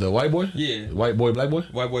 The white boy? Yeah. White boy, black boy?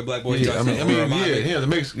 White boy, black boy. Yeah, him, the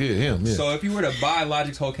mix, him. Yeah. So if you were to buy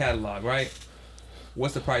Logic's whole catalog, right?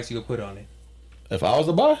 What's the price you would put on it? If I was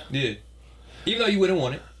to buy? Yeah. Even though you wouldn't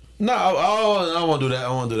want it. No, I won't do that. I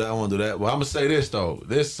won't do that. Well, I'm gonna say this though.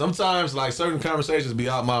 Sometimes like certain conversations be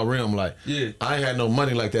out my realm. Like, I ain't had no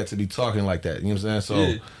money like that to be talking like that. You know what I'm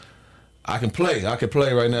saying? So I can play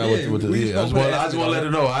right now with the. I just want to let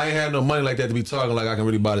her know I ain't had no money like that to be talking like I can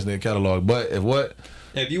really buy this nigga catalog. But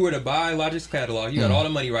if you were to buy Logic's catalog, you got all the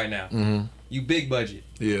money right now. Mm-hmm. You big budget.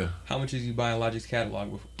 Yeah. How much is you buying Logic's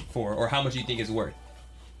catalog for, or how much do you think it's worth?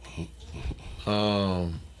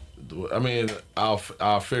 I mean,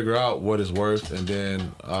 I'll figure out what it's worth, and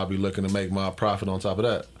then I'll be looking to make my profit on top of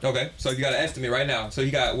that. Okay, so you got an estimate right now. So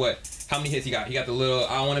he got what? How many hits he got? He got the little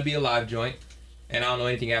 "I Want to Be Alive" joint, and I don't know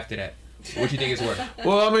anything after that. What you think it's worth?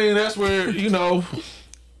 Well, I mean, that's where, you know,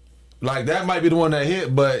 like that might be the one that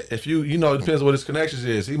hit, but if you know, it depends on what his connections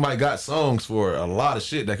is. He might got songs for a lot of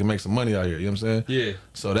shit that can make some money out here. You know what I'm saying? Yeah.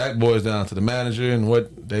 So that boils down to the manager and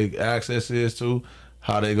what they access is to,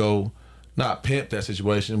 how they go, not pimp that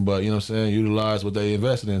situation, but you know what I'm saying, utilize what they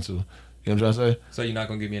invested into. You know what I'm trying to say? So you're not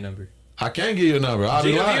gonna give me a number? I can't give you a number. I'll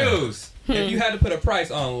be Gina lying. Muse, if you had to put a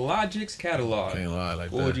price on Logic's catalog, Can't lie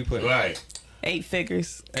like what that. would you put? Right. 8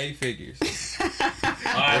 figures. 8 figures. All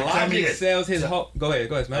right, tell me Logic this. sells his whole. Go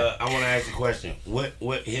ahead, man. I want to ask a question.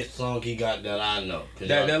 What hit song he got that I know?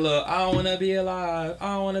 That little I don't wanna be alive.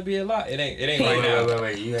 I don't wanna be alive. It ain't right now.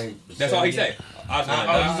 Wait. You ain't. That's all he say. I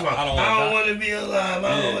don't want to be alive.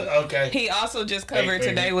 Okay. He also just covered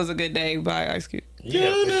 "Today Was a Good Day" by Ice Cube.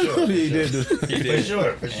 Yeah, for sure. He did. For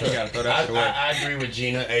sure. You gotta throw that away. I agree with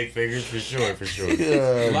Gina. 8 figures for sure.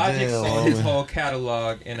 Logic sold his whole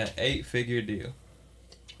catalog in an 8-figure deal.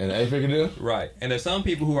 An 8-figure deal? Right. And there's some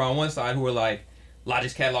people who are on one side who are like,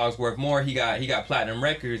 Logic's catalog's worth more. He got platinum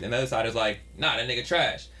records, and the other side is like, nah, that nigga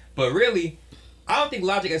trash. But really, I don't think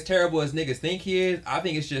Logic as terrible as niggas think he is. I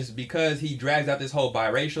think it's just because he drags out this whole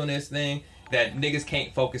biracialness thing that niggas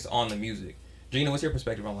can't focus on the music. Gina, what's your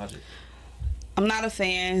perspective on Logic? I'm not a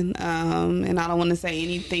fan, and I don't want to say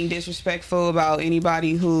anything disrespectful about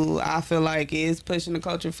anybody who I feel like is pushing the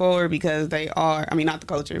culture forward, because they are, I mean, not the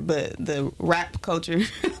culture, but the rap culture,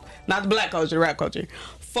 not the black culture, the rap culture,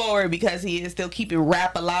 forward, because he is still keeping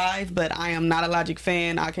rap alive. But I am not a Logic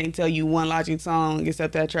fan. I can't tell you one Logic song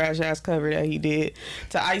except that trash ass cover that he did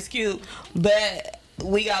to Ice Cube. But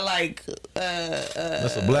we got like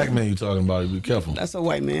that's a black man you talking about. Be careful. That's a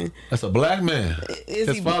white man. That's a black man.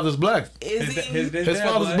 His father's black. Is he? His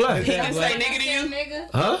father's black. He can say nigga to you?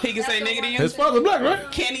 Huh? He can say nigga to you? His father's black,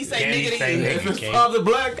 right? Can he say nigga to you? If his father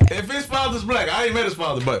black, if his father's black, I ain't met his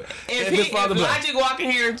father, but if his father black. Logic walking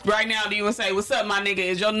here right now, do you want to say, what's up, my nigga?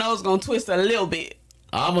 Is your nose gonna twist a little bit?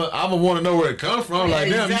 I'ma want to know where it come from. Like,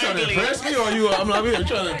 damn, you trying to impress me, or you? I'm not here. You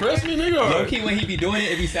trying to impress me, nigga? Low key, when he be doing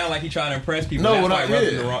it, if he sound like he trying to impress people, No, that's why it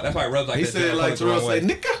rubs the wrong. That's why it rubs like he that. said like Terrell say,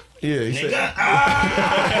 nigga. Yeah, he said.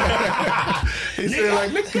 He said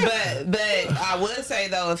like nigga. But I would say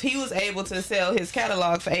though, if he was able to sell his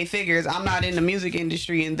catalog for 8 figures, I'm not in the music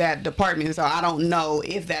industry in that department, so I don't know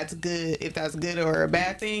if that's good or a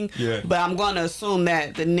bad thing. Yeah. But I'm gonna assume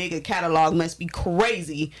that the nigga catalog must be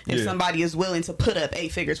crazy if somebody is willing to put up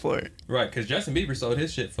 8 figures for it. Right, because Justin Bieber sold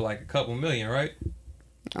his shit for like a couple million, right?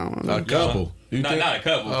 I don't know. A couple. Not a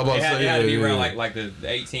couple. It had to be around like the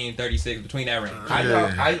 18, 36, between that range.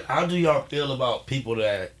 How do y'all feel about people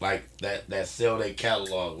that like that sell their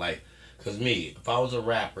catalog? Like, cause me, if I was a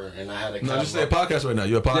rapper and I had a catalog, no, just say podcast right now.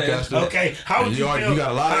 You're a podcaster. Yeah. Okay, how would you feel? You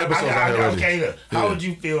got a lot of episodes out there already. Okay, how would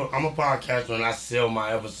you feel? I'm a podcaster and I sell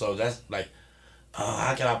my episodes. That's like,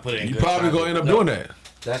 how can I put it in? You good probably content? gonna end up doing that.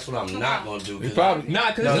 That's what I'm not gonna do. You probably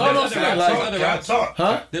because there's other routes.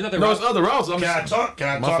 Huh? There's other no, routes. it's other routes. Can I talk?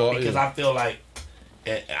 fault, Because I feel like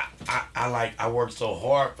I work so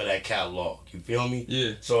hard for that catalog. You feel me?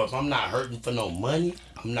 Yeah. So if I'm not hurting for no money,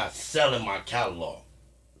 I'm not selling my catalog.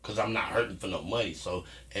 Cause I'm not hurting for no money. So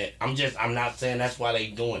I'm not saying that's why they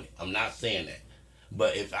doing it. I'm not saying that.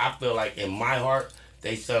 But if I feel like in my heart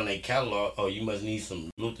they selling their catalog, oh, you must need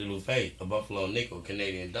some Luther Lufe, a Buffalo Nickel,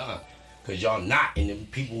 Canadian Don. Cause y'all not, and the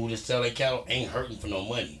people who just sell their catalog ain't hurting for no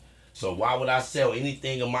money. So why would I sell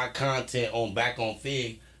anything of my content on Back on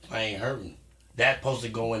Fig if I ain't hurting? That's supposed to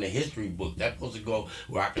go in the history book. That's supposed to go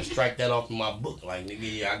where I can strike that off in my book. Like,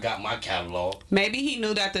 nigga, yeah, I got my catalog. Maybe he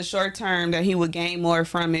knew that the short term, that he would gain more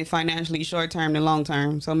from it financially short term than long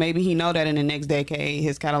term. So maybe he know that in the next decade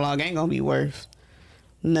his catalog ain't gonna be worth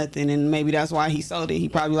nothing, and maybe that's why he sold it. He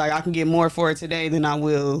probably like, I can get more for it today than I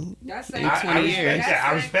will in 20 years.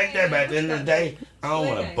 I respect that, but at the end of the day, I don't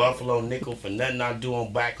want a Buffalo Nickel for nothing I do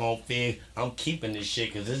on Back on Fig. I'm keeping this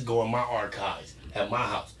shit because it's going in my archives at my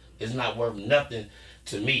house. It's not worth nothing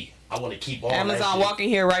to me. I want to keep all Amazon that shit. walking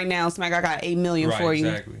here right now, Smack, I got $8 million for you.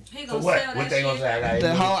 Exactly. For what? What they gonna say? I got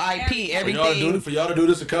The whole IP, everything. For y'all to do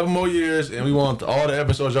this a couple more years, and we want all the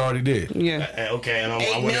episodes y'all already did. Yeah. Okay, and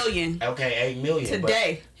 $8 million. Okay, $8 million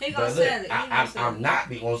Today. He gonna sell it. I'm not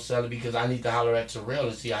gonna sell it because I need to holler at Terrell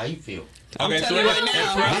and see how he feel. Okay, I'm telling you right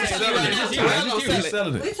now. He's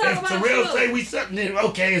selling it. We talking about Terrell you. say we selling it,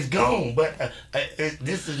 okay, it's gone. But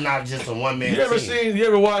this is not just a one man. You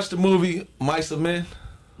ever watched the movie Mice of Men?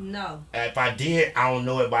 No. If I did, I don't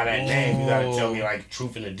know it by that name. You gotta tell me like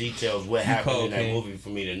truth and the details. What happened in that movie for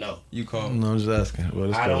me to know? You called. No, I'm just asking.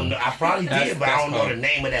 Well, I don't know. I probably did, but I don't know called. the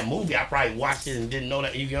name of that movie. I probably watched it and didn't know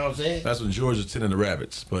that. You know what I'm saying? That's when George was tending the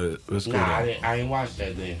rabbits, but it's cool. Nah, I ain't watched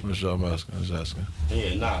that then. I'm sure I'm asking. I'm just asking.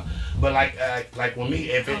 Yeah, nah. But like with me,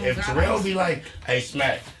 if Terrell be like, hey,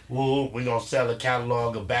 Smack, woo, we gonna sell a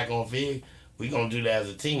catalog of Back on Fig. We gonna do that as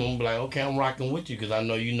a team. I'm gonna be like, okay, I'm rocking with you because I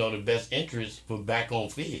know you know the best interest for Back on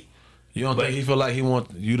Fig. You don't think he feel like he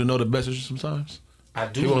want you to know the best interest sometimes? I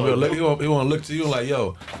do. He want to look to you like,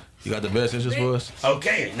 yo, you got the best interest for us?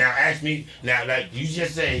 Okay, now ask me. Now, like you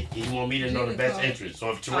just say, you want me to know the best interest.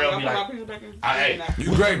 So if Terrell be like, hey,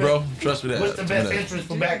 you great, bro. Trust me that. What's the best interest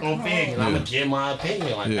for Back on Fig? And I'm going to give my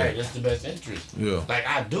opinion. Like, hey, that's the best interest. Yeah. Like,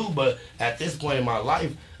 I do, but at this point in my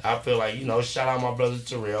life, I feel like, you know, shout out my brother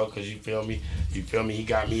Terrell, because you feel me? He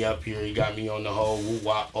got me up here. He got me on the whole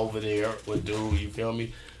woo-wop over there with dude. You feel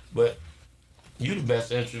me? But you the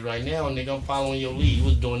best interest right now, nigga. I'm following your lead. You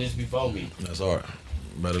was doing this before me. That's hard.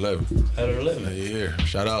 Better living. Better living. Yeah.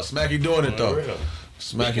 Shout out Smacky doing it though.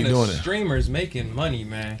 Smacky doing it. Streamers making money,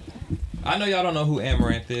 man. I know y'all don't know who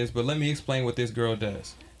Amaranth is, but let me explain what this girl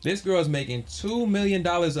does. This girl is making $2 million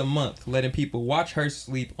a month, letting people watch her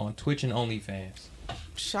sleep on Twitch and OnlyFans.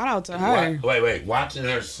 Shout out to her. Wait. Watching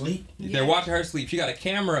her sleep? They're watching her sleep. She got a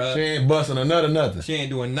camera up. She ain't busting a nut or nothing. She ain't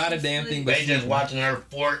doing not a damn thing. But they just watching her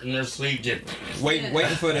fort in her sleep, just waiting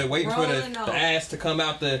for the ass to come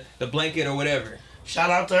out the blanket or whatever.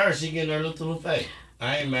 Shout out to her. She getting her little face.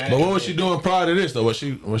 I ain't mad. But what was she doing prior to this though? What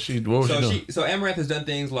was she doing? So Amaranth has done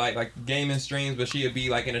things like gaming streams, but she'd be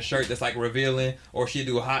like in a shirt that's like revealing, or she'd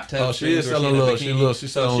do a hot tub. Oh, she is selling a little.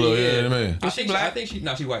 She's selling a little. Yeah, man. I think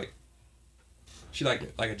she white. She like a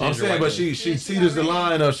ginger. I'm saying, but she teeters the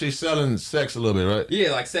line of she's selling sex a little bit, right?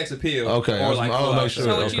 Yeah, like sex appeal. Okay, I'll make sure.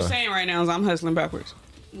 So what you saying right now is I'm hustling backwards.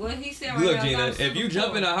 What he said right Look, now. Gina, if you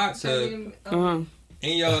jump in a hot tub,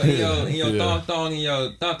 in your thong, in your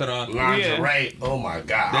lingerie. Oh my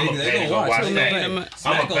God, I'm gonna pay to go watch that. I'm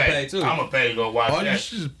gonna pay to go watch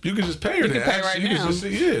that. You can just pay her. You can pay right now. Can just see,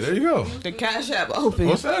 yeah, there you go. The Cash App open.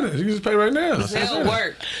 What's that? You can just pay right now. It'll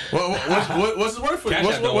work. What's it work for you?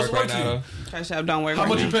 Cash App don't work right now. Cash App don't work. How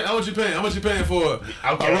much you pay? How much you paying for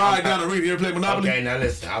a ride down the reef? You ever play Monopoly? Okay, now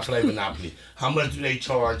listen. I play Monopoly. How much do they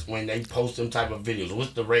charge when they post them type of videos?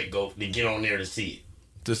 What's the rate go to get on there to see it?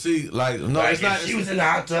 To see, it's not. If she was in the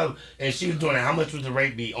hot tub and she was doing it, how much would the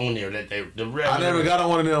rate be on there? I never got on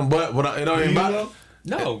one of them, but it don't even matter.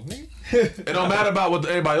 No, it don't matter about what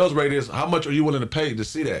everybody else rate is. How much are you willing to pay to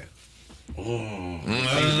see that?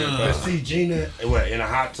 Let's see Gina in a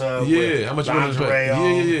hot tub. Yeah, how much you willing to pay?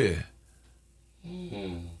 Yeah.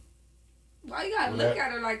 Why you gotta look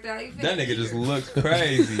at her like that? That nigga just looks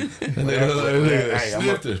crazy.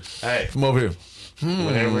 Hey, come over here.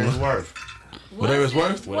 Whatever it's worth. Whatever it's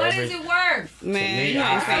worth? What is it worth? Man, you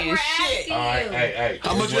ain't saying shit. All right, hey.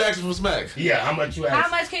 How much you asking for Smack? Yeah, how much you asking? How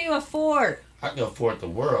much can you afford? I can afford the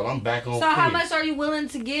world. I'm back on. So how much are you willing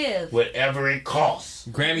to give? Whatever it costs.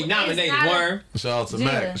 Grammy nominated Worm. Shout out to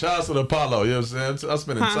Mac. Shout out to the Apollo. You know what I'm saying? I'm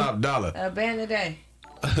spending top dollar. A band a day.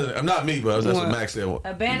 I'm not me, but that's what Max said.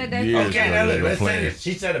 A band a day. Okay, now let's say this.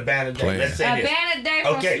 She said a band a day. Let's say this. A band a day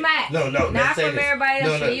for Smack. No. Not from everybody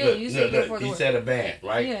else. For you. You said good for the He work. said a band,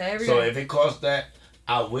 right? Yeah, every So day. if it costs that,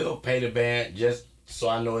 I will pay the band just so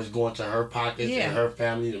I know it's going to her pockets and her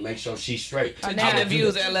family to make sure she's straight. Gina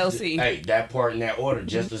Views LLC. Hey, that part in that order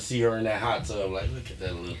just to see her in that hot tub. Like, look at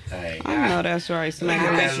that little thing. I know that's right. Smack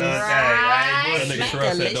that little thing. That nigga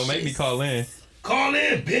Terrell said, don't make me call in. Call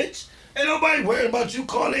in, bitch. Ain't nobody worried about you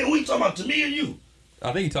calling in. We talking about to me or you?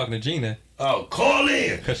 I think he's talking to Gina. Oh, call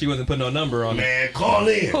in. Because she wasn't putting no number on it. Man, call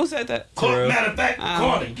in. Who said that? Matter of fact,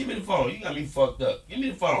 call in. Give me the phone. You got me fucked up. Give me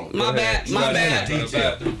the phone. My bad. My bad,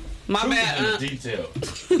 Detail.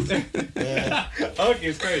 Okay,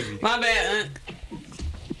 it's crazy. My bad,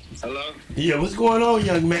 Hello? Yeah, what's going on,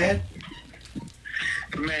 young man?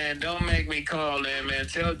 Man, don't make me call in, man.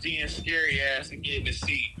 Tell Gina's scary ass to get in the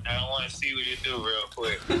seat. I want to see what you do real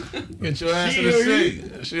quick. Get your ass in the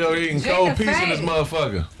seat. She over eating cold pizza in this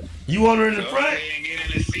motherfucker. You want her in the front? Man, get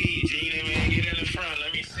in the seat, Gina, man. Get in the front.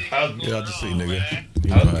 Let me see. Get out the seat,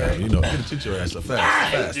 nigga. You know, get your ass up fast. I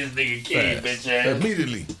hate this nigga Keem, bitch ass.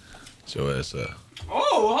 Immediately. Get your ass up.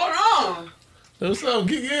 Oh, hold on. What's up?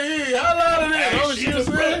 Holla at her. Oh, she was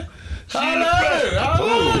saying. Holla at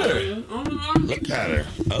her. Look at her.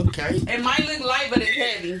 Okay. It might look light, but it's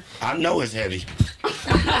heavy. I know it's heavy. All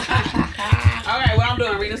right, what I'm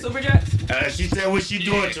doing, reading super chats? She said what she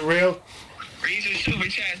doing, Terrell. Read some super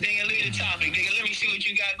chats, nigga. Leave the topic, nigga. Let me see what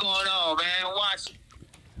you got going on, man. Watch.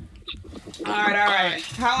 All right.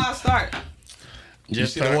 How I start?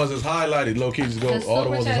 Just see the ones that's highlighted. Low key, just go. All the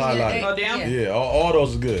ones that's highlighted. Oh, damn. Yeah, all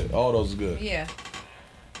those is good. All those is good. Yeah.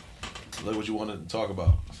 Look what you want to talk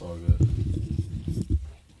about. It's all good.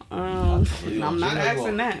 I'm not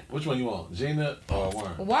asking that. Which one you want, Gina or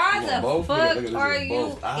Worm? Why the fuck are you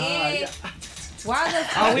in? Why the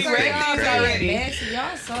fuck are we y'all already? messy?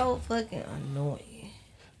 Y'all so fucking annoying.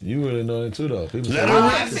 You really know it too, though. People say,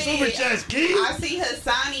 I see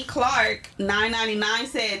Hassani Clark, $9.99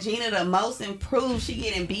 said Gina the most improved. She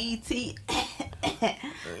getting BET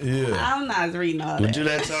Yeah. I'm not reading all that. Would you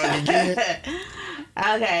that time again?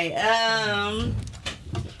 Okay.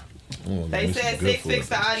 They said 6 fix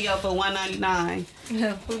the audio for $199.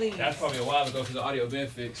 Please. That's probably a while ago because the audio been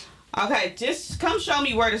fixed. Okay, just come show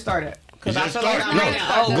me where to start at. Because I feel like I'm No, reading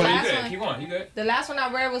the over. last one- Keep going. You good? The last one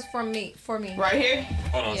I read was from me. Right here?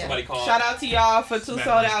 Hold on. Yeah. Somebody called. Shout out to y'all for 2 Smack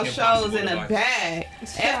sold this out Kim shows Possible in the device. bag.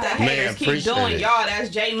 If the Man, haters keep appreciate doing, it. y'all, that's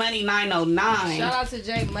J Money 909. Shout out to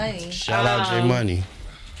J Money. Shout out J Money.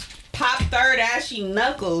 Pop Third Ashy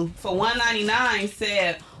Knuckle for $199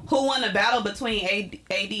 said, who won the battle between AD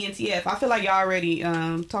and TF? I feel like y'all already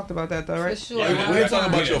talked about that though, right? For sure. We ain't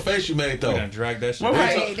talking about your face you made though. We're gonna drag that shit.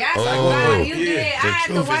 Hey, that's a lie. You did. I had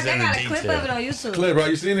to watch. They got a clip of it on YouTube. Clip, bro,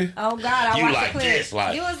 you seen it? Oh God, I You watched like the clip. this,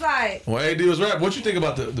 like- You was like, When AD was rap, what you think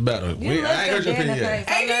about the battle? you I looked ain't heard your dead in the opinion yet.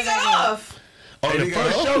 face. AD got off. On the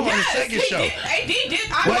first show, on the Yes, second he show. did. AD did.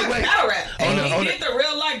 I watched battle rap. On the- AD on the- did the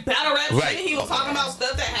real like battle rap Right. shit. He was talking about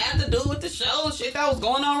stuff that had to do with the show, shit that was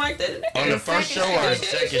going on right there. On the first show or the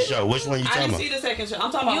second show? Which one you I talking didn't about? see the second show.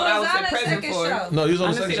 I'm talking about You what I was was on at the present second for. show. No, you was on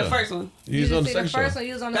I the didn't second see show. the first one. You was didn't on the see second the first show. one.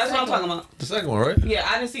 You was on the That's what I'm second talking one. about. The second one, right? Yeah,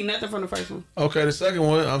 I didn't see nothing from the first one. Okay, the second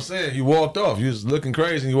one, I'm saying you walked off. You was looking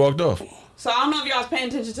crazy and you walked off. So I don't know if y'all was paying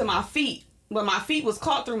attention to my feet, but my feet was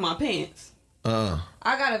caught through my pants.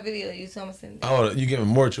 I got a video. You told me send it. Oh, you giving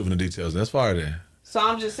more truth in the details. That's fire then. So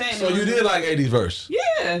I'm just saying. So you did like 80's verse.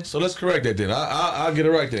 Yeah. So let's correct that then. I'll get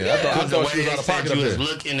it right there. I Because the thought way she was they out of said pocket you up was there.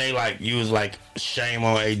 looking, you was like, shame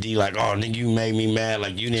on AD, like, oh, nigga, you made me mad,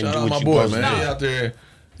 like, you didn't Shout do out what my you boy, supposed man. to He do. out there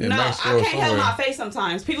in No, I Mexico can't help somewhere. my face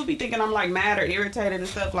sometimes. People be thinking I'm like mad or irritated and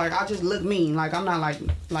stuff. Like I just look mean. Like I'm not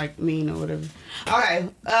like mean or whatever. Okay.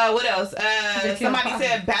 What else? Somebody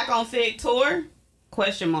said back on Fig tour?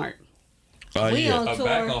 Question mark. We yeah. on tour.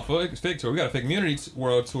 Back on Fig tour. We got a Fig Community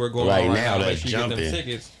World Tour going Right on now, Make that's sure you get them jumping.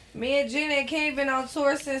 tickets. Me and Gina and Keem been on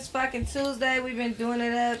tour since fucking Tuesday. We've been doing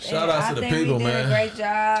it up. Shout and out I to the think people, we did man. a great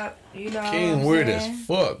job. You know, King weird as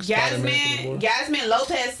fuck. Jasmine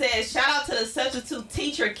Lopez says, shout out to the substitute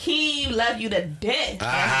teacher Keem. Love you to death.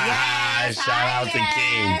 Shout out to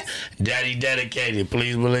Keem. Daddy dedicated.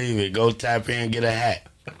 Please believe it. Go tap in and get a hat.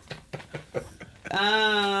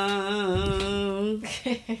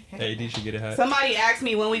 AD should get a hat. Somebody asked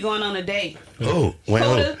me when we going on a date. Oh, who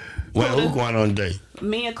going on a date?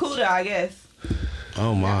 Me and Kuda, I guess.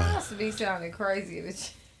 Oh my. That must be sounding crazy.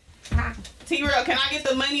 T-Real, can I get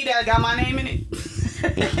the money that got my name in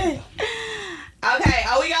it? Okay,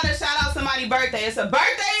 we gotta shout out somebody's birthday. It's a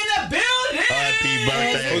birthday in the building. Happy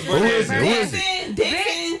birthday. Whose birthday is it? Who is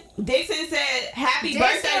it? Dixon said happy Dixon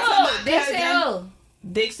birthday to who? my Dixon cousin.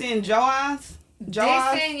 Dixon Joas.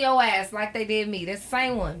 Dixon your ass like they did me. That's the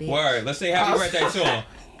same one, bitch. Word. Let's say happy birthday to him.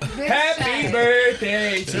 Bitch, Happy shame.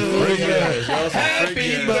 birthday to you.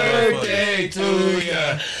 Happy birthday to you.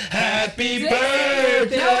 Happy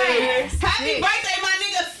birthday. Happy birthday, my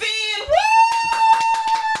nigga Finn.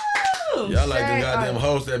 Woo! Y'all like the goddamn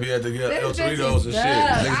hosts that be at the El Toritos and shit.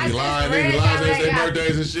 I Niggas be just lying. read Niggas be lying. that They they say got-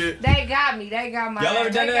 birthdays and shit. They got me. They got my Y'all ever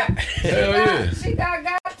ass. done They that? Hell yeah. She got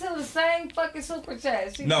to the same fucking super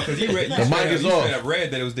chat. She No, because you read. The mic is off. I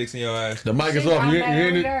read that it was Dixon your ass. The mic is She off. got You mad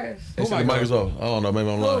hearing it? nerves. They said the mic is off. I don't know. Maybe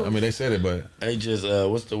I'm lying. I mean, they said it, but They just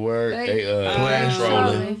what's the word? They- They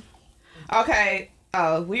trolling. Okay.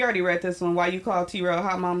 We already read this one. Why you call T-Real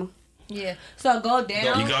hot mama? Yeah. So go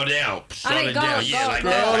down. You go down. Slow mean, it go, down. go, Yeah, like go.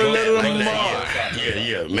 that. Go, Like let that. it Like on that.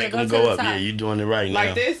 Yeah. Make go them to go the up. top. Yeah, you doing it right now.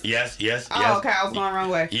 Like this? Yes. Oh, okay. I was going the wrong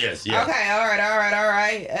way. Yes. Okay, all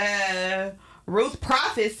right. Ruth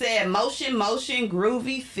Prophet said, motion,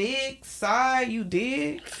 groovy, Fig, side, you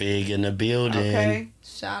did? Fig in the building. Okay.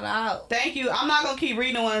 Shout out. Thank you. I'm not going to keep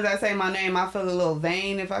reading the ones that say my name. I feel a little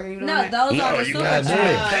vain if I keep doing No, that. those No, are the you super gotta do it.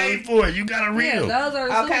 chats. Pay for it. You gotta read Yeah, them. those are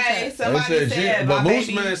the super Okay, chats. somebody they said, but my Moose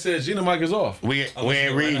baby. Man said Gina mic is off. We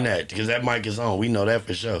ain't reading that because that mic is on. We know that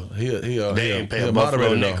for sure. They They ain't pay he a buffalo moderator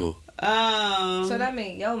though. nickel. So that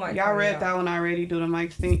means yo mic. Y'all read that one already. Do the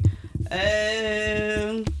mic stink.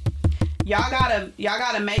 Y'all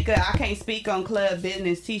gotta make a I can't speak on club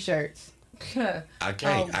business t-shirts. I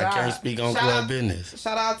can't speak on Shout club out- business.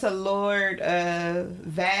 Shout out to Lord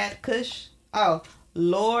Vad Kush. Oh,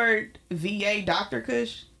 Lord VA Dr.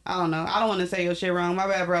 Kush. I don't know. I don't want to say your shit wrong. My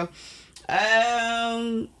bad, bro.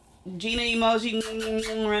 Gina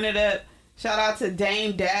emoji, run it up. Shout out to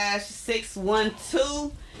Dame Dash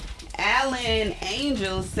 612. Alan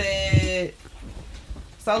Angel said,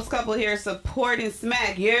 Soap's couple here supporting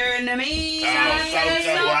Smack. You're in the me. I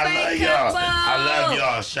love y'all. I love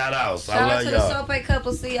y'all. Shout outs. I Shout out love to the y'all. Sope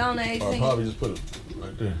couple. See on the Or 18th. probably just put it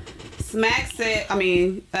right there. Smack said,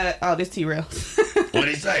 this T-Rail. What'd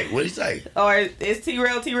he say? Or is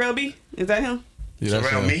T-Rail B? Is that him?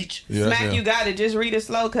 Terrell Meach. Smack, you got it. Just read it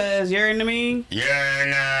slow, cuz you're in me.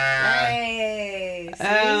 Yeah,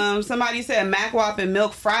 Hey. Somebody said Mac Wop and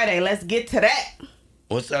Milk Friday. Let's get to that.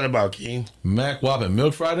 What's that about, Keem? Mac Wop and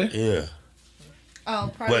Milk Friday? Yeah.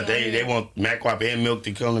 Oh, probably. But they want Mac Wop and Milk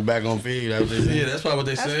to come back on feed. That's what they say. Yeah, that's probably what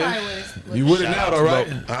they said. What You with it Shout now, out though, to right?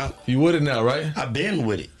 Milk, huh? You with it now, right? I've been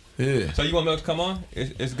with it. Yeah. So you want Milk to come on?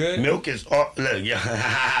 It's good? Milk is look,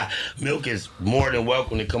 yeah. Milk is more than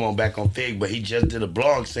welcome to come on Back on Fig, but he just did a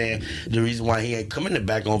blog saying the reason why he ain't coming to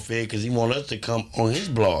Back on Fig because he want us to come on his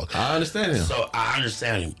blog. I understand him. So I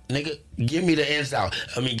understand him, nigga. Give me the ins out.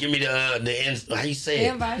 I mean, give me the ins. How you say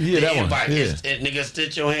it? Invite. Yeah, the that one. invite. Yeah. Nigga,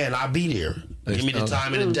 stitch your hand. I'll be there. Give me the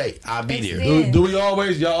time and the date. I'll be there. Do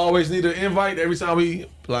y'all always need an invite every time we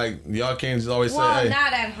y'all can't just always Well, say, hey.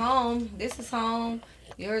 not at home. This is home.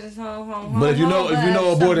 Yours is home. But if you know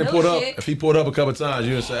a boy that pulled up, shit. if he pulled up a couple times,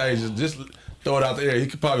 you would say, hey, just throw it out there. He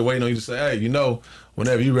could probably wait on you to say, hey,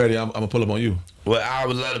 whenever you ready, I'm gonna pull up on you. Well, I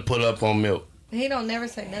would love to pull up on Milk. He don't never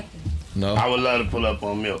say nothing. No. I would love to pull up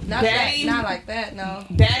on Milk. Not like that. No.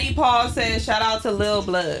 Daddy Paul says shout out to Lil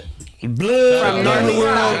Blood. Blood From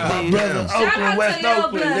my brother, Oakland, West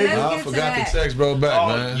Oakland. I forgot to text bro back,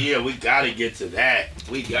 man. Yeah, we gotta get to that.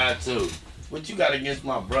 We got to. What you got against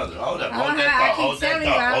my brother? Hold up. Hold that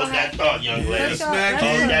thought, young lady. Hold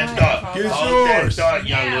that thought. Hold that thought,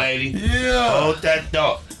 young lady. Yeah. Hold that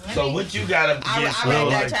thought. So what you got against I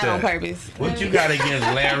read that chat on purpose. What you got against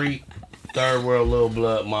Larry, Third World Lil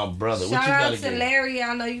Blood, my brother? What Shout you got out against? to Larry.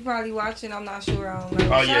 I know you probably watching. I'm not sure. I don't know.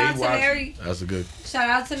 Oh, yeah, Shout out he to watching. Larry. That's a good. Shout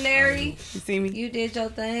out to Larry. You see me? You did your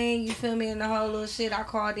thing. You feel me? And the whole little shit. I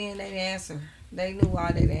called in. They didn't answer. They knew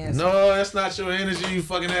why they didn't answer. No, that's not your energy, you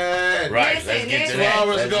fucking had. Right, Listen, let's get to 2 that.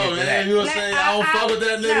 hours Let's ago, get to man. that. You were saying I don't fuck with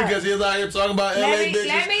that nigga because he was out here talking about LA bitches.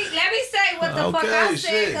 Let me say what the fuck I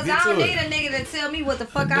said, because I don't need a nigga to tell me what the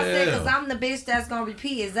fuck I said, because I'm the bitch that's gonna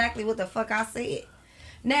repeat exactly what the fuck I said.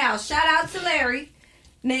 Now, shout out to Larry,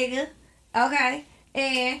 nigga. Okay.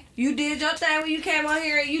 And you did your thing when you came on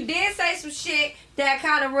here, and you did say some shit that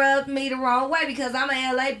kind of rubbed me the wrong way, because I'm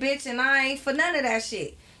an LA bitch and I ain't for none of that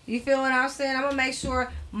shit. You feel what I'm saying? I'm gonna make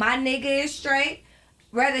sure my nigga is straight,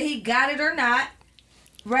 whether he got it or not.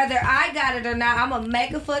 Whether I got it or not, I'm gonna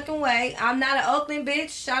make a fucking way. I'm not an Oakland bitch.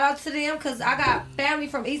 Shout out to them, because I got family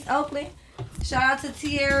from East Oakland. Shout out to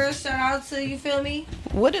Tierra. Shout out to, you feel me?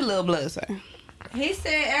 What did Lil Blood say? He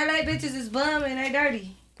said LA bitches is bum and they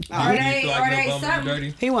dirty. Oh, Or they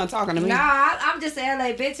something. He wasn't talking to me. Nah, I'm just an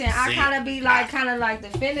LA bitch, and I kind of be like,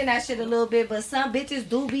 defending that shit a little bit, but some bitches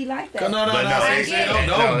do be like that.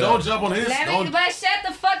 Don't jump on his. But shut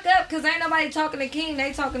the fuck up, because ain't nobody talking to Keem.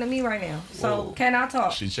 They talking to me right now. So can I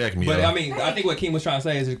talk? She checked me. But I mean, I think what Keem was trying to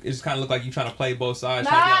say is it just kind of look like you trying to play both sides.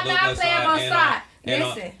 No, I'm not playing both sides.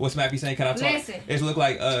 Listen. What's Matt be saying? Can I talk? Listen. It look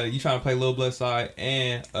like you trying to play Lil Blood side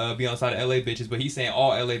and be on the side of LA bitches, but he's saying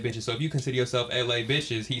all LA bitches. So if you consider yourself LA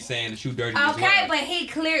bitches, he's saying that you dirty as well. Okay, but he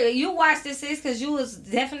clearly, you watched this because you was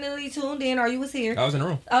definitely tuned in or you was here. I was in the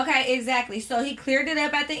room. Okay, exactly. So he cleared it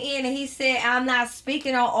up at the end, and he said, I'm not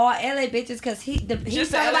speaking on all LA bitches, because he's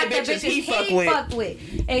Just talking LA about the bitches bitches he fucked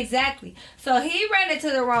with. Exactly. So he ran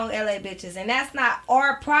into the wrong LA bitches, and that's not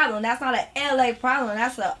our problem. That's not an LA problem.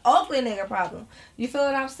 That's an Oakland nigga problem. You feel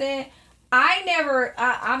what I'm saying?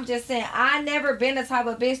 I'm just saying, I never been the type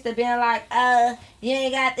of bitch to be like, you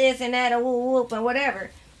ain't got this and that, and whoop whoop and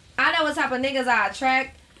whatever. I know what type of niggas I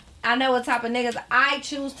attract. I know what type of niggas I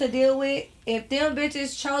choose to deal with. If them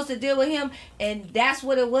bitches chose to deal with him and that's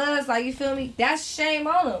what it was, like, you feel me? That's shame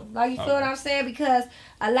on them. Like, you feel what I'm saying? Because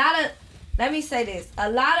let me say this.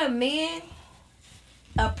 A lot of men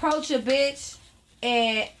approach a bitch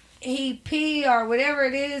and he pee or whatever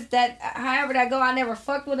it is, that however that go. I never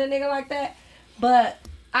fucked with a nigga like that, but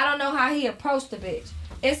I don't know how he approached the bitch.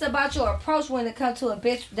 It's about your approach when it comes to a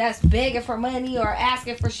bitch that's begging for money or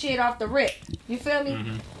asking for shit off the rip. You feel me?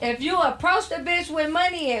 Mm-hmm. If you approach the bitch with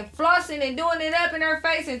money and flossing and doing it up in her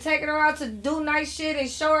face and taking her out to do nice shit and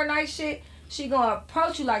show her nice shit, she gonna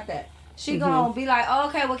approach you like that. She gonna be like, oh,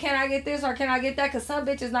 okay, well, can I get this or can I get that? Because some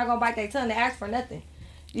bitches not gonna bite their tongue to ask for nothing.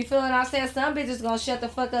 You feel what I'm saying? Some bitches gonna shut the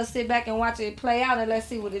fuck up, sit back and watch it play out, and let's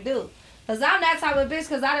see what it do. Cause I'm that type of bitch,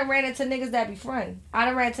 cause I done ran into niggas that be frontin'. I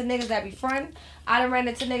done ran into niggas that be frontin'. I done ran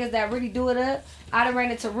into niggas that really do it up. I done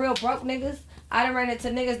ran into real broke niggas. I done ran into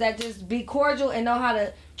niggas that just be cordial and know how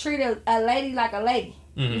to treat a lady like a lady.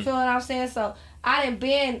 Mm-hmm. You feel what I'm saying? So I done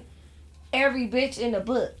been every bitch in the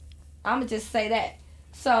book. I'ma just say that.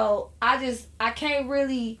 So I can't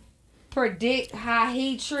really predict how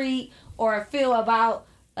he treat or feel about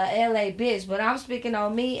a LA bitch, but I'm speaking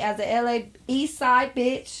on me as a LA East Side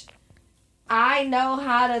bitch. I know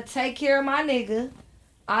how to take care of my nigga.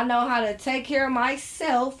 I know how to take care of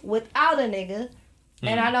myself without a nigga.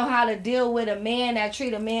 And I know how to deal with a man that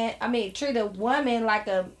treat a woman like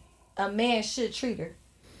a man should treat her.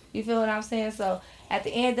 You feel what I'm saying? So at the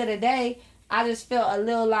end of the day, I just felt a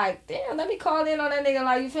little like, damn, let me call in on that nigga.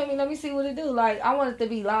 Like, you feel me? Let me see what it do. Like, I want it to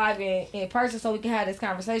be live in person so we can have this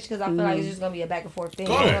conversation because I feel like it's just going to be a back and forth thing.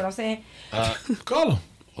 You know what I'm saying? Call him.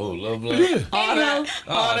 Oh, love blood. Yeah. All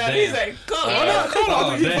that. He said, call him.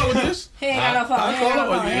 Call him. You fuck with this? He ain't got no phone.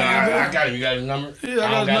 I got him. You got his number? Yeah,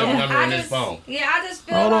 I got his number. In his phone. Yeah, I just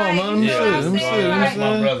feel Hold like, on, man. Let me see. That's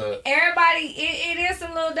my brother. Everybody, it is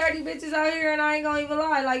some little dirty bitches out here, and I ain't gonna even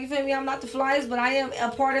lie. Like, you feel me? I'm not the flyest, but I am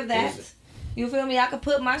a part of that. You feel me? I could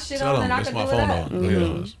put my shit on and I could do it up.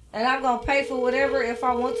 And I'm gonna pay for whatever if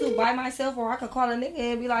I want to by myself, or I could call a nigga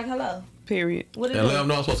and be like, hello. Period. What And let them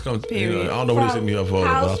know I'm supposed to come. You know, I don't know what he's hitting me up for, but I'm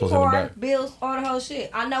house, supposed to hit him car, back. bills, all the whole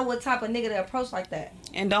shit. I know what type of nigga to approach like that.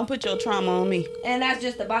 And don't put your trauma on me. And that's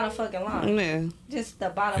just the bottom fucking line. Yeah. Just the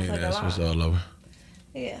bottom fucking That's line. what's all over.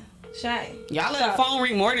 Yeah. Shame. Y'all let the phone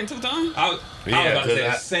ring more than 2 times? I was about to say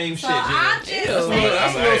the same shit, So Gina. I'm just That's a little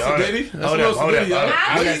sedity. That's a little sedity.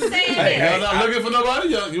 I'm just saying Y'all not looking for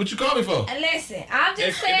nobody? What you call me for? And listen, I'm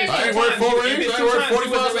just saying I ain't worth 4 rings. I ain't worth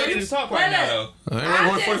 45 seconds. Talk right now, though. I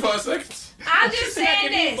ain't worth 45 seconds. I'm just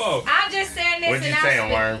saying this. I'm just saying this. What you saying,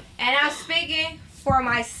 Worm? And I'm speaking for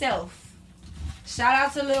myself. Shout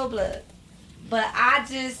out to Lil Blood. But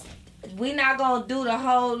we not gonna do the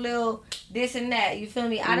whole little this and that. You feel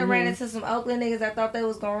me? I done ran into some Oakland niggas that thought they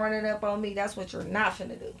was gonna run it up on me. That's what you're not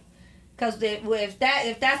finna do. Cause if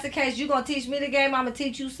that's the case, you gonna teach me the game. I'm gonna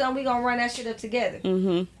teach you something. We gonna run that shit up together.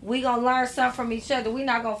 We gonna learn something from each other. We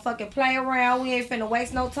not gonna fucking play around. We ain't finna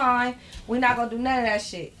waste no time. We not gonna do none of that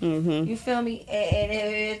shit. You feel me? And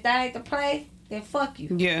if that ain't the play, then fuck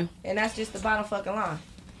you. Yeah. And that's just the bottom fucking line.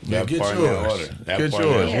 Yeah, get yours.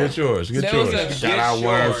 Get yours. Shout out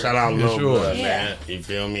Worm. Shout out Lil Blood, Yeah. man. You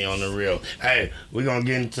feel me on the real. Hey, we gonna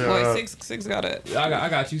get into. Boy, six got it. I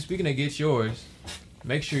got you. Speaking of get yours,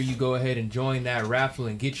 make sure you go ahead and join that raffle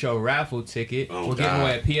and get your raffle ticket. We're giving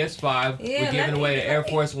away a PS5. Yeah, we're giving away the Air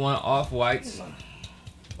Force One Off-Whites.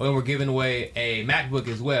 And we're giving away a MacBook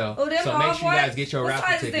as well. Oh, them so make sure you guys Off-Whites? get your What raffle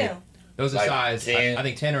size is ticket. them? Those are Like size, 10, I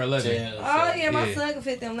think 10 or 11. 10 or Oh yeah, my Yeah. son can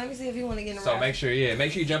fit them. Let me see if he want to get in the So raffle. make sure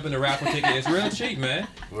you jump in the raffle ticket. It's real cheap, man.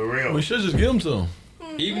 For real. We should just give them to them.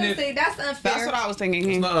 Even if See, that's unfair. That's what I was thinking.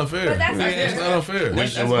 It's not unfair. But that's It's not unfair.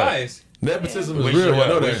 that's should what? biased. Nepotism We is real. should Y'all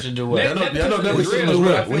know what? We that. should do what? Y'all know Nepotism nepotism is is real.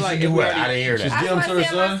 real. I feel We like should do if what? we I didn't hear Just that. give them to her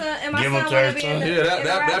son. Give 'em to her son. Yeah,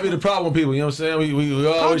 that be the problem with people. You know what I'm saying? We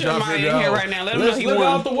always trying to Jeremiah figure in out. here right now. Let him know Let's he look won.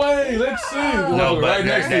 out the way. Let's see. No, but right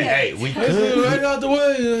next to you. hey, we Let's see, could. right out the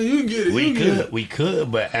way. You can get it. We You can get it. we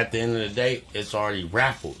could, but at the end of the day, it's already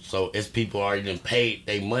raffled. So it's people already done paid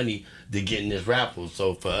their money to get in this raffle.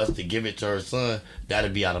 So for us to give it to her son,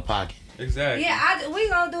 that'll be out of pocket. Exactly. Yeah, we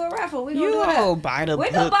gonna do a raffle. We gonna You do all that. by the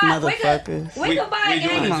We book, could buy. motherfucker. We could buy we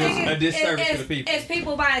doing game a tickets. disservice to the people. It's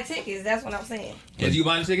people buying tickets. That's what I'm saying. Is you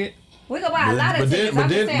buying a ticket? We could buy a lot of But then- tickets. but I'm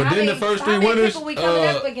just then- saying, but how then the many- first how three many winners, people we coming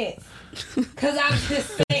up against? Cause I'm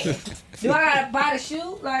just saying. Do I gotta buy the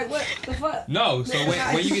shoe? Like what the fuck? No. So when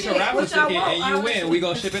you get your Shit, raffle what y'all ticket want? and you win, we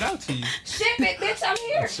gonna ship it out to you. Ship it, bitch. I'm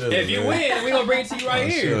here. If you win, we gonna bring it to you right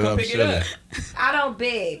here. shut Come up, pick it shut up. I don't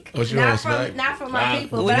beg. What you not want, from Smack? not from my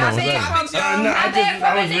people, what but you I want, beg Smack? from No, I beg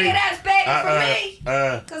from a nigga that's begging for me.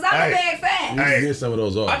 Cause I'm a beg fast. You can get some of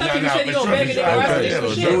those off. I thought you said you for gonna sure, beg a for nigga sure. right Okay, there so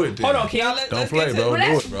for do shit. it then. Hold on, Keem. Don't Let's play, get bro. to-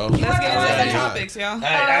 Do it, bro. Let's get into Okay. the topics, y'all.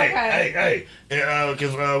 Hey,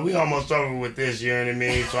 because we almost over with this, you know what I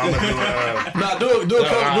mean? So I'm gonna do Nah, do a I'm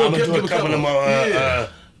gonna do give a couple of more. Yeah.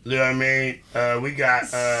 You know what I mean? We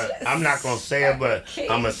got. I'm not gonna say it, but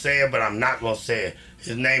I'm gonna say it, but I'm not gonna say it.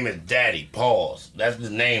 His name is Daddy. Pause. That's the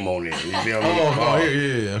name on it. You feel me? Oh, Pause. yeah.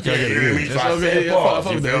 Okay, Yeah, you hear me? yeah. So I It's said okay. pause.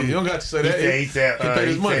 Fuck You that. feel me? You don't got to say that. He said, He paid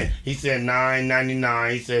his money. He said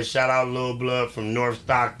 $9.99. He said, shout out Lil Blood from North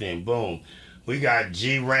Stockton. Boom. We got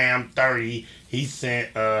G Ram 30. He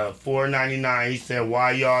sent $4.99. He said,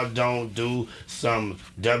 why y'all don't do some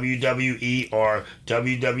WWE or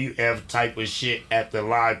WWF type of shit at the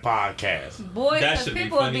live podcast? Boy, That cause should be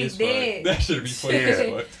people would funny be as fuck. dead. That should be funny as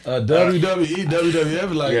fuck. WWE,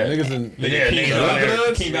 WWF, like Yeah. niggas and Yeah, Keem niggas out out there.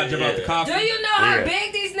 there. Keem about to jump out the Do coffin. you know how Yeah.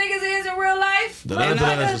 big these niggas is in real life? The And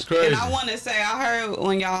Netherlands is crazy. And I want to say, I heard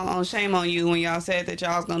when y'all on Shame on You, when y'all said that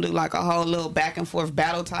y'all was going to do like a whole little back and forth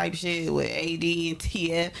battle type shit with AD and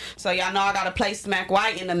TF. So y'all know I got to play Smack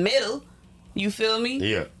White in the middle. You feel me?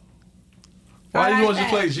 Yeah. Why I you like want to that.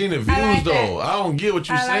 play Gina views I like though? that. I don't get what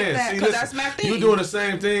you're I like saying. that, See, 'cause listen, that's my thing. you doing the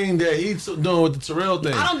same thing that he's doing with the Terrell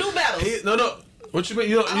thing. I don't do battles. No. What you mean?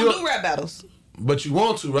 You I don't do rap battles. But you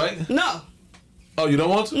want to, right? No. Oh, you don't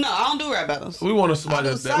want to? No, I don't do rap battles. We want somebody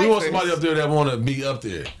up there. We want somebody up there that want to be up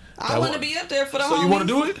there. I want to be up there for the homies. So you want to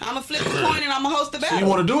do it? I'm going to flip the coin and I'm going to host the battle. So you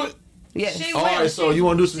want to do it? Yes. All right, so you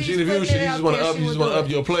want to do some Gina View shit. You just want to up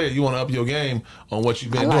your player. You want to up your game on what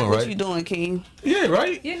you've been doing, right? What you doing, Keem? Yeah,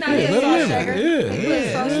 right? You're not All right,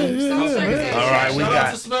 we Shout got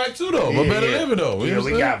out to Smack too, though. But better living, though. Yeah,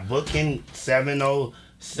 we got Booking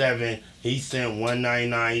 707. He sent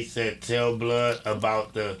 199. He said, tell Blood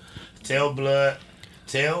about the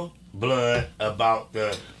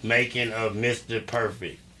making of Mr.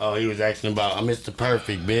 Perfect. Oh, he was asking about Mr.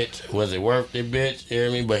 Perfect, bitch. Was it worth it, bitch? You hear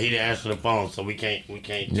me? But he didn't answer the phone, so we can't tell.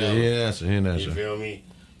 Yeah, he didn't answer. You feel me?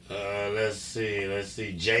 Let's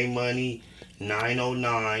see. J Money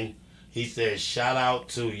 909. He said, shout out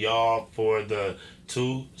to y'all for the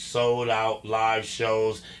 2 sold out live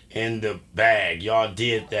shows in the bag. Y'all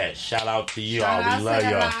did that. Shout out to y'all. We love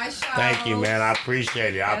y'all. Thank you, man. I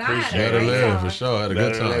appreciate it. I appreciate it. Living for sure. I had a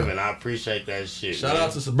good time. Living. I appreciate that shit. Shout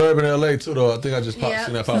out to Suburban LA too, though. I think I just seen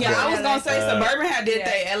that pop up. Yeah, I was gonna say Suburban had did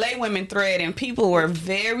their LA Women thread, and people were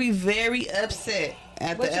very, very upset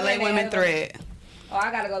at the LA Women thread. Oh, I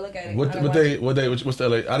gotta go look at it. What's the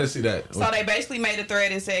LA? I didn't see that. So they basically made a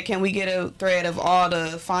thread and said, "Can we get a thread of all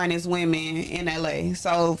the finest women in LA?"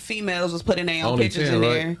 So females was putting their own pictures 10, in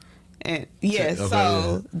there. Right? And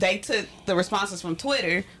they took the responses from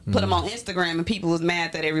Twitter, put them on Instagram, and people was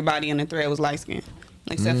mad that everybody in the thread was light skinned.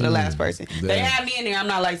 Except for the last person. Damn. They had me in there. I'm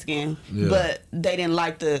not light skinned, but they didn't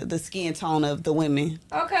like the skin tone of the women.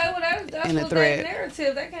 Okay, well that's what their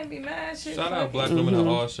narrative. That can't be mad. Shit. Shout out black women of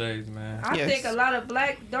all shades, man. I think a lot of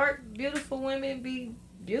black, dark, beautiful women be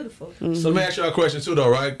beautiful. So let me ask y'all a question too, though,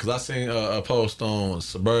 right? Because I seen a post on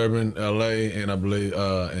Suburban LA and I believe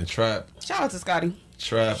in Trap. Shout out to Scotty.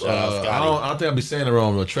 Trap. I don't think I'll be saying it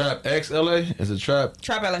wrong. But Trap X LA is it Trap?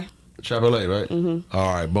 Trap LA. Trap LA, right? Mm-hmm.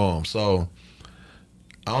 All right, boom. So.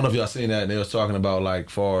 I don't know if y'all seen that. And they was talking about like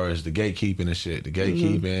far as the gatekeeping and shit. The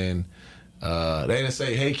gatekeeping. They didn't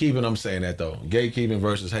say hate keeping. I'm saying that though. Gatekeeping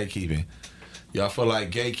versus hate keeping. Y'all feel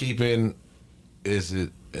like gatekeeping is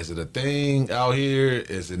it a thing out here?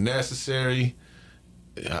 Is it necessary?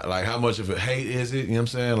 Like how much of a hate is it? You know what I'm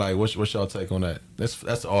saying? Like what's y'all take on that?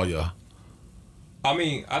 That's all y'all. I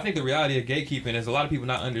mean, I think the reality of gatekeeping is a lot of people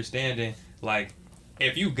not understanding like.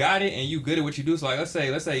 If you got it and you good at what you do, so like let's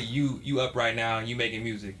say you up right now and you making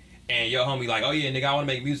music and your homie like, oh yeah, nigga, I want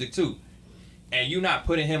to make music too, and you not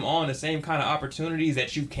putting him on the same kind of opportunities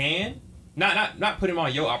that you can, not putting him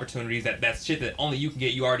on your opportunities that's shit that only you can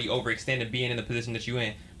get. You already overextended being in the position that you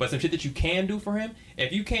in, but some shit that you can do for him.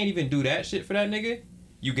 If you can't even do that shit for that nigga,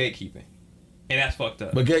 you gatekeeping, and that's fucked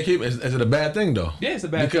up. But gatekeeping is it a bad thing though? Yeah, it's a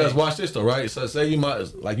bad thing. Because watch this though, right? So say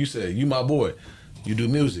like you said, you my boy, you do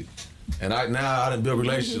music. And I done built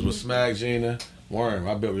relationships with Smack, Gina, Worm.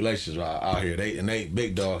 I built relationships out here. They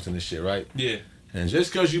big dogs and this shit, right? Yeah. And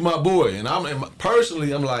just because you my boy, and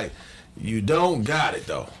personally, I'm like, you don't got it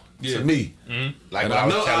though. Yeah. To me, like and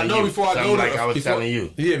I know before I go like I was telling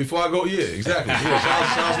you. Yeah, before I go, yeah, exactly. Yeah,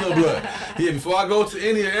 shout out no blood. Yeah, before I go to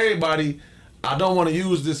any of everybody, I don't want to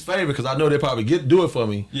use this favor because I know they probably do it for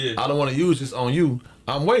me. Yeah. I don't want to use this on you.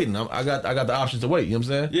 I'm waiting. I got the options to wait. You know what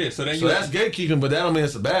I'm saying? Yeah. So that's gatekeeping, but that don't mean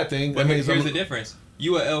it's a bad thing. But here's the difference.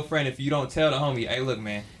 You a L friend if you don't tell the homie, hey, look,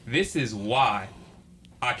 man, this is why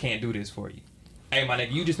I can't do this for you. Hey, my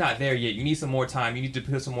nigga, you just not there yet. You need some more time. You need to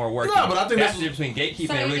put some more work in. But I think that's the difference between gatekeeping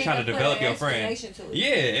and really trying to develop your friend.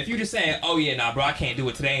 Yeah. If you just saying, oh yeah, nah, bro, I can't do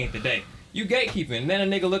it. Today ain't the day. You gatekeeping, and then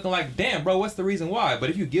a nigga looking like, damn, bro, what's the reason why? But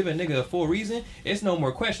if you give a nigga a full reason, it's no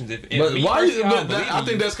more questions. I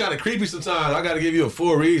think that's kind of creepy sometimes. I got to give you a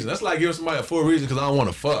full reason. That's like giving somebody a full reason because I don't want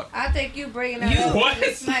to fuck. I think you bringing that up. What?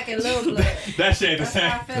 It's smacking little blood. That shit the same.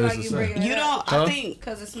 I feel like you bringing it up. I think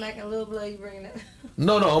because it's smacking little blood, you bringing it up.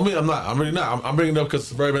 No, I'm not. I'm really not. I'm bringing it up because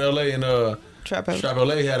Suburban LA and Trap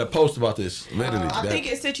LA had a post about this. Literally, I think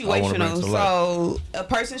it's situational. So a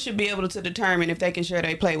person should be able to determine if they can share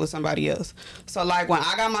their play with somebody else. So like when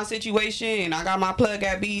I got my situation and I got my plug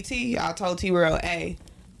at BET, I told T-Real, hey,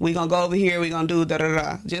 we gonna go over here, we gonna do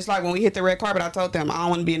da-da-da. Just like when we hit the red carpet, I told them, I don't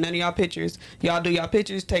wanna be in none of y'all pictures. Y'all do y'all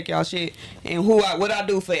pictures, take y'all shit. And what I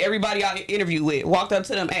do for everybody I interview with, walked up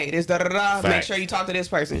to them, hey, this da-da-da, make sure you talk to this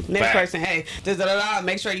person. Next person, hey, this da-da-da,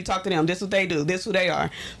 make sure you talk to them. This what they do, this who they are.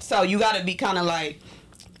 So you gotta be kind of like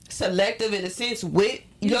selective in a sense with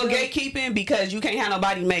your gatekeeping because you can't have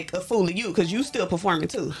nobody make a fool of you because you still performing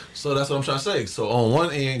too. So that's what I'm trying to say. So on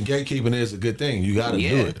one end, gatekeeping is a good thing. You got to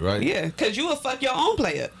do it, right? Yeah, because you will fuck your own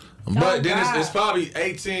player. But then it's probably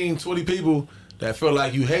 18, 20 people that feel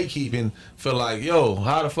like you hate keeping feel like, yo,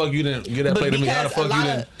 how the fuck you didn't get that play to me? How the fuck you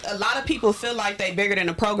didn't? A lot of people feel like they bigger than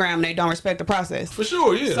the program and they don't respect the process. For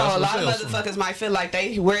sure, yeah. So a lot of motherfuckers might feel like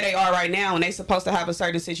where they are right now and they supposed to have a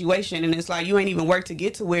certain situation, and it's like you ain't even worked to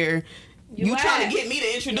get to where you trying to get me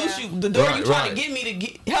to introduce you the door. You trying to get me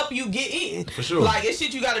to help you get in. For sure. Like it's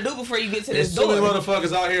shit you got to do before you get to this door. door. So many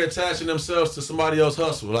motherfuckers out here attaching themselves to somebody else's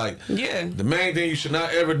hustle. Like, the main thing you should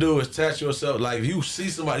not ever do is attach yourself. Like, if you see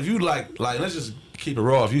somebody, if you like let's just keep it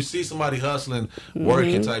raw. If you see somebody hustling,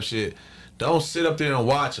 working type shit, don't sit up there and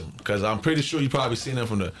watch them, because I'm pretty sure you probably seen them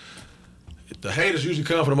from the haters usually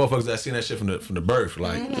come from the motherfuckers that seen that shit from the birth.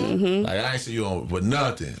 Like, like I ain't see you on with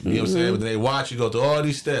nothing. You know what I'm saying? But then they watch you go through all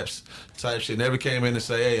these steps type shit. Never came in and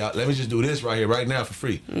say, hey, let me just do this right here, right now for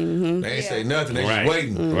free. They ain't say nothing. They just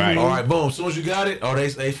waiting. All right, boom. As soon as you got it, or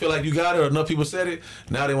they feel like you got it, or enough people said it,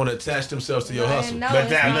 now they want to attach themselves to your hustle. But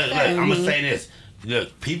now, look, I'm going to say this.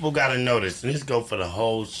 Look, people got to know this, and this go for the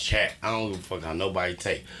whole chat. I don't give a fuck how nobody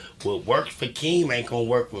take. What works for Keem ain't gonna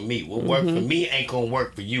work for me. What works for me ain't gonna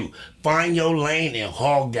work for you. Find your lane and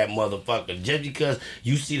hog that motherfucker. Just because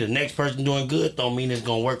you see the next person doing good don't mean it's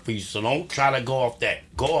gonna work for you. So don't try to go off that.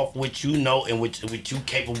 Go off what you know and what you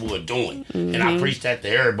capable of doing. And I preach that to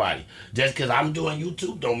everybody. Just because I'm doing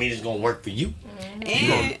YouTube don't mean it's gonna work for you.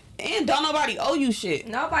 And don't nobody owe you shit.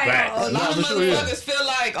 Nobody owe you. A lot of motherfuckers feel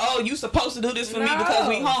like, oh, you supposed to do this for me because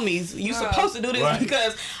we homies. You supposed to do this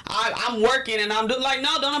because I'm working and I'm doing. Like,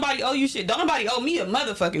 no, don't nobody owe you shit. Don't nobody owe me a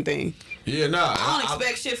motherfucking thing. Yeah, nah. I don't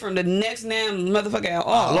expect shit from the next damn motherfucker at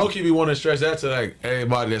all. Low key, we want to stress that to like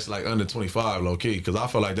everybody that's like under 25, low key, because I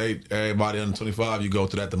feel like everybody under 25, you go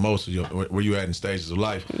through that the most where you at in stages of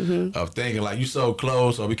life of thinking like you so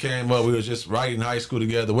close, or we came up, we was just right in high school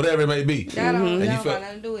together, whatever it may be. That don't have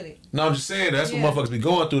nothing to do with it. No, I'm just saying that's what motherfuckers be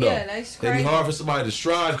going through though. Yeah, that's crazy. It be hard for somebody to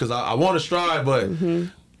strive, because I want to strive, but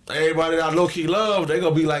everybody that I low key love, they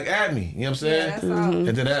gonna be like at me. You know what I'm saying? Yeah, that's all.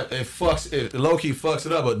 And then it low key fucks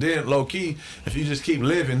it up. But then low key, if you just keep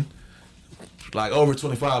living, like over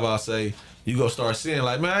 25, I'll say, you gonna start seeing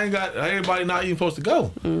like, man, I ain't got everybody not even supposed to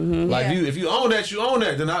go. Like if you own that, you own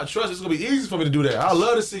that. Then I trust it's gonna be easy for me to do that. I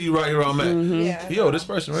love to see you right here where I'm at. Yo, this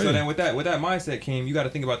person right So here. then with that mindset, Keem, you got to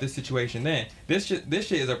think about this situation. Then this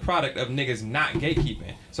shit is a product of niggas not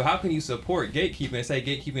gatekeeping. So how can you support gatekeeping and say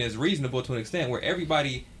gatekeeping is reasonable to an extent where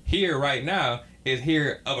everybody here right now is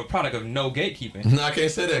here of a product of no gatekeeping? No, I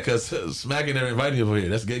can't say that because smacking and inviting you over here,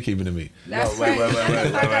 that's gatekeeping to me. That's wait.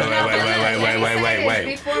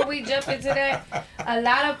 Before we jump into that, a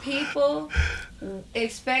lot of people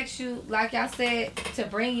expect you, like I said, to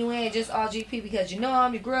bring you in just all GP because you know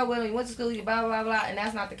him, you grew up with him, you went to school, you blah, blah, blah, and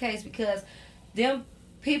that's not the case because them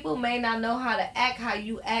people may not know how to act how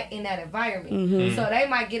you act in that environment. So they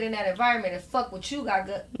might get in that environment and fuck what you got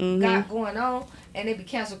going on, and it be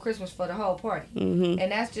canceled Christmas for the whole party.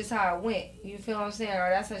 And that's just how it went. You feel what I'm saying? Or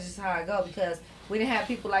that's just how it go, because we didn't have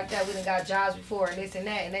people like that. We done got jobs before and this and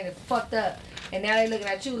that, and they done fucked up. And now they looking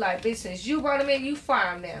at you like, bitch, since you brought them in, you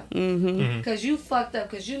fire them now. Because you fucked up,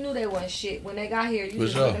 because you knew they wasn't shit. When they got here, you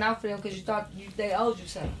was looking out for them because you thought they owed you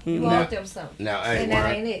something. You owed them something. Now, and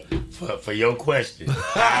that ain't it. For your question.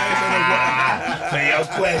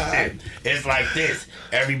 It's like this.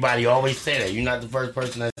 Everybody always say that. You're not the first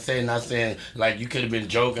person that say it, not saying like you could have been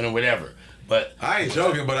joking or whatever. But I ain't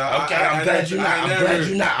joking, but I'm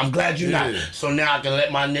glad you're not. So now I can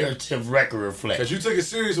let my narrative record reflect. Because you took it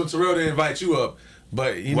serious when Terrell didn't invite you up,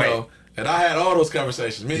 but you know, and I had all those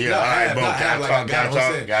conversations. Gotta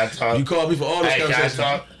talk. You called me for all those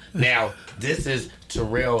conversations. Now this is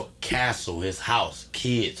Terrell Castle, his house,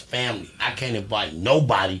 kids, family. I can't invite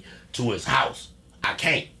nobody to his house. I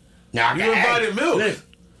can't. Now you invited Milk. Listen,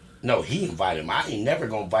 no, he invited him. I ain't never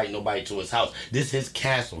gonna invite nobody to his house. This is his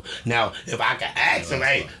castle. Now, if I can ask him,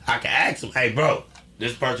 hey, bro,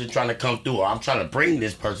 this person trying to come through, or I'm trying to bring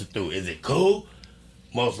this person through. Is it cool?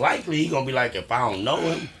 Most likely, he gonna be like, if I don't know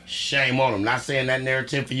him, shame on him. Not saying that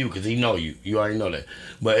narrative for you, because he know you. You already know that.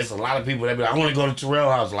 But it's a lot of people that be like, I want to go to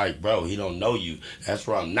Terrell's house. Like, bro, he don't know you. That's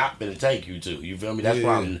where I'm not gonna take you to. You feel me? That's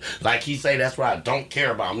why I'm, like he say, that's why I don't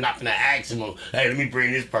care about. I'm not gonna ask him, hey, let me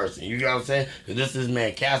bring this person. You know what I'm saying? Because this is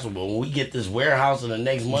man Castle. But when we get this warehouse in the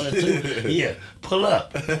next month or two, pull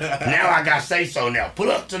up. Now I got say so now.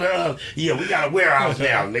 Pull up to the, we got a warehouse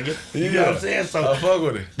now, nigga. You know what I'm saying? So I fuck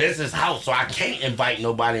with it. This is house, so I can't invite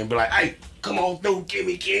nobody and be like, hey, come on through, give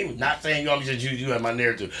me. Not saying you just you have my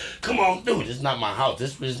narrative. Come on through. This is not my house.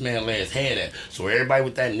 This is where this man lay his head at. So everybody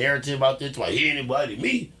with that narrative out there, like he ain't invited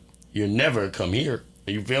me, you'll never come here.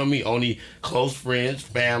 You feel me? Only close friends,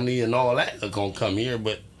 family, and all that are gonna come here.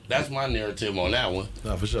 But That's my narrative on that one.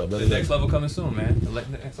 Nah, for sure. The next level coming soon, man.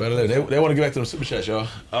 They want to get back to them super chats, y'all.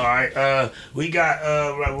 All right, we got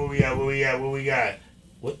right, where we at?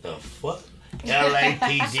 What the fuck?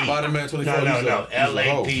 LAPD. Spider-Man 24. No.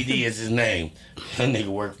 LAPD is his name. That nigga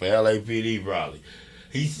work for LAPD probably.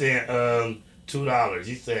 He said $2.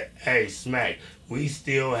 He said, "Hey Smack, we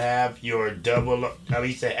still have your double."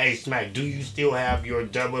 He said, "Hey Smack, do you still have your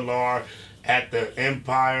double R at the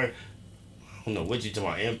Empire?" I don't know what you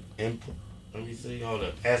talking about. Let me see. Hold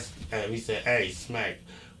up. He said, "Hey Smack,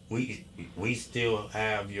 we still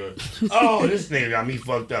have your." Oh, this nigga got me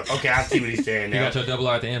fucked up. Okay, I see what he's saying now. You got your double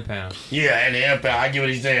R at the impound. Yeah, at the impound. I get what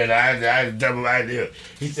he's saying. I had a double idea.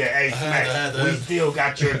 He said, "Hey Smack, we still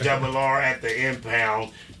got your double R at the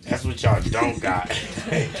impound." That's what y'all don't got.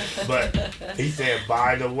 But he said,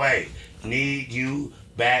 "By the way, need you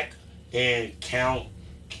back in count."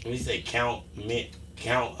 He said, he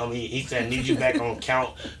said, "Need you back on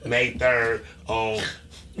count May 3rd on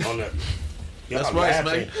the." That's right,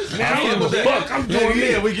 man. I'm doing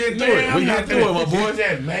it. We getting through it. We getting through it, my boy. He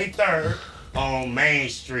said May 3rd on Main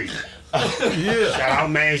Street. Yeah. Shout out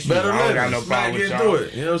Main Street. Better I don't got no problem with y'all.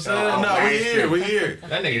 it. You know what I'm saying? We here.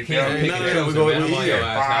 That nigga can't pick it up. We go here.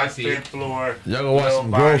 5th floor. Y'all gonna watch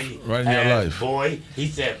some growth right in your life. Boy, he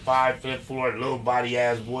said 5th floor, little body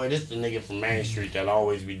ass boy. This the nigga from Main Street that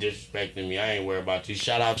always be disrespecting me. I ain't worried about you.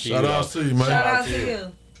 Shout out to you. Shout out to you, man. Shout out to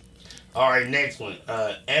you. All right, next one.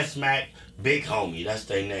 S-Mac Big Homie. That's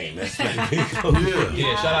their name. S-Mac Big Homie.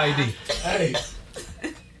 Yeah, shout out ED. Hey.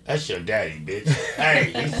 That's your daddy, bitch. Hey,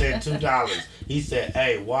 he said $2. He said,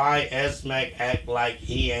 "Hey, why S-Mac act like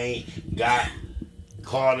he ain't got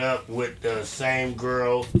caught up with the same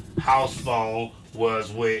girl house phone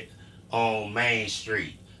was with on Main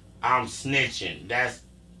Street? I'm snitching." That's...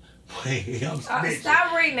 I'm snitching.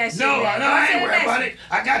 Stop reading that shit. No, I ain't worried about it.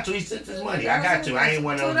 I got to. He sent his money. I got to. I ain't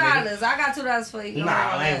one of those niggas. $2. I got $2 for you. Nah,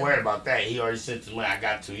 I ain't worried about that. He already sent his money. I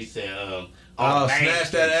got to. He said, I'll snatch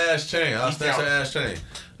that ass chain. I'll snatch that ass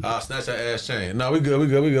chain. No, we good.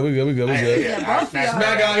 Yeah,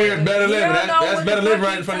 Smack out here, better living. That's better living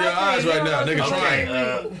right in front of your eyes right now. Nigga trying.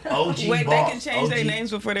 OG Wait, Boss. they can change their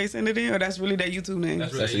names before they send it in, or that's really their YouTube name?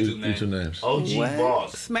 That's YouTube names. OG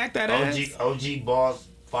Boss. Smack that ass. OG Boss,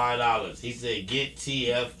 $5. He said, "Get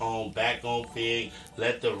TF on back on Fig.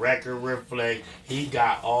 Let the record reflect. He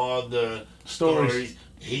got all the stories.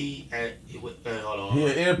 Hold on. He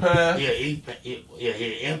an empath. Yeah,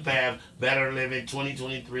 empath. Better Living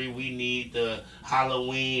 2023. We need the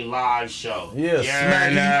Halloween live show. Yeah,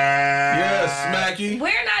 Smacky. Yeah, Smacky.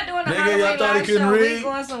 We're not doing a Nigga, y'all Halloween thought he live couldn't show. read? We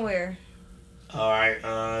going somewhere. All right.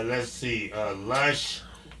 Let's see. Lush.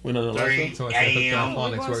 We know the 3 a.m.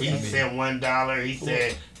 He He said $1. He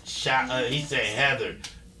said he said Heather.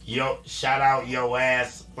 Yo, shout out yo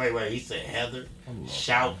ass. Wait. He said Heather.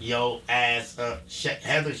 Shout yo ass up.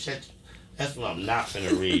 Heather, shut. That's what I'm not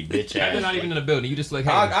finna read, bitch ass. They're not even in the building. You just like,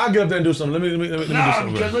 hey. I'll get up there and do something. Let me do something. No,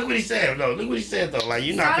 because look what he said. No, look what he said though. Like,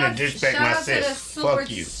 you're not gonna disrespect my sis. Fuck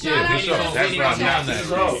you. Yeah, That's what I'm not gonna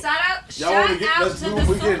Shout out to the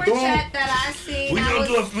super chat that I seen. We gonna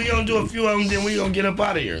do a few of them, then we gonna get up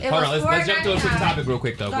out of here. Hold on, let's jump to a quick topic real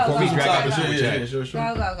quick though. Before we drag out the super chat.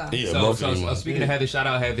 Go. Yeah, So speaking of Heather, shout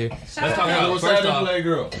out Heather. Let's talk out. about first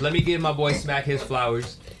off. Let me give my boy Smack his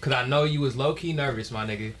flowers, cause I know you was low key nervous, my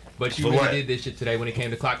nigga. But you really did this shit today when it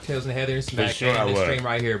came to Cocktails and Heather and Smack. Sure I this was. stream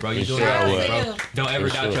right here, bro. You doing it, bro. Don't ever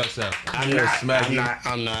doubt yourself. I'm not.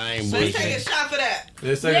 I ain't Let's take a bullshit. shot for that.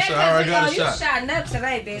 Let's take a shot. All right, got a shot. You shot up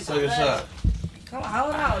today, bitch. Let's take a shot. Come on,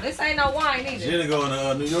 hold on. This ain't no wine either. Gina going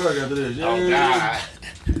to New York after this. Oh God.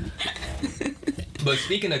 But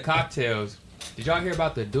speaking of cocktails, did y'all hear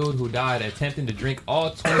about the dude who died attempting to drink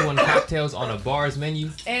all 21 cocktails on a bar's menu?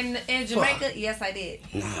 In Jamaica, yes, I did.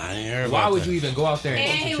 Nah, I ain't heard about Why would that. you even go out there and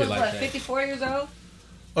And do some he shit was like what, that? 54 years old?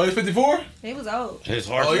 Oh, he's 54? He was old. His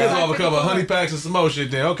heart. Oh, he was off a couple of honey packs and some more shit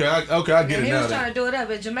then. Okay, I get And it he now. was trying to do it up.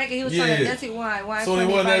 In Jamaica, he was trying to dirty wine. Wine So for he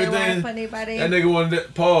wanted anybody, everything. wine for anybody. That nigga wanted to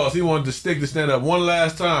pause. He wanted the stick to stand up one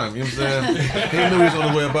last time. You know what I'm saying? He knew he was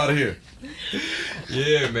on the way up out of here.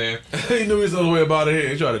 Yeah, man. He knew he was on the way up out of here.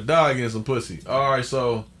 He tried to die against some pussy. All right,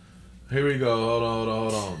 so here we go.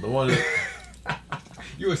 Hold on. The one that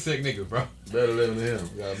You a sick nigga, bro. better living than him.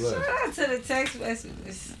 God bless. Shout out to the text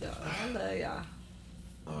messages. I love y'all.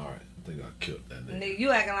 All right. I think I killed that nigga. Nigga, you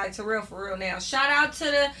acting like Terrell for real now. Shout out to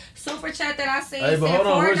the super chat that I seen. Hey, but said hold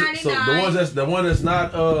on. Where's it? So the one that's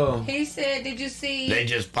not He said, "Did you see They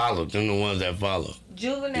just followed. Them the ones that follow.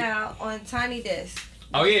 Juvenile on Tiny Desk?"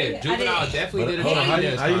 Oh yeah, Juvenile I did. definitely did it. Hold on. How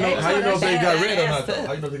you know if they got rid or not? Badass.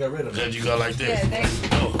 How you know if they got rid of Cause it? you go like this. Yeah, thank you.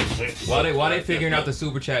 Oh. While they figuring out the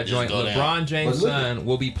super chat joint, LeBron James' son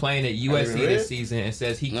will be playing at USC this season and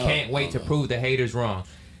says he can't wait to prove the haters wrong.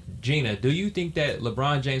 Gina, do you think that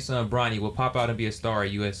LeBron James' son Bronny will pop out and be a star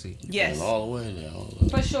at USC? Yes. All the way there.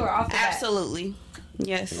 For sure, off the bat. Absolutely.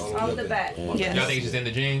 Yes. Off the bat. Yes. Y'all think it's just in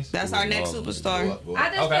the genes? That's our next superstar. I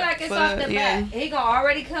just feel like it's off the bat. He gonna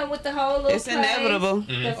already come with the whole little It's inevitable.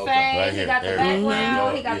 The fame, he got the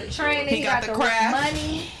background, he got the training, he got the craft.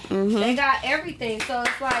 money. They got everything, so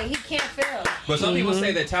it's like he can't fail. But some people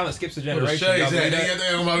say that talent skips a generation.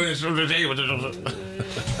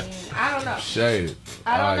 I don't know. Shade.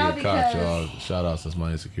 I don't know get caught, because y'all. Shout outs, that's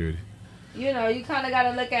my insecurity. you know you kind of got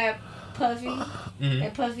to look at Puffy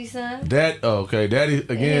and Puffy's son. Okay, Daddy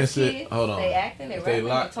again said, kids, hold on. They acting, they rapping, they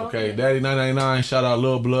talking. Okay, Daddy 999, shout out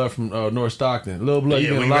Lil Blood from North Stockton. Lil Blood, you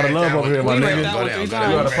getting a lot of love over here, my nigga. You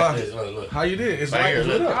out of pocket. How you did? It's right like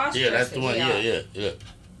here, look. yeah, that's the one. Yeah.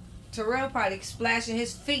 Terrell probably splashing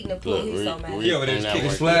his feet in the pool. He's so mad. Yeah, but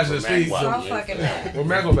He's splashing his feet. So fucking mad. Where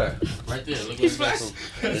Mac go back? Right there. Look He's at that.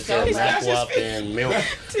 It's Mac Wop and Milk.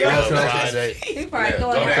 Friday. He probably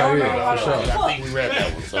throwing it on the water. I think we read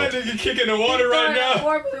that one. So. That nigga kicking the water right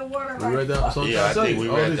now. We read that one. Yeah, I think we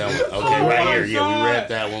read that one. Okay, right here. Yeah, we read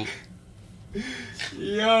that one.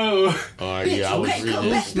 Yo. Alright, yeah, I was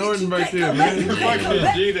reading. Snorting right there, man.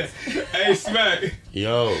 Gina. Hey, Smack.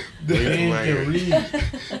 Yo. Man can read. My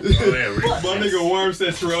nigga Worm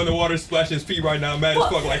says Terrell in the water splashing his feet right now, mad as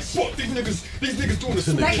fuck. Like, fuck these niggas doing this.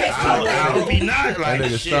 I hope he not like that nigga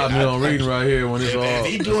shit. stopped me on reading right here when it's all. If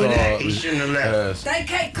he doing that, he shouldn't have left. They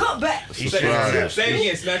can't come back. He shouldn't have left. Say it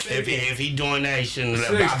again, Smack. If he doing that, he shouldn't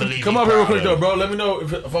have left. I believe Come up here real quick though, bro. Let me know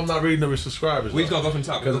if I'm not reading the subscribers. We just gonna go from the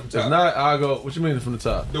top. Because if not, I'll go. What you mean from the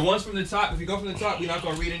top? The ones from the top, if you go from the top, we're not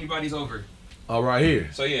gonna read anybody's over. Oh, right here.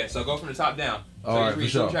 So yeah, so go from the top down. So All right, read for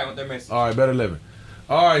sure. Chat with their message. All right, better living.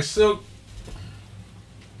 All right, Silk.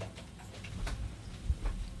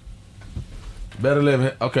 Better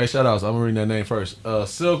living. Okay, shout outs. I'm gonna read that name first.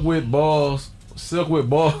 Silk with balls. Silk with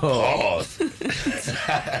balls.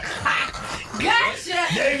 Gotcha.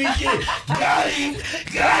 Davey kid. Got him.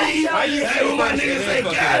 How you Hey, what my nigga say?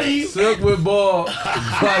 Got him. Silk with ball.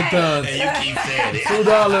 Pythons. And you keep saying it.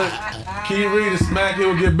 $2. Keep reading. Smack it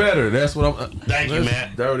will get better. That's what I'm. Thank you,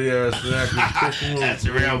 man. Dirty ass snack. That's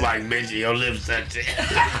a real like bitch. Your lips touch it.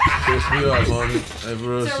 Piss me off, homie. Hey,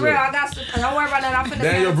 for real Terrell, I got some. Don't worry about that. I'm finna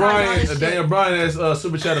Daniel Daniel Bryan has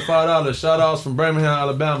super chatted $5. Shout outs from Birmingham,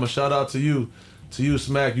 Alabama. Shout out to you. To you,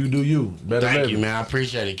 Smack. You do you. Better Thank living. you, man. I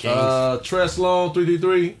appreciate it, King. Tress Long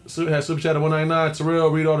 333 has super chatted 199. Terrell,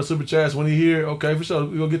 read all the super chats when he here. Okay, for sure.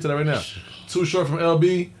 We're gonna get to that right now. Too Short from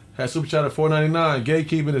LB has super chatted 499.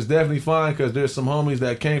 Gatekeeping is definitely fine because there's some homies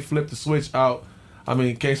that can't flip the switch out.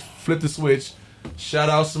 Can't flip the switch. Shout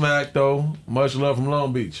out Smack though. Much love from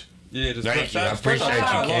Long Beach. Yeah, just Thank you. I appreciate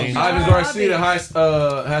you, King. Ivan Garcia has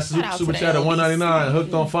super chatted 199.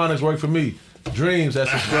 Hooked on Phonics work for me. Dreams has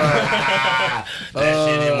subscribed. That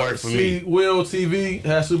shit didn't work for me. Will TV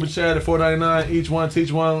has super chat at $4.99. Each one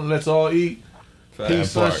teach one. Let's all eat.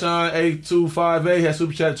 Peace Sunshine 8258 has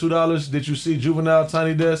super chat at $2. Did you see Juvenile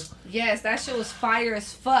Tiny Desk? Yes, that shit was fire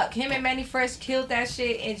as fuck. Him and Manny Fresh killed that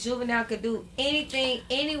shit, and Juvenile could do anything,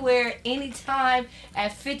 anywhere, anytime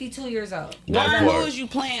at 52 years old. Why was you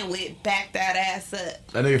playing with? Back that ass up.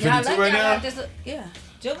 That nigga 52 right now? Yeah.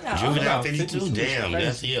 Juvenile. Juvenile 52? Damn,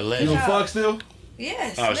 that's he a legend. You a fuck still?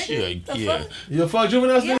 Yes. Oh, shit, yeah. You a fuck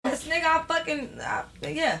Juvenile still? Yes, nigga, I fucking,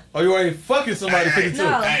 yeah. Oh, you ain't fucking somebody 52?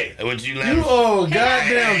 No. Hey, what you let You old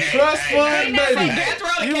goddamn trust fund, baby.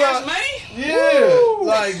 You got money? Yeah,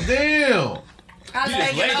 like damn. I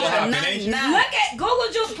like label hopping, ain't you? Look at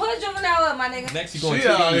Google put Juvenile up, my nigga. Next you going She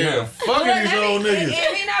out here fucking these old niggas.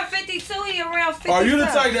 If he not 52, he around 50. Are you the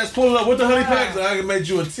type that's pulling up with the honey packs? I can make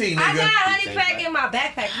you a tea, nigga. I got a honey pack in my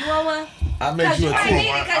backpack. You want one? I made you a I tea. need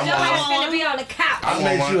it because your ass finna be on the couch. I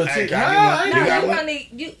made you a tea. No,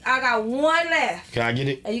 I got one left. Can I get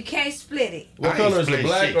it? And you can't split it. What color is it?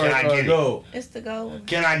 Black or gold? It's the gold one.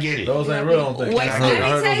 Can I get it? Those ain't real, I don't think. Let me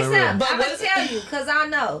tell you something. I'm going to tell you because I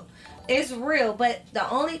know. It's real, but the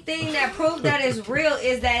only thing that proves that it's real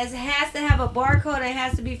is that it has to have a barcode and it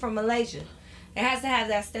has to be from Malaysia. It has to have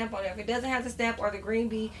that stamp on there. If it doesn't have the stamp or the green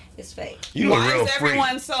bee, it's fake. Why is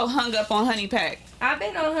everyone so hung up on honey pack? I've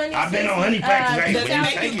been on honey. I've been on honey pack. Does it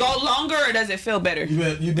make you go longer or does it feel better?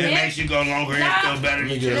 It makes you go longer and feel better.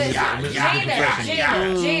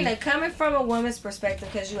 Gina, coming from a woman's perspective,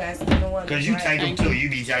 because you asked me the woman. Because you take them too. You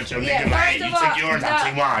be out your nigga like, you took yours, I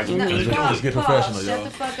take mine. Let's get professional, Shut y'all. the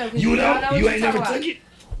fuck up. You know? You ain't never took it?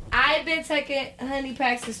 I've been taking honey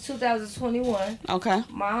packs since 2021. Okay.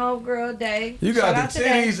 My homegirl Day. You got the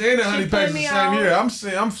titties and the honey packs the same year. I'm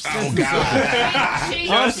sensing something.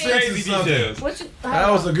 I'm sensing something. That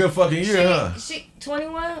was a good fucking year, huh? She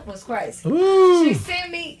 21 was crazy. Ooh. She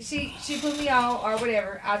sent me. She put me on or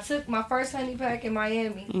whatever. I took my first honey pack in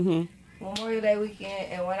Miami Memorial Day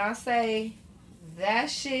weekend, and when I say that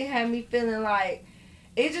shit had me feeling like,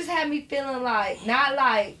 it just had me feeling like not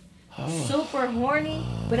like. Super horny,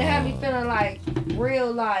 but it had me feeling like real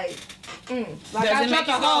like Does I it make you drank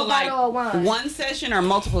a go whole like bottle of wine. one session or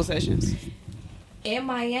multiple sessions? In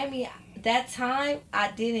Miami, that time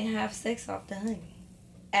I didn't have sex off the honey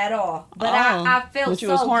at all, but I felt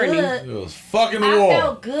so horny. good. It was fucking the wall. I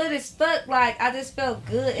felt good as fuck. Like I just felt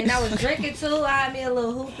good, and I was drinking too. I had me a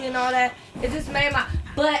little hoop and all that. It just made my.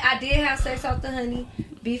 But I did have sex off the honey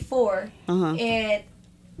before, and.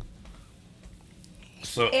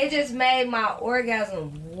 So, it just made my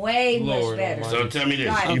orgasm way much better. So tell me this.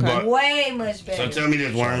 Like, You bought, way much better. So tell me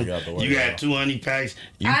this, Worm. You had 2 honey packs.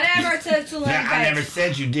 I never took 2 honey packs. I never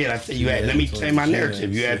said you did. I said you had. Let me tell you my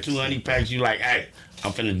narrative. You had 2 honey packs. You like, hey,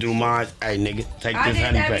 I'm finna do mine. Hey, nigga, take this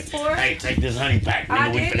honey pack. Before. Hey, take this honey pack.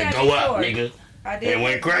 Nigga, we finna go up, nigga. I did. It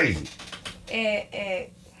went crazy. And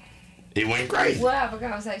it went crazy. We'll have a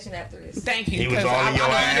conversation after this. Thank you. He was all in your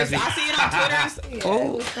ass. I see it on Twitter.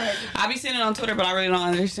 It was crazy. I be seeing it on Twitter, but I really don't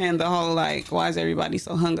understand the whole like, why is everybody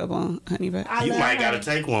so hung up on honey packs? You might gotta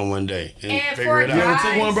take one day and figure it out. You ever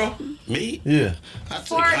took one, bro? Me? Yeah. I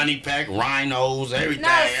took honey pack, rhinos, everything.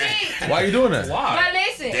 No, see. Why you doing that? But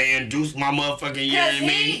listen. They induced my motherfucking year in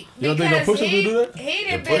me. You don't think no push-ups will do that?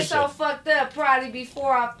 He done been so fucked up probably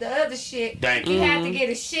before off the other shit. Thank he you. had to get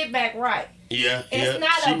his shit back right. Yeah, It's yeah.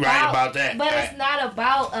 not She right about that. But Right. it's not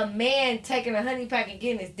about a man taking a honey pack and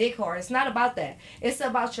getting his dick hard. It's not about that. It's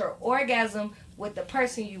about your orgasm with the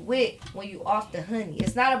person you with when you off the honey.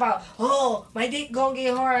 It's not about, oh, my dick gonna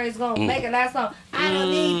get hard, it's gonna make it last long. I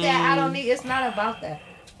don't need that. I don't need. It's not about that.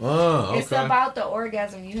 Okay. It's about the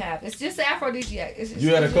orgasm you have. It's just aphrodisiac. It's just,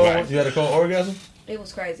 You had a cold. You had a cold orgasm. It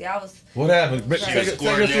was crazy. I was. What happened? Take us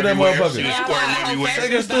through that motherfucker.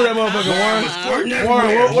 Take us through that motherfucker, Warren.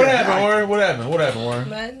 Warren, what happened, Warren? What happened? What happened,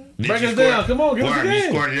 Warren? Break us down. Come on, give us a You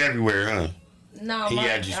game. squirted everywhere, huh? No, He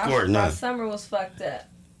had you squirting, my huh? summer was fucked up.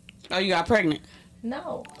 Oh, you got pregnant?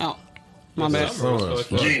 No. Oh. My bad.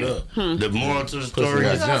 Gina, the moral to the story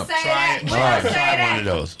is jump. try it. We're gonna say Try that. one of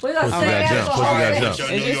those. We're gonna say that. jump. for Pussy got all jump. this. Your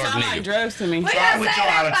It New just York sound like nigga. drugs to me. We're Try gonna with say your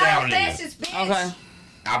that out of for town all nigga. bitches, bitch. Okay.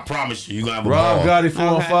 I promise you, gonna have a Rob ball. Gotti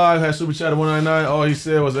 415 had super chat at 199. All he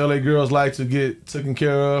said was LA girls like to get taken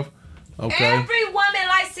care of. Okay. Every woman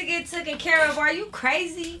likes to get taken care of. Are you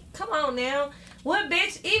crazy? Come on now. What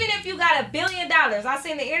bitch? Even if you got $1 billion, I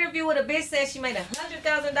seen the interview with a bitch said she made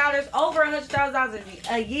 $100,000, over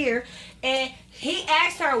 $100,000 a year, and he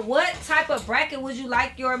asked her what type of bracket would you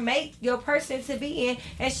like your mate, your person to be in,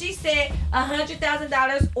 and she said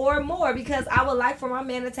 $100,000 or more because I would like for my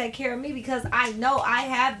man to take care of me because I know I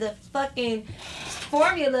have the fucking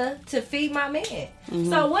formula to feed my man.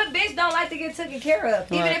 So what bitch don't like to get taken care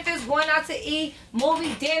of? Even if it's going out to eat,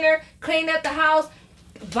 movie, dinner, clean up the house,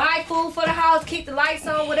 buy food for the house, keep the lights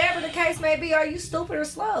on, whatever the case may be. Are you stupid or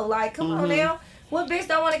slow? Like, come on now. What bitch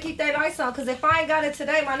don't want to keep their lights on? Because if I ain't got it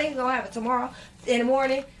today, my nigga gonna have it tomorrow in the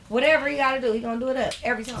morning. Whatever he gotta do, he gonna do it up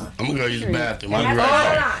every time. I'm gonna go use the bathroom. And I'll be that's right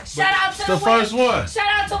all back. line. Shout out to It's the first one. Shout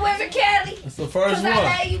out to Wizard Kelly. It's the first Cause I one.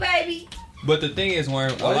 love you, baby. But the thing is,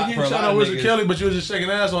 Warren, Why you keep shouting out Wizard Kelly, but you was just shaking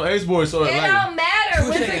ass on Ace Boy, so It like. don't matter. You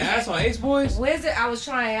was shaking ass on Ace Boys? Wizard, I was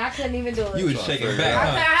trying. I couldn't even do it. You was shaking I back,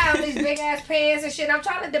 huh? have these big ass pants and shit. I'm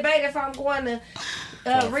trying to debate if I'm going to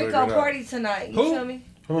figure Rico it out. party tonight. You Who? feel me?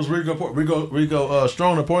 Who's Rico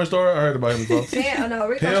Strong, the porn star? I heard about him before. Yeah, no,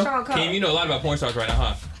 Rico Him? Strong. Keem, you know a lot about porn stars right now,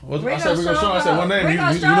 huh? What, I Rico said Rico Strong. I said one name. Rico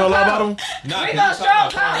You know a lot about him? Nah, Rico you was talking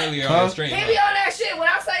about Strong, porn earlier on huh? the stream. He be on that shit. When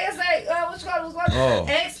I say what's called Oh.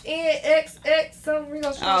 XNXX some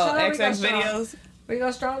Rico Strong. Oh, Shout out Rico XX Strong. videos.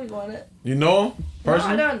 Rico Strong be going it. You know him? No, I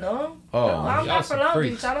Personally? don't know him. Oh. No, I'm Y'all not from some Long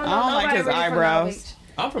freaks. Beach. I don't know I don't like nobody his really from Long eyebrows. Beach.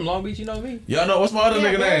 I'm from Long Beach, you know me. Y'all know, what's my other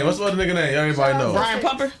Yeah, nigga bro. name? What's the other nigga name? Everybody knows. Brian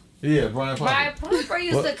Pumper. Yeah, Brian Pumper. Brian Pumper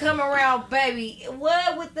used What? to come around, baby.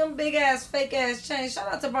 What with them big ass, fake ass chains?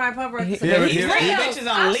 Shout out to Brian Pumper. He Rios. bitches on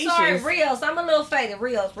I'm sorry, leashes. Rios. I'm a little faded.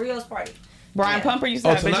 Rios party. Brian Yeah. Pumper used to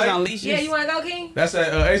have bitches tonight? on leashes. Yeah, you want to go, King? That's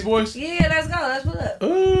at Ace Boys? Yeah, let's go. Let's put up.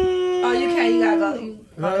 Ooh. Oh, you can't. You gotta go. You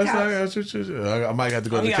No, on the that's couch. not. I might have to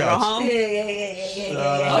go Oh, to he the gotta go couch. home?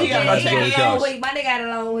 Yeah. Oh, he gotta go He check got his a long couch. week. My nigga got a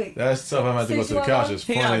long week. That's tough. I might have to go to the couch. It's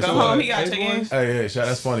He funny. gotta as go fuck. home. He gotta check in. Hey,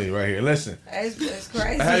 that's funny right here. Listen. It's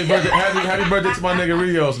crazy. Happy birthday to my nigga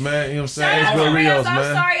Rios, man. You know what I'm saying? Shout Ace out Boy to Rios, Rios. I'm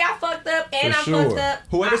man. sorry I fucked up, And For I sure. fucked up.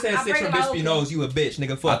 Whoever said I Six break from my Bisping open. knows you a bitch,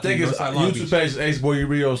 nigga. I Fuck think you. it's Northside Long YouTube Beach. page is Ace Boy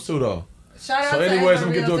Rios too though. Shout out So to anyways, Ace I'm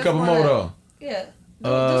Boy gonna do a Rios, couple that's more one though. Yeah. Do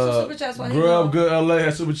some super chats while he Grub gone. Good LA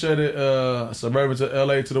has super chatted Suburban to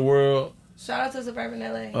LA to the world. Shout out to Suburban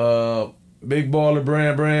LA. Big Baller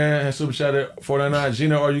Brand has super chatted 499.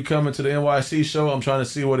 Gina, are you coming to the NYC show? I'm trying to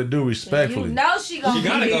see what it do respectfully. You know she gonna She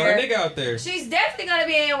gotta be go. Her here. nigga out there. She's definitely gonna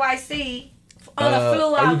be in NYC on a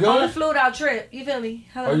flew are you out going? on a flew out trip. You feel me?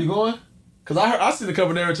 Hello? Are you going? Cause I seen a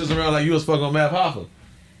couple narratives around like you was fucking on Matt Hoffa.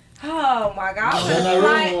 Oh my God! Is that not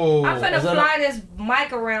real? I'm finna Is that fly this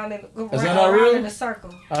mic around and Is that not around real? in a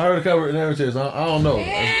circle. I heard a couple narratives. I don't know.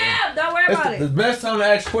 Yeah, don't worry It's about the it. best time to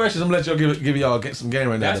ask questions. I'm gonna let y'all give y'all some game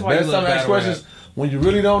right now. That's The why you best love time to ask battle questions when you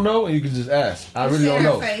really don't know and you can just ask. I really don't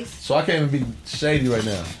know. face. So I can't even be shady right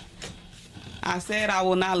now. I said I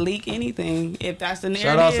will not leak anything. If that's the narrative.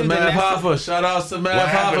 Shout out to then Matt that's Hoffa. Shout out to Matt What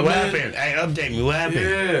happened? Hoffa, What man. happened? Hey, update me. What happened?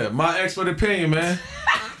 Yeah, my expert opinion, man.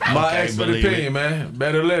 My Okay, expert believe opinion, man.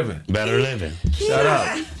 Better living. Better living. Shout out.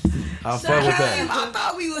 I'll fuck with that. I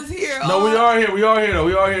thought we was here. No, we are here. We are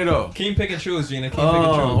here though. Keem pick and choose, Gina. Keem pick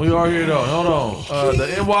and choose. We are here though. Hold on.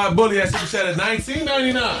 The NY Bully has super chat at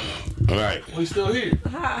 $19.99. All right. We still here.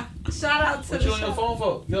 Shout out to What the you on your phone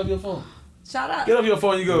for? Get off your phone. Shout out. Get off your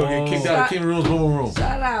phone. You go get kicked out of Keem Room's boom room.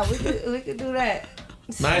 Shout out. We could do that.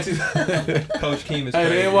 19. Coach Keem is Hey,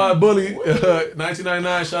 crazy. the NY Bully,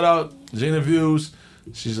 1999. Shout out Gina Views.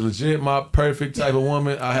 She's legit my perfect type of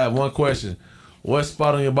woman. I have one question. What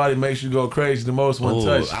spot on your body makes you go crazy the most when Ooh,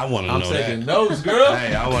 touched? I want to know that. I'm taking notes, girl.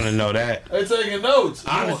 Hey, I want to know that. They taking notes.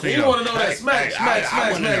 Honestly, you want to know hey, that smack, hey, smack.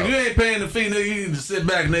 I wanna know. You ain't paying the fee, nigga. You need to sit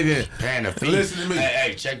back, nigga. Paying the fee. Listen to me.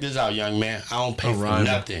 Hey, check this out, young man. I don't pay for rhyming.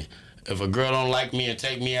 nothing. If a girl don't like me and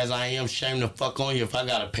take me as I am, shame the fuck on you if I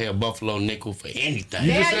gotta pay a buffalo nickel for anything.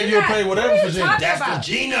 You just said you'll pay whatever for Gina. That's for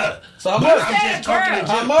Gina. So how But much? I'm just talking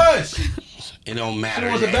to How Gina. much? It don't matter. She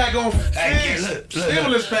wants a back on Hey,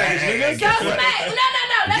 stimulus package, nigga. So guess what? Smack, no.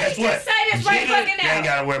 Let Guess me what? just say this right Gina, fucking you now. ain't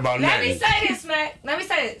gotta worry about Let nothing. me say this, Smack. Let me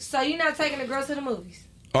say this. So you're not taking the girls to the movies,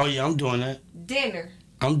 Oh yeah, I'm doing that. dinner,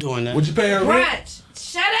 I'm doing that. Would you pay her rent? brunch?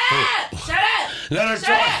 Shut up! Shut up! Let her Shut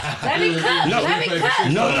talk. up! Let me cook. No, Let me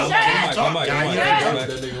cook. No, Shut can you up! talk? Mike, Can Mike, you Mike, talk? Mike.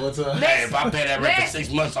 That nigga one time. Hey, if I pay that rent for Listen.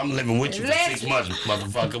 6 months, I'm living with you for 6 Listen. months,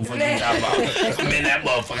 motherfucker. What you talking about? I'm in that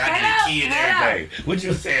motherfucker. I get a key and everything. What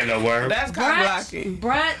you saying, though, word? That's kind of blocking.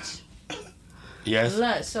 Brunch, Yes.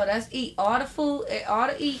 lunch. So that's eat all the food, all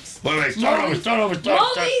the eats. Wait, start over.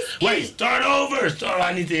 Movies, Wait, start over.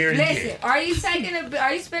 I need to hear it Listen, again. are you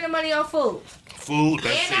spending money on food? Food,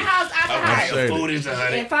 let's In see. the house, out the Okay, house. food is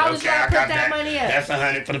 100. If I was okay, gonna I put got that money up. That's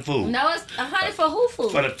 100 for the food. No, it's 100 for who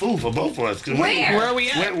food? For the food for both of us. 'Cause Where? Where are we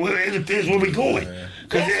at? Where it depends where we going.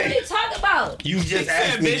 Cause That's what you talk about. you just Said,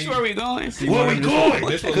 asked me. bitch, where we going? Where we going?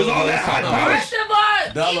 This was Because all that hot power. First of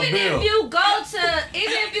all, Dollar even bill. if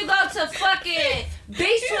you go to fucking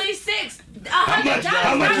Beach 26, How much?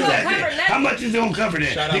 How much is that? cover Then? How nothing. much is it gonna cover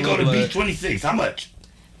that? Shout out They go to Lil' Beach Blood. 26. How much?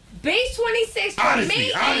 Beach 26 for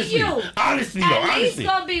me and you. Honestly, At least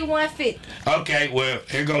gonna be 150. Okay, well,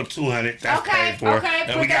 here go 200. That's Okay, paid for. okay,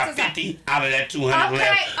 And put we got that aside. 50 out of that 200 Okay,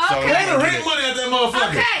 left. So okay. let's Pay the go rent get it. money at that motherfucker.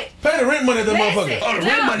 Okay. Pay the rent money at that Listen. motherfucker. Oh, the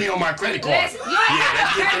No. rent money on my credit card. Listen, you ain't Yeah, let's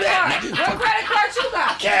got get a to credit that, card. nigga. What credit card you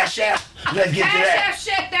got? Cash App. Let's get to Cash that. App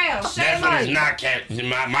shut down. Shut That's when it's money. not cash.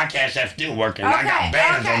 My Cash App still working. I got Okay,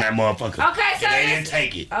 bands okay. on that motherfucker. Okay, so And they didn't listen.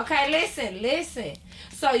 take it. Okay, listen.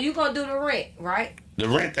 So you gonna do the rent, right? The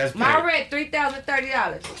rent that's paid. My rent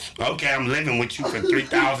 $3,030. Okay, I'm living with you for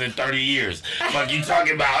 3,030 years. Fuck you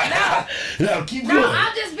talking about? No, keep No, going.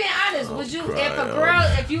 I'm just being honest. Would you,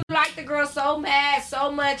 if you like the girl so mad,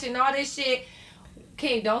 so much, and all this shit,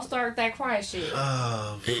 King, don't start that crying shit. He So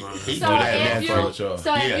do that if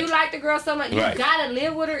motherfucker. if you like the girl so much, you Right. gotta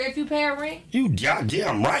live with her if you pay her rent. You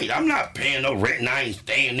goddamn right. I'm not paying no rent and I ain't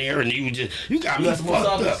staying there and you got me got some more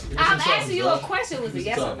fucked up. topics? I'm asking you a question. Was it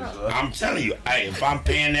yes or no? I'm telling you, hey, if I'm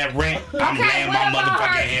paying that rent, I'm Okay, laying what my about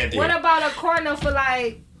motherfucking her? head there. What about a corner for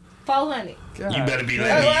like 400? You better be Hey,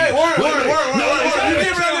 letting me. hey, word. Are you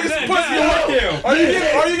giving that nigga some pussy?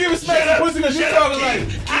 Are you giving Smack some pussy because you talking like?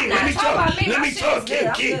 I'm not Let me talking about talk. me. Let My me shit talk. is good.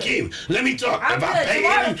 I'm good. Keem. Let me talk. I'm If I good. pay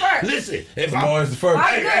Tomorrow any, the first. listen. If Tomorrow's the first.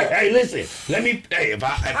 I'm good. Hey, listen. Let me. Hey, if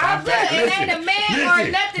I I'm good. pay, It listen. ain't a man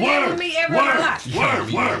or nothing in with me every month.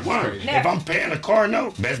 Word. Never. If I'm paying a car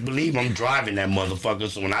note, best believe I'm driving that motherfucker.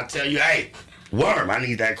 So when I tell you, hey, Worm, I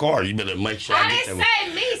need that car. You better make sure I I get didn't that.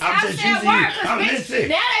 say me. I'm I just said using work. you. 'Cause I'm bitch, listening.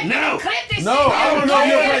 now they No. clip this No, shit. I want to know if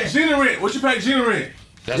you Yeah. pay Gina rent. What you pay Gina rent?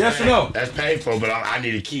 That's Yes paid. or no? That's paid for, but I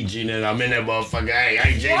need a key, Gina, and I'm in that motherfucker.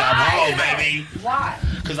 Hey, Gina, I'm Why? home, baby. Why?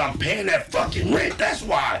 Because I'm paying that fucking rent. That's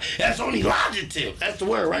why. That's only logic tip. That's the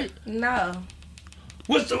word, right? No.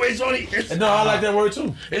 What's the way? It's only. No, I like that word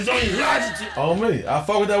too. It's only logic. On me, I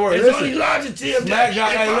fuck with that word. It's Listen, only logic to Smack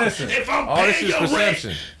guy, hey, listen. If I'm all this paying is your perception.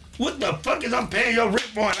 rent, what the fuck is I'm paying your rent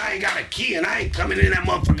for and I ain't got a key and I ain't coming in that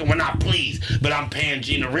motherfucker when I please. But I'm paying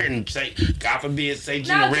Gina rent and say, God forbid, say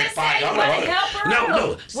Gina rent just say you $5. wanna help her No,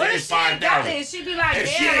 out. say What it's if she ain't got $5,000. it? She be like, if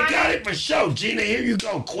she damn, ain't got I it for sure, Gina, here you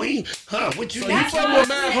go, queen. Huh? What you So need? you fucking with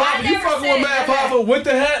Math Hoffa? You fucking with Math Hoffa with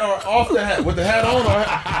the hat or off the hat? With the hat on or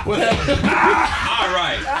with hat? All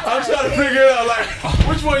right. I'm trying to figure it out. Like,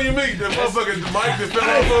 which one you meet? The motherfucking mic that fell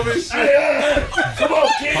off of his shit. Come on,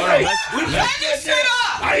 kid. Hold on, Let's get shit up.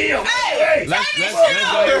 I am. Let's go ahead and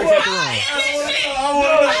reset the room.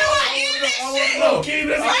 I want to know. Keem,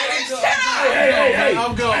 let's Hey,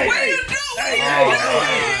 I'm going. What are you doing? I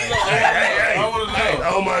want to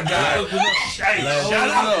know. Oh my God.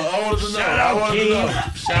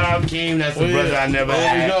 Shout out Keem. That's the brother I never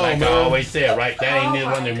had. Like I always said, right? That ain't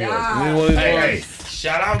neither one of yours. Hey,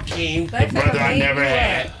 shout out Keem, the brother I never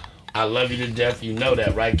had. I love you to death. You know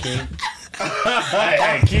that, right, Keem?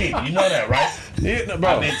 hey, Keem, you know that, right? Yeah,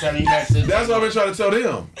 bro. I've been telling you that since. That's what I've been trying to tell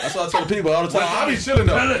them. That's what I tell people all the time. I be chilling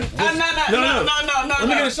though. No. Let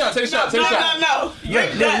me get a shot. Take a shot. No.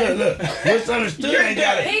 Look. What's understood ain't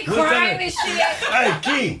got it. He crying and shit. Hey,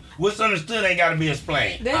 Keem, what's understood ain't got to be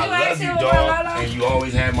explained. Did you I love ask you, him dog, about Lala? and you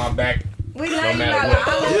always had my back. We no love you, matter Lala. what. I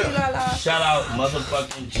love you, Lala. Shout out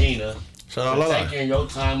motherfucking Gina. Shout out for Lala. taking your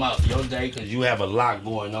time out your day because you have a lot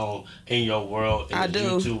going on in your world, in I the do.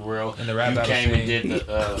 YouTube world. And the rap you battle came and scene. did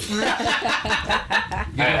the.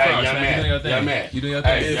 Hey, young man. You doing your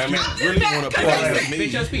thing. Hey, young man. Really want to play with me?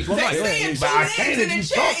 Finish your speech. They saying But I can't if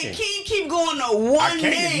you talking. Keep going to one I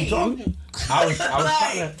can't if you name. talking. I was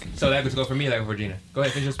trying to. So that was go for me, like for Gina. Go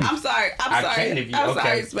ahead, finish your speech. I'm sorry. I can't if you I'm okay.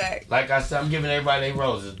 sorry, Smack. Like I said, I'm giving everybody their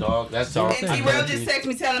roses, dog. That's all. And T-Rail just texted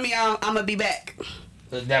me telling me I'm gonna be back.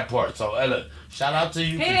 That part. So, look, shout out to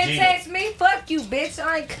you. He to didn't Gina. text me. Fuck you, bitch.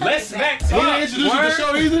 I ain't coming Let's back. back He didn't introduce you to the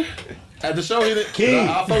show either. At the show, he didn't. Keem.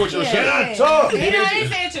 I'll fuck with your Can shit. I talk? He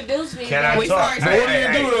didn't introduce me. Can I We talk? sorry, But what do you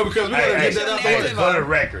do though? Because we gotta get that out the way. For the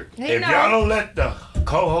record, He if know. y'all don't let the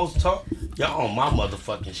co-host talk, y'all on my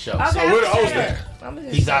motherfucking show. Okay, So where the I'm host shut at? up. I'ma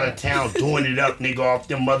just He's shut out up. of town doing it up, nigga, off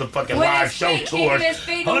them motherfucking With live his show feet, tours. keeping his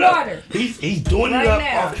feet in Hold up. water. He's doing Right it up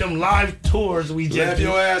now. off them live tours we just Left did.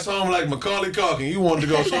 your ass home like Macaulay Culkin. You wanted to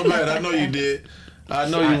go so bad. I know you did. I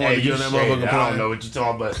know you wanted to get on that shady. motherfucking I don't plane. know what you're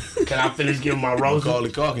talking about. Can I finish giving my roses? Macaulay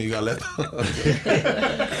Culkin, you got left.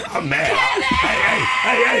 I'm mad.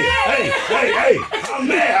 Hey. I'm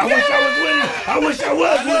mad. I wish I was winning. I wish I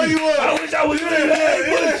was know winning. you was. I wish I was winning.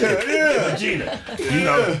 Yeah. Gina, you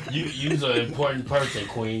know, you's an important person,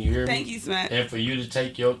 Queen. You hear me? Thank you, Smack. And for you to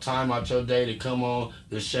take your time out your day to come on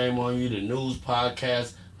the Shame on You, the news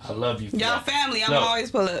podcast, I love you for Y'all that. family, I'm No.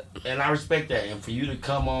 always pull up. And I respect that. And for you to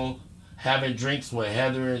come on having drinks with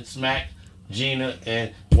Heather and Smack, Gina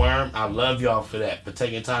and Worm, I love y'all for that, for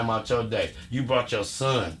taking time out your day. You brought your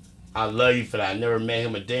son. I love you for that. I never met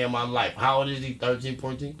him a day in my life. How old is he? 13,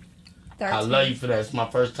 14? 13. I love you for that. It's my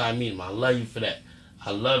first time meeting him. I love you for that. I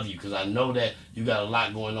love you because I know that you got a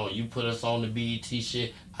lot going on. You put us on the BET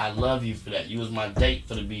shit. I love you for that. You was my date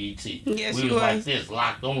for the BET. Yes, we you was like was. this,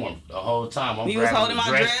 locked on the whole time. I'm You was grabbing holding the my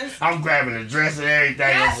dress? I'm grabbing the dress and everything.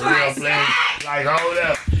 That's It's a real right, place. Like, hold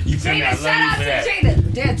up. You feel me? Gina, I shout love you out for to that. Gina.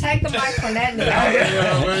 Yeah, take the mic from that nigga.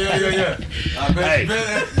 Yeah. I bet you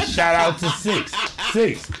better. Shout out to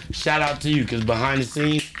Six. Shout out to you, because behind the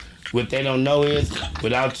scenes, what they don't know is,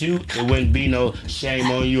 without you, it wouldn't be no shame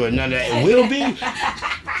on you or none of that.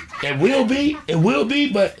 It will be,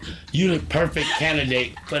 but you the perfect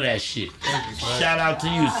candidate for that shit. Shout out to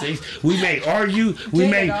you, Six. We may argue, we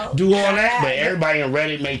may do all that, but everybody on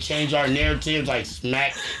Reddit may change our narratives, like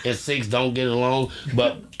Smack and Six don't get along,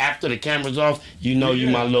 but after the camera's off, you know you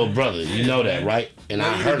my little brother. You know that, right? And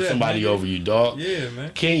I hurt somebody over you, dog. Yeah,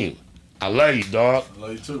 man. Keem, I love you, dog. I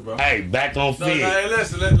love you too, bro. Hey, back on No, Fig. hey,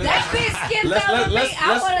 listen. That bitch skipped over me.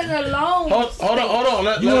 I wanted a long Hold on.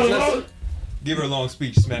 Let's Give her a long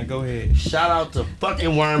speech, man. Go ahead. Shout out to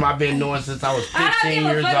fucking Worm. I've been knowing since I was 15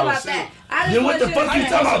 years old. about that. I just Then what want the you fuck to you say-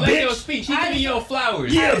 talking about, Let your bitch? speech. He giving your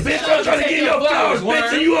flowers. Yeah, bitch, I'm trying to give your flowers,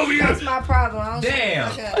 bitch, and you over here. That's my problem. I don't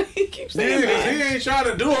Damn. shut up. He keeps saying Yeah, that. he ain't trying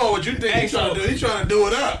to do all what you think he's trying to do. He's trying to do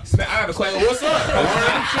it up. Smack, I have a So question. what's up?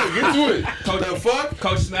 Get to it. Coach, The fuck?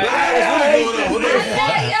 Coach Smack. What's really going on? What the I fuck?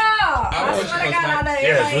 love y'all. I I want swear to you to God, I smack. love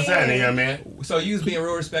Yes, everybody what's in happening, here. young man? So you was being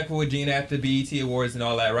real respectful with Gina after BET Awards and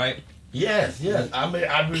all that, right? Yes. I mean,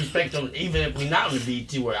 I respect them even if we're not on the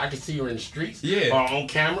BT where I can see her in the streets or on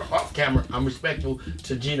camera, off camera. I'm respectful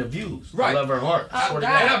to Gina Views. I love her heart. Oh, God.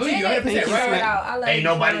 I believe you 100%, right? Ain't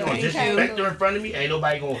nobody gonna disrespect her in front of me. Ain't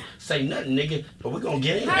nobody gonna say nothing, nigga. But we're gonna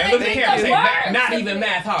get in. And look at the camera. Say, not even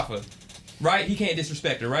Matt Hoffa. Right? He can't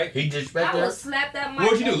disrespect her, right? He disrespect her? I would slap that mic.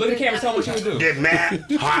 What would you do? Look at the camera, tell him what you would do. Did Matt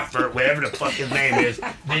Hoffa, whatever the fuck his name is,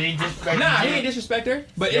 did he disrespect her? Nah, he didn't disrespect her.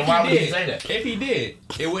 But then if why he would did, he say that? if he did,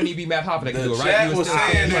 it wouldn't even be Matt Hoffa that could do it, right? Chat He was still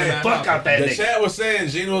saying Matt that. Fuck out that The nigga. chat was saying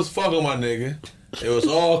Gina was fucking my nigga. It was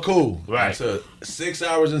all cool. Right. Until 6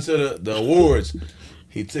 hours into the awards,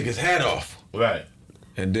 he took his hat off. Right.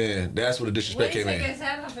 And then that's where the disrespect When he came took in. his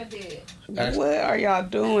hat off and did. What are y'all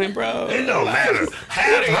doing, bro? It don't matter.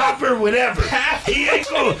 Half Hopper, whatever. He ain't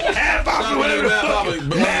gonna half Hopper, whatever the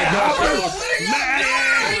fuck. Matt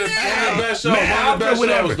Hopper,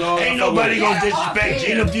 whatever. Ain't nobody gonna disrespect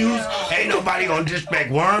Gina Views. Ain't nobody gonna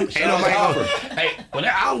disrespect Worm. Ain't nobody gonna. Hey, well,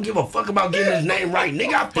 I don't give a fuck about getting his name right,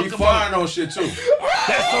 nigga. I fuck He about. firing on shit too.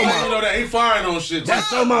 That's on my. You know that he firing on shit too.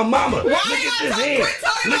 That's on my mama. Look at this hand.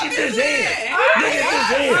 Look at this hand. Look at this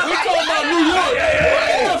hand. We talking about New York.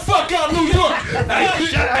 Get the fuck out New York.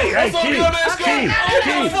 Hey, Keem.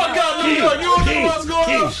 Get the fuck out New York. You don't know what's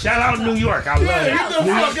going on. Shout out New York. I love it. Get the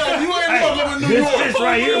fuck out. You ain't fucking with New This York. fish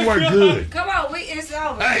right here work good. Come on, it's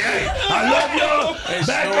over. Hey, I love y'all.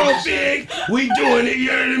 Back on Big. We doing it. You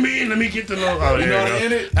know what I mean? Let me get the little. Oh, You know how to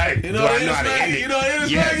end it? Hey, You know how to end it? You know how to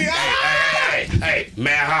end it? Hey,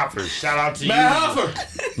 Matt Hoffer. Shout out to you. Matt Hoffer.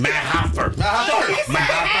 Matt Hoffer.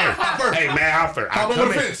 Hey, Matt Hoffer.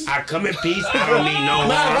 I come in peace. I don't mean no harm.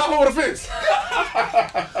 Matt Hoffer with a fence.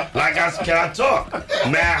 Can I talk?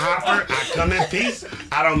 Matt Hoffer, I come in peace.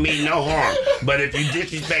 I don't mean no harm. But if you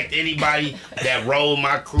disrespect anybody that roll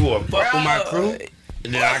my crew or fuck with my crew,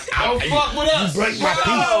 then Don't fuck with us. you break my peace.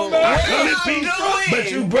 I come in peace,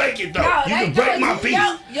 but you break it though. You can break my peace.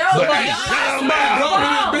 But hey, shout out Matt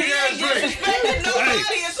Hoffer. Big ass drink.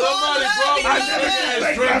 Somebody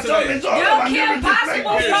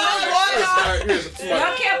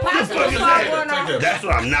Y'all can't possibly solve going on. That's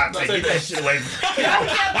what I'm not taking that shit away from. Y'all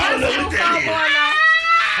can't I don't know what possibly solve that going on. is.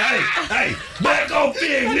 Hey, back on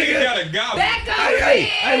Fig, nigga. Got a gobble. Back on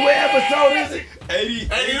Hey, what episode is it?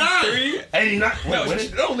 89. 89. No,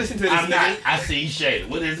 don't listen to this. I'm not. I see shade.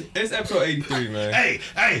 What is it? It's episode 83, man.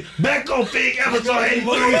 Hey, back on Fig, episode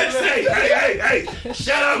 83. Hey,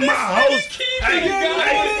 shout out my host.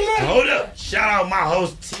 Hey, hold up. Shout out my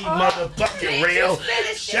host, T motherfucking Real.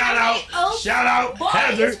 Shout out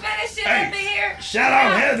Heather. Hey, shout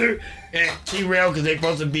out Heather. And T-Rail, because they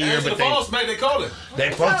supposed to be here, but they call it.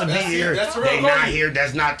 They supposed to be here. They not here.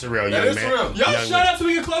 That's not Terrell, young man. Yo, shut up so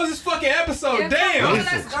we can close this fucking episode. Damn.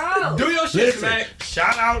 Let's go. Do your shit, Smack.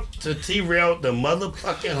 Shout out to T-Rail, the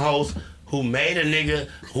motherfucking host who made a nigga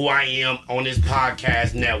who I am on this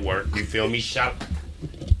podcast network. You feel me? Shout.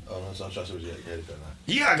 Oh, so I'm trying to see what you had.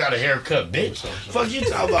 Yeah, I got a haircut, bitch. Fuck you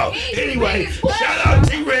talking about? Anyway, shout out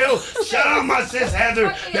T-Rail. Shout out my sis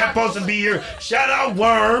Heather that's supposed to be here. Shout out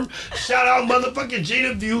Worm. Shout out motherfucking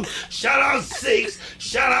Gina View. Shout out Six.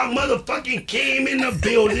 Shout out motherfucking Keem in the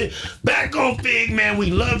building. Back on Fig, man.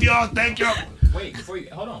 We love y'all. Thank y'all. Wait, before you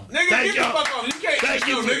hold on. Nigga, Thank get the y'all. fuck off. You can't Thank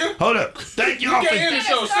you, nigga. Hold up. Thank y'all You for. can't end the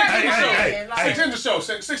show. Six in the show.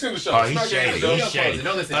 Six in the show. Oh, he's shady. He's shady.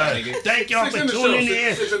 Don't listen to that nigga. Thank y'all for tuning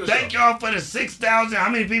in. Thank y'all for the 6,000. How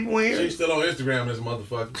many people in here? She's still on Instagram, this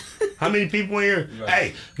motherfucker. How many people in here?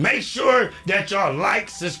 Hey, make sure that y'all like,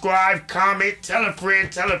 subscribe, comment, tell a friend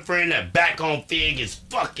that Back on Fig is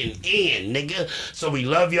fucking in, nigga. So we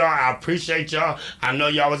love y'all. I appreciate y'all. I know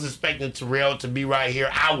y'all was expecting Terrell to be right here.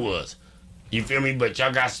 I was. You feel me? But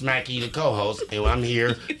y'all got Smacky, the co-host, and I'm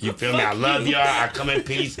here. You feel me? I love y'all. I come in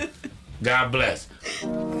peace. God bless.